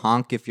that say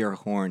honk if you're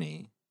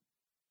horny,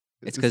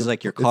 it's because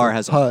like your it's a car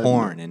has a pun.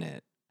 horn in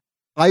it.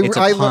 I It's a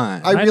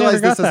pun. I I realized never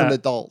this got as an that.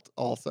 adult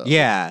also.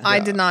 Yeah.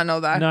 I did not know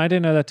that. No, I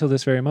didn't know that till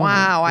this very moment.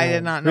 Wow, I Yeah.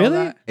 did not know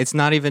Really? that.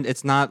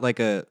 It's not like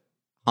a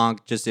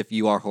honk just if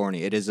you are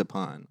horny. It is a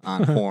pun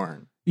on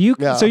horn.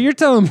 Yeah. So you're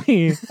telling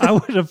me I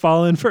would have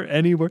fallen for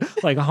any word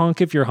like honk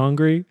if you're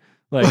hungry?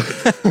 Like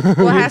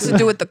Well, it has to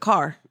do with the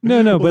car.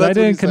 no, Well, but I that's what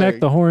didn't he's connect saying.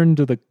 the horn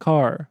to the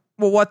car.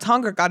 Well, what's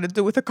hunger got to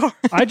do with the car?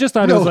 I just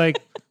thought it No. was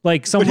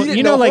like someone, didn't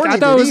you know, know like I horny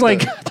thought it did was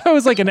like either. I thought it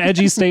was like an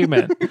edgy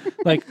statement,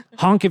 like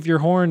honk if you're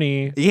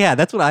horny, Yeah,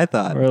 that's what I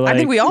thought. or like I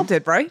think we all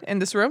did, right? In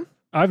this room.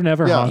 I've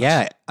never Yeah. honked.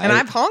 Yeah. And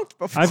I've honked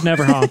before. I've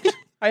never honked.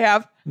 I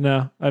have.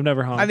 No, I've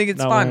never honked. I think it's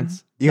Not fun.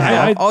 once. You I-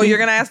 have? I Oh, think- you're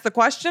going to ask the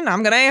question?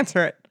 I'm going to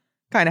answer it.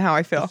 Kind of how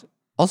I feel.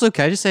 Also,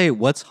 can I just say,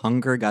 what's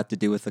hunger got to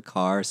do with the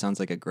car? Sounds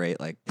like a great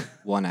like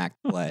one act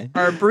play.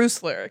 Or a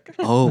Bruce lyric.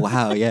 Oh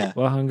wow, yeah.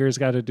 Well, hunger's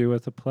got to do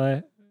with the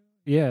play.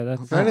 Yeah,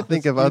 that's I'm trying to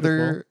think that's of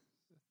other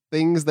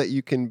things that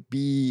you can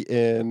be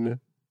in,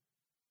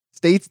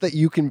 states that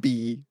you can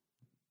be,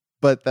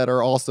 but that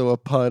are also a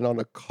pun on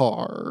a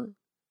car.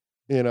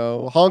 You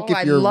know, honk Oh, if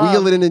I you're love-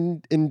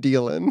 wheeling and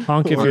dealing.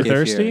 honk if Honk you're if you're-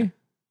 thirsty.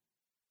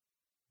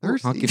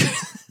 Thirsty. Honk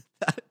if-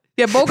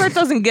 Yeah, Bogart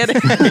doesn't get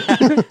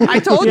it. I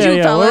told Yeah, you,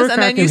 yeah, fellas, we're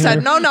and then you cracking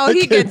said, here. no,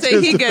 he gets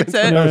it. He gets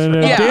it.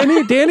 No.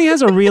 Yeah. Danny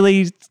has a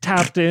really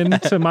tapped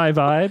into my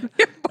vibe,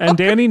 and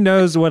Danny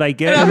knows what I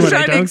get And I and was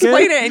what I trying to don't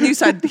explain get. it, and you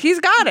said, he's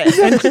got it.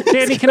 And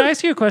Danny, can I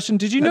ask you a question?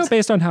 Did you know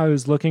based on how I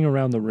was looking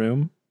around the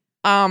room?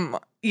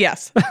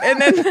 Yes. And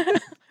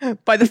then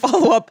by the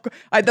follow-up,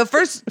 the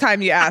first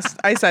time you asked,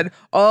 I said,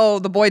 oh,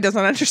 the boy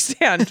doesn't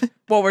understand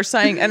what we're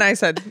saying. And I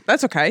said,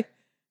 that's okay.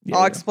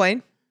 I'll Yeah.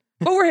 explain.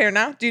 But we're here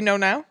now. Do you know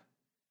now?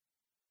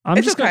 I'm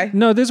It's just gonna- okay.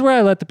 no, this is where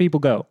I let the people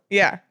go,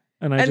 Yeah.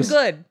 and I And just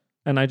good.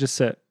 and I just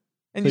sit.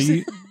 And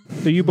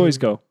So you boys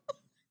go.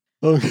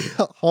 honk,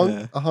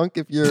 a honk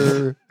if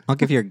you're,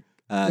 honk if you're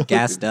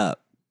gassed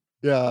up.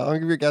 yeah,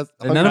 honk if you're gas.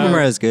 None of them are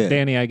as good.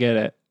 Danny, I get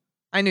it.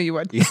 I knew you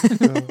would.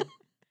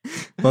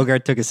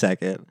 Bogart took a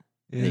second.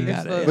 Yeah. You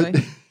got it.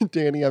 Absolutely. But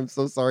Danny, I'm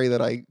so sorry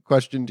that I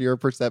questioned your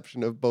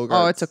perception of Bogart.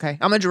 Oh, it's okay.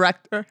 I'm a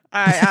director.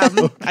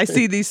 I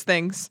see these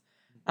things.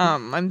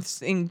 I'm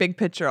seeing big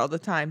picture all the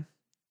time.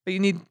 But you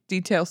need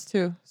details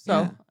too. So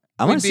Yeah.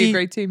 I want We'd to be a see.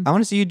 great team. I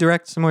want to see you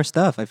direct some more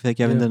stuff. I feel like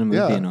you haven't Yeah. done a movie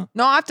Yeah. in a.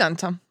 No, I've done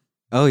some.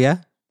 Oh yeah.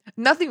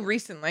 Nothing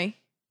recently.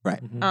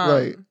 Right. Mhm.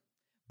 Right.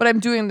 But I'm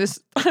doing this.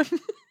 I'm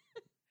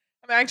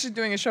actually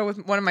doing a show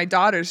with one of my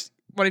daughters.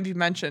 What have you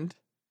mentioned?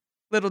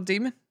 Little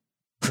Demon?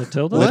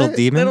 Matilda? What? Little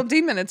Demon. Little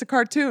Demon. It's a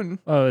cartoon.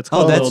 Oh, it's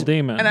called that's- Little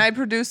Demon. And I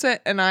produce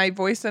it and I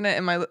voice in it,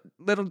 and my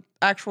little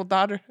actual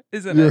daughter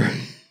is in You're it.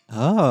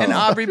 Oh. And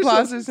Aubrey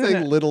Plaza's in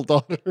saying it. little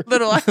daughter.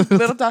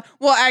 Little daughter.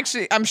 Well,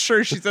 actually, I'm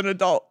sure she's an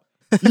adult.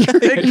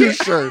 You're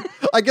sure.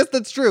 I guess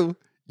that's true.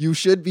 You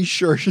should be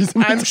sure she's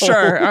an I'm adult.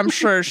 sure. I'm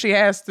sure she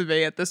has to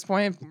be at this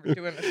point. We're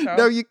doing a show.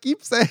 No, you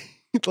keep saying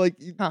like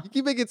you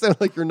keep making it sound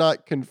like you're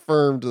not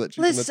confirmed that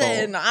she's an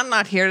Listen, adult. I'm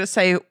not here to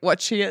say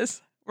what she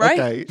is. Right?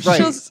 Okay,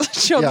 right.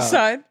 She'll Yeah.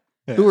 decide.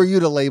 Who are you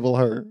to label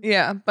her?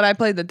 Yeah, but I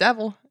played the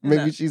devil. in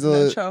Maybe that- she's in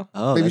that a- show.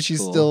 Oh, Maybe that's she's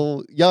cool.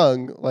 still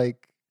young,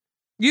 like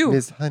You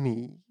Miss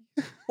Honey.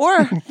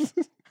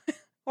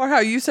 or how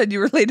you said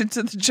you related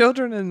to the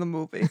children in the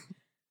movie,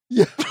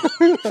 Yeah.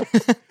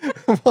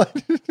 What?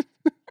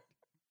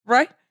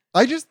 right?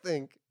 I just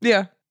think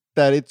Yeah.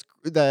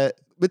 that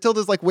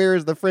Matilda's like, where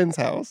is the friend's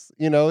house?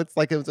 You know, it's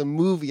like it was a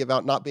movie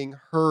about not being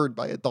heard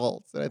by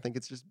adults, and I think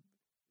it's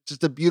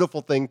just a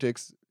beautiful thing to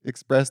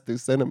express through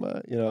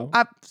cinema. You know?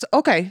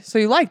 Okay, so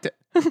you liked it.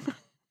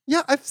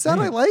 Yeah, I've said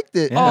I Yeah. liked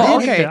it. Yeah. I Oh,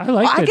 liked okay. it. I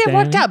liked I it, get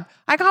worked Danny. up.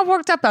 I got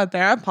worked up out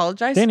there. I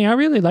apologize. Danny, I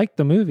really liked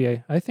the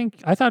movie. I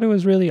thought it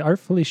was really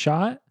artfully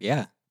shot.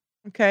 Yeah.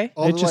 Okay.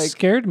 All it the, just like,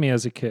 scared me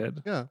as a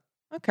kid. yeah.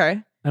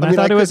 Okay. And I I, mean,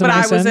 thought I it was could- a But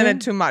nice I was in ending.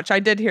 it too much. I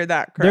did hear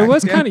that. Correct. There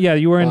was Yeah? kind of,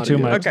 you were in Not too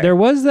good. much. Okay. There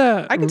was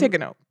that. I can take a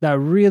note. That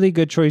really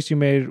good choice you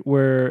made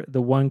where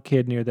the one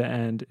kid near the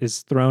end is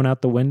thrown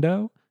out the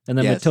window and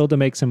then Yes. Matilda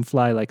makes him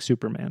fly like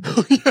Superman.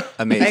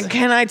 Amazing. And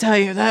can I tell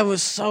you, that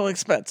was so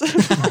expensive.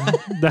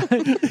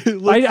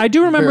 I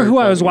do remember very who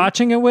I was funny.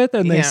 watching it with,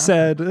 and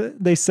Yeah.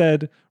 they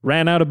said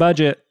ran out of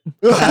budget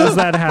as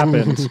that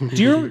happened.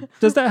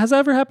 Has that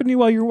ever happened to you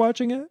while you were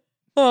watching it?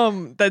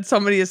 That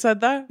somebody has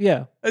said that?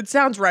 Yeah. It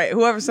sounds right.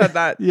 Whoever said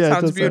that Yeah, it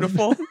sounds does sound-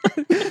 beautiful.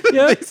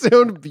 Yeah. They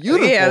sound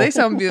beautiful. Yeah, they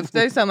sound beautiful.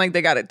 They sound like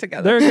they got it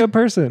together. They're a good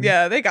person.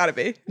 Yeah, they got to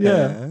be.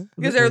 Yeah.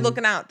 Because they were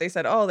looking out. They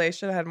said, oh, they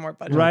should have had more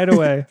budget. Right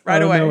away. Right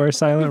Out of away. nowhere,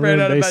 silent Ran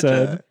room. out of They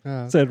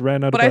budget. said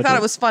ran out But of I budget. thought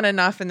it was fun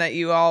enough and that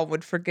you all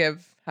would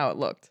forgive how it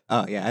looked.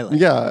 Oh yeah, I like.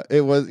 Yeah,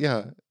 it was. Yeah,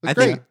 it was I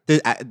great.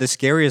 think the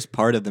scariest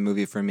part of the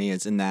movie for me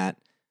is in that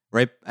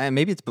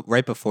maybe it's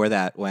right before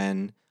that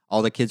when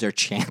all the kids are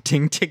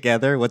chanting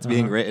together what's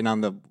being Uh-huh. written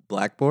on the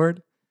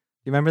blackboard.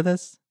 You remember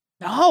this?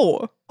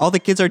 No. All the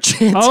kids are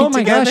chanting Oh my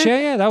together. gosh!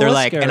 Yeah, that They're was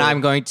like, scary. and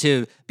I'm going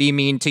to be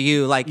mean to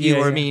you like you Yeah,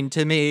 were yeah. mean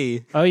to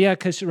me. Oh yeah,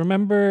 because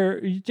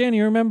remember, Danny,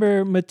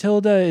 remember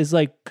Matilda is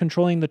like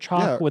controlling the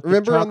chalk Yeah, with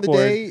remember the on the chalkboard,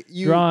 day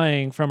you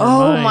drawing from her Oh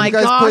mind. my You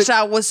guys gosh, put,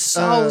 that was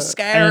so and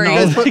scary. you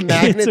all guys put the kids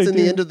magnets are in the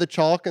doing- end of the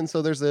chalk, and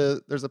so there's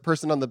a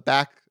person on the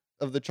back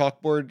of the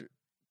chalkboard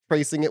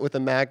tracing it with a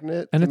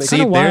magnet. And to it's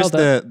make kinda See,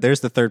 wild there's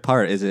the third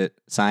part. Is it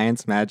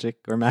science, magic,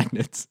 or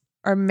magnets?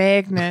 Or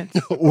magnets.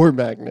 or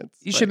magnets.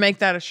 You should make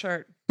that a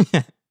shirt.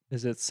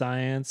 Is it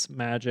science,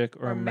 magic,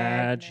 or Or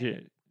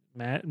magic?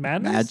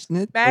 Madness?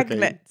 Magnet?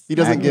 Magnets. He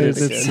doesn't get it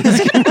Magnets.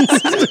 again.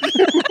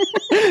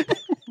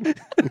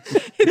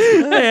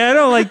 Hey, I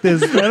don't like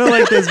this. I don't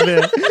like this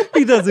bit.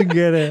 He doesn't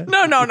get it.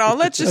 No.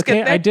 Let's just Okay,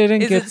 get there. I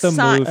didn't Is get it the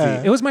sci- movie.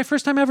 Uh, It was my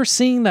first time ever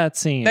seeing that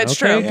scene. That's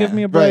okay? true. Give Yeah.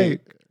 me a break.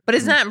 Right. But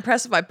isn't that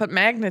impressive? I put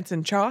magnets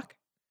in chalk.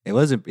 It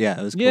was it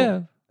was cool.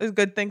 Yeah. It was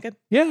good thinking.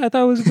 Yeah, I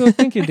thought it was good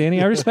thinking,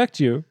 Danny. I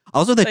respect you.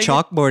 Also, the Thank you.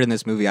 chalkboard in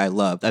this movie I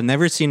loved. I've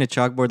never seen a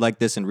chalkboard like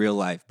this in real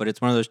life, but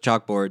it's one of those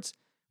chalkboards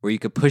where you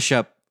could push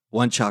up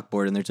one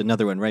chalkboard and there's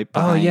another one right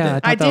behind yeah,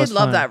 it. I I thought that did was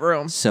love fun. that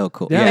room. So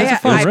cool. Yeah, They that's a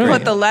had- fun I room.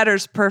 put the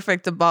letters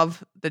perfect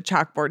above the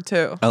chalkboard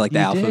too. I like the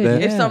You alphabet.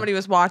 did, If Yeah. somebody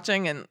was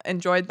watching and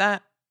enjoyed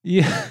that,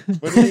 Yeah.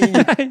 What do you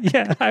mean?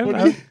 Yeah. What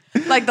do you-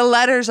 like the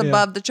letters Yeah.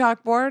 above the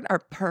chalkboard are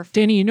perfect.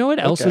 Danny, you know what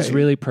else was Okay.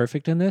 really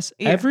perfect in this?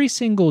 Yeah. Every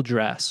single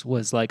dress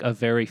was like a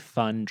very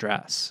fun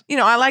dress. You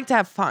know, I like to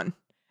have fun.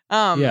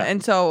 Yeah.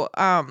 And so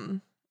I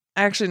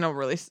actually know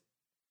really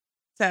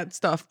sad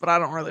stuff, but I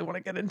don't really want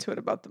to get into it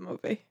about the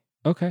movie.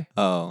 Okay.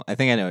 Oh, I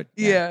think I know it.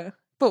 Yeah.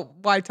 But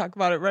why talk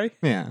about it, right?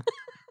 Yeah.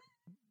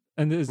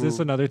 And is this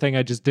Ooh. another thing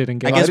I just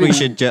didn't I get? guess we didn't-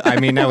 should just, I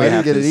mean, now we I didn't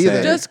have get to it either.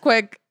 say. Just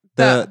quick.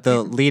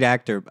 the lead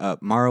actor,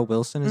 Mara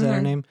Wilson, is that her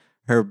Mhm. name?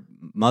 Her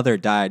mother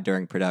died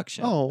during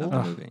production Oh. of the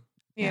Oh. movie.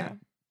 Yeah.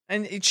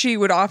 And she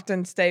would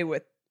often stay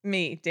with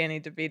me, Danny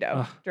DeVito,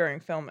 Ugh. during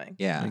filming. Oh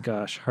Yeah. my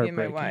gosh, Me and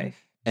my heartbreaking. wife.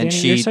 And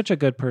Danny, she you're such a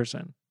good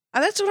person.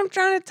 That's what I'm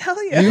trying to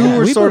tell you. You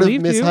were We sort of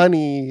believed Miss you.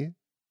 Honey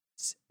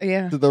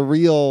Yeah. to the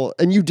real,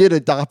 and you did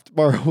adopt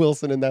Mara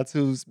Wilson, and that's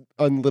who's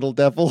on Little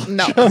Devil.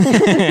 No, show.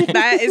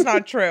 that is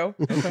not true.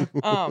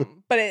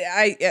 But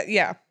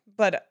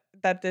but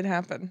that did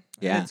happen.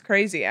 Yeah. It's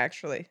crazy,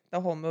 actually. The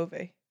whole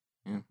movie.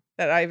 Yeah.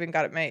 That I even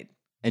got it made.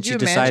 and Could she you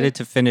decided imagine?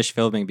 to finish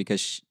filming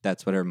because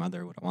that's what her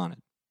mother would have wanted.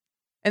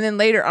 And then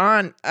later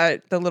on,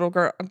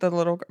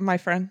 my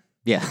friend,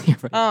 Yeah. you're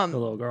right. The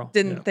little girl.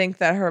 didn't Yeah. think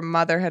that her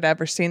mother had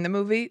ever seen the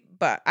movie,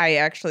 but I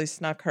actually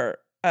snuck her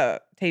a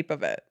tape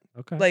of it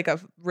Okay. like a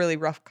really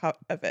rough cut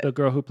of it. The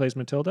girl who plays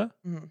Matilda?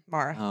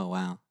 Mara. Oh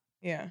wow,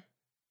 Yeah.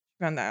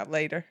 Found that out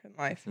later in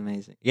life. it's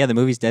amazing. Yeah, the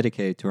movie's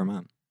dedicated to her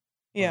mom.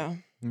 Yeah.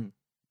 Mm.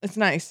 It's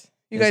nice.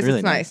 You It's guys, really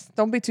it's nice.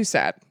 Don't be too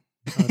sad.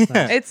 Oh, it's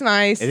nice. It's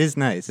nice. It is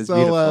nice. It's So,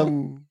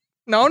 beautiful.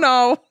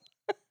 No.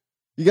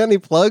 you got any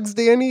plugs,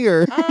 Danny?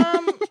 Or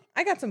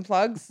I got some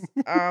plugs.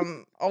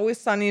 Always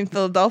Sunny in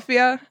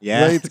Philadelphia.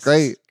 Yeah, Right, it's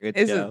great. Good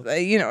Is show.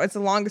 it's the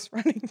longest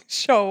running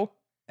show,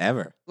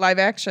 Ever. live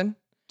action.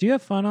 Do you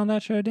have fun on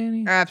that show,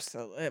 Danny?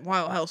 Absolutely.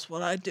 Why else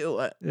would I do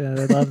it? Yeah,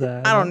 I love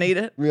that. I don't need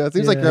it. yeah, it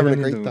seems like Yeah, you're having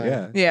a I great don't know,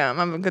 time. Yeah. Yeah, I'm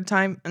having a good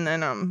time. And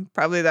then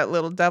probably that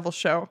little devil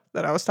show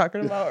that I was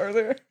talking about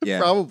earlier. Yeah.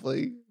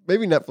 Probably.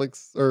 Maybe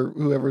Netflix or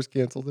whoever's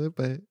canceled it,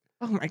 but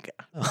Oh my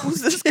god. Who's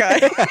this guy?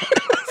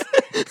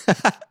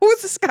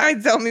 Who's this guy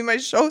telling me my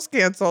show's I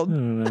canceled?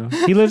 don't know.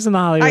 He lives in the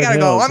Hollywood I gotta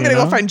go. Hills, I'm you gonna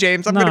go know? find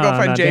James. I'm gonna go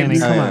find Danny,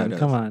 James. Oh, come yeah, on, it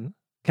come does. on.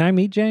 Can I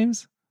meet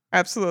James?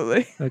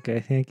 Absolutely. Okay,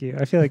 thank you.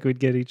 I feel like we'd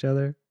get each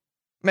other.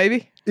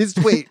 Maybe. is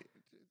Wait.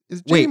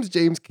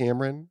 James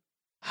Cameron?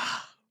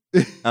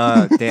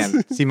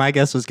 Damn. See, my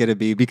guess was gonna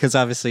be because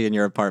obviously in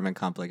your apartment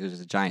complex there's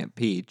a giant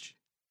peach.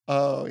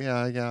 Oh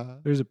yeah.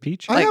 There's a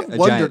peach. I Like have a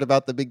wondered giant-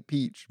 about the big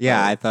peach.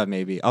 Yeah, but- I thought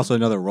maybe. Also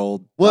another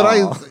rolled. Well,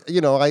 ball.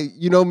 you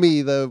know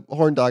me, the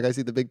horn dog. I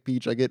see the big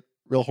peach, I get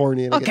real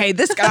horny. And Okay,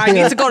 this guy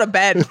needs to go to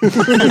bed.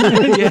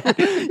 Yeah.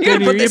 You're gonna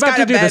Danny, put are you this about guy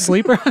to to do the bed.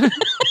 sleeper?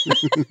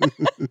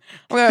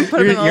 I'm gonna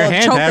put him in a Your little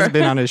hand choker. has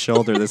been on his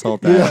shoulder this whole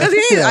time. Yeah.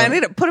 Because I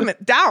need to put him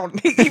down.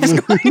 He keeps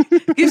going.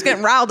 He's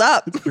getting riled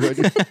up.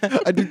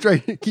 I do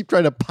keep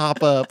trying to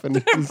pop up, and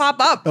it's Pop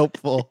up.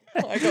 helpful.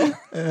 I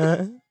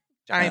go,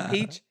 giant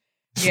peach.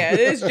 Yeah, it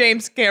is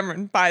James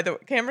Cameron, by the way.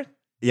 Cameron?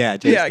 Yeah,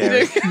 James Yeah,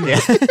 Cameron.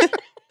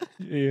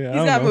 you Yeah, I He's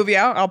don't got a know. movie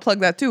out. I'll plug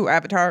that too.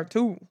 Avatar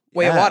 2,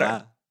 Way of Water.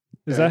 wow.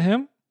 Is that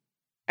him?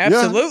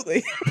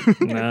 Absolutely.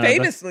 Nah,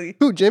 Famously.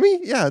 Who, Jimmy?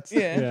 Yeah, it's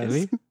Yeah. Yeah.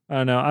 Really? I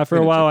don't know. For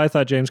a while, I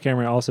thought James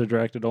Cameron also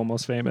directed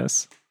Almost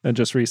Famous, and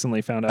just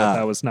recently found out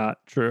that was not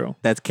true.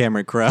 That's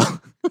Cameron Crowe.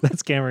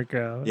 That's Cameron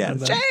Crowe. Yeah. And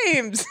then-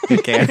 James.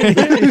 Cameron.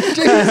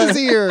 James is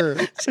here.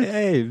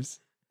 James.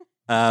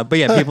 But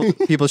yeah,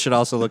 people should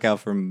also look out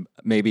for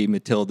maybe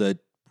Matilda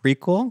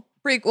prequel.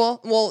 Prequel.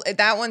 Well,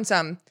 that one's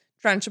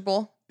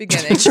Trenchable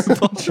beginning.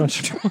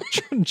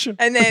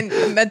 And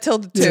then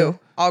Matilda 2, Yeah.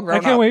 all grown I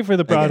up. can't wait for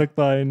the product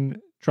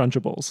line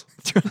Trunchables.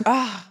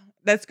 Ah,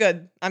 that's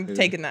good. I'm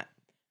taking that.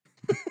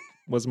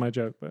 Was my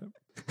joke, but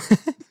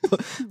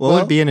What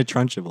would be in a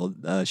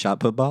Trunchable? Shot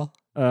put ball?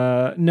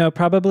 no,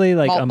 probably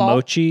like Malt a ball?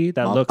 mochi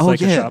that Malt- looks oh,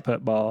 like a yeah. shot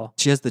put ball.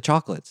 She has the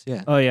chocolates.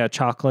 Yeah. Oh yeah,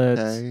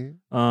 chocolates. Okay.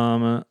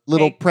 Little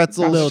Little Cake.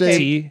 pretzel shape.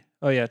 tea.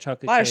 Oh yeah,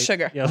 chocolate. Lot of cake.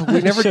 sugar. Yeah,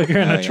 We never- sugar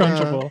in Oh, a yeah.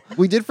 Trunchable.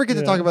 We did forget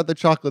to Yeah. talk about the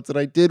chocolates, and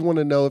I did want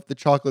to know if the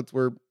chocolates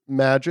were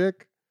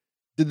magic.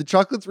 Did the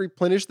chocolates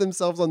replenish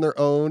themselves on their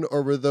own,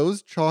 or were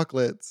those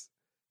chocolates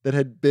that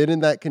had been in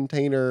that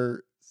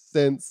container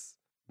since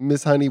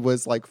Miss Honey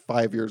was like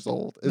 5 years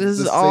old? This it is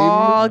the same-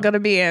 all going to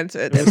be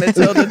answered in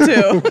Matilda 2.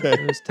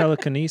 It was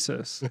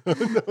telekinesis.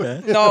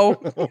 No.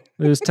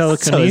 It was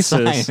telekinesis.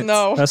 science.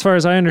 No. As far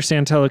as I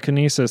understand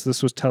telekinesis,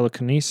 this was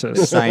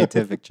telekinesis.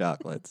 Scientific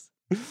chocolates.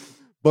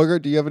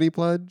 Bogart, do you have any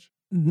pledge?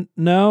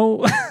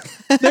 No.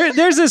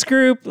 There's this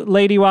group,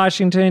 Lady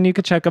Washington. You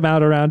could check them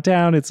out around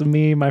town. It's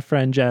me, my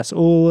friend Jess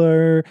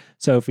Uhler,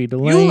 Sophie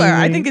Delaney. Euler.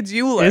 I think it's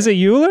Euler. Is it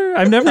Euler?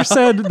 I've never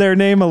said their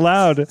name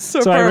aloud. So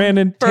I for- ran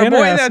in For a Tanner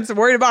boy asked- that's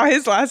worried about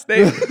his last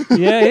name.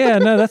 Yeah,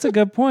 no, that's a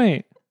good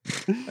point.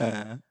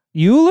 Uh,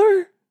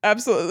 Euler?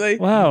 Absolutely.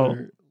 Wow.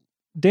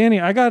 Danny,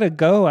 I gotta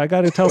go. I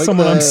gotta tell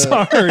someone I'm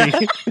sorry.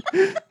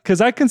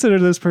 Because I consider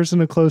this person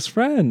a close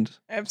friend.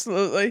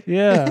 Absolutely.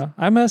 Yeah,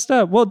 I messed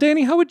up. Well,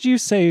 Danny, how would you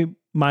say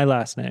my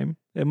last name?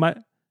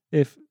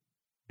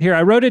 Here,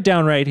 I wrote it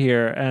down right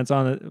here, and it's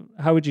on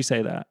the. How would you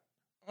say that?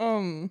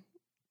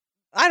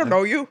 I don't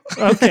know you.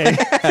 Okay.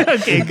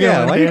 Okay, good. yeah,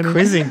 one, why are you Danny.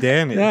 quizzing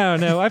Danny?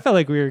 No, I felt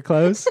like we were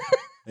close.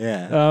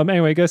 Yeah.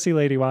 Anyway, go see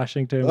Lady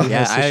Washington. We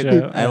Yeah, host the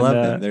show, I and, love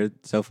them. They're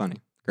so funny.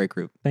 Great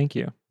group. Thank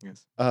you.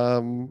 Yes.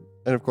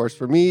 And of course,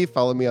 for me,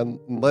 follow me on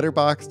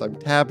Letterboxd. I'm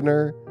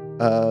Tabner.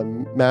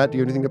 Matt, do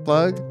you have anything to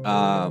plug?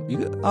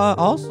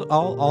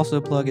 I'll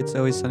also plug It's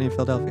Always Sunny in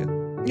Philadelphia.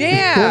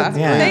 Yeah.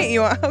 Yeah. Thank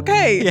you.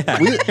 Okay. Yeah.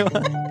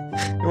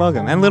 You're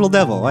welcome. And Little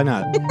Devil. Why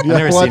not? I've Yeah,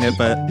 never watch- seen it,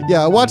 but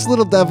Yeah, watch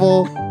Little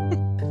Devil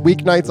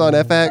weeknights on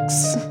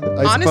FX.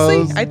 I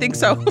Honestly, suppose. I think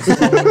so.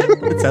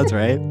 it sounds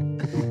right.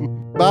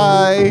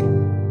 Bye.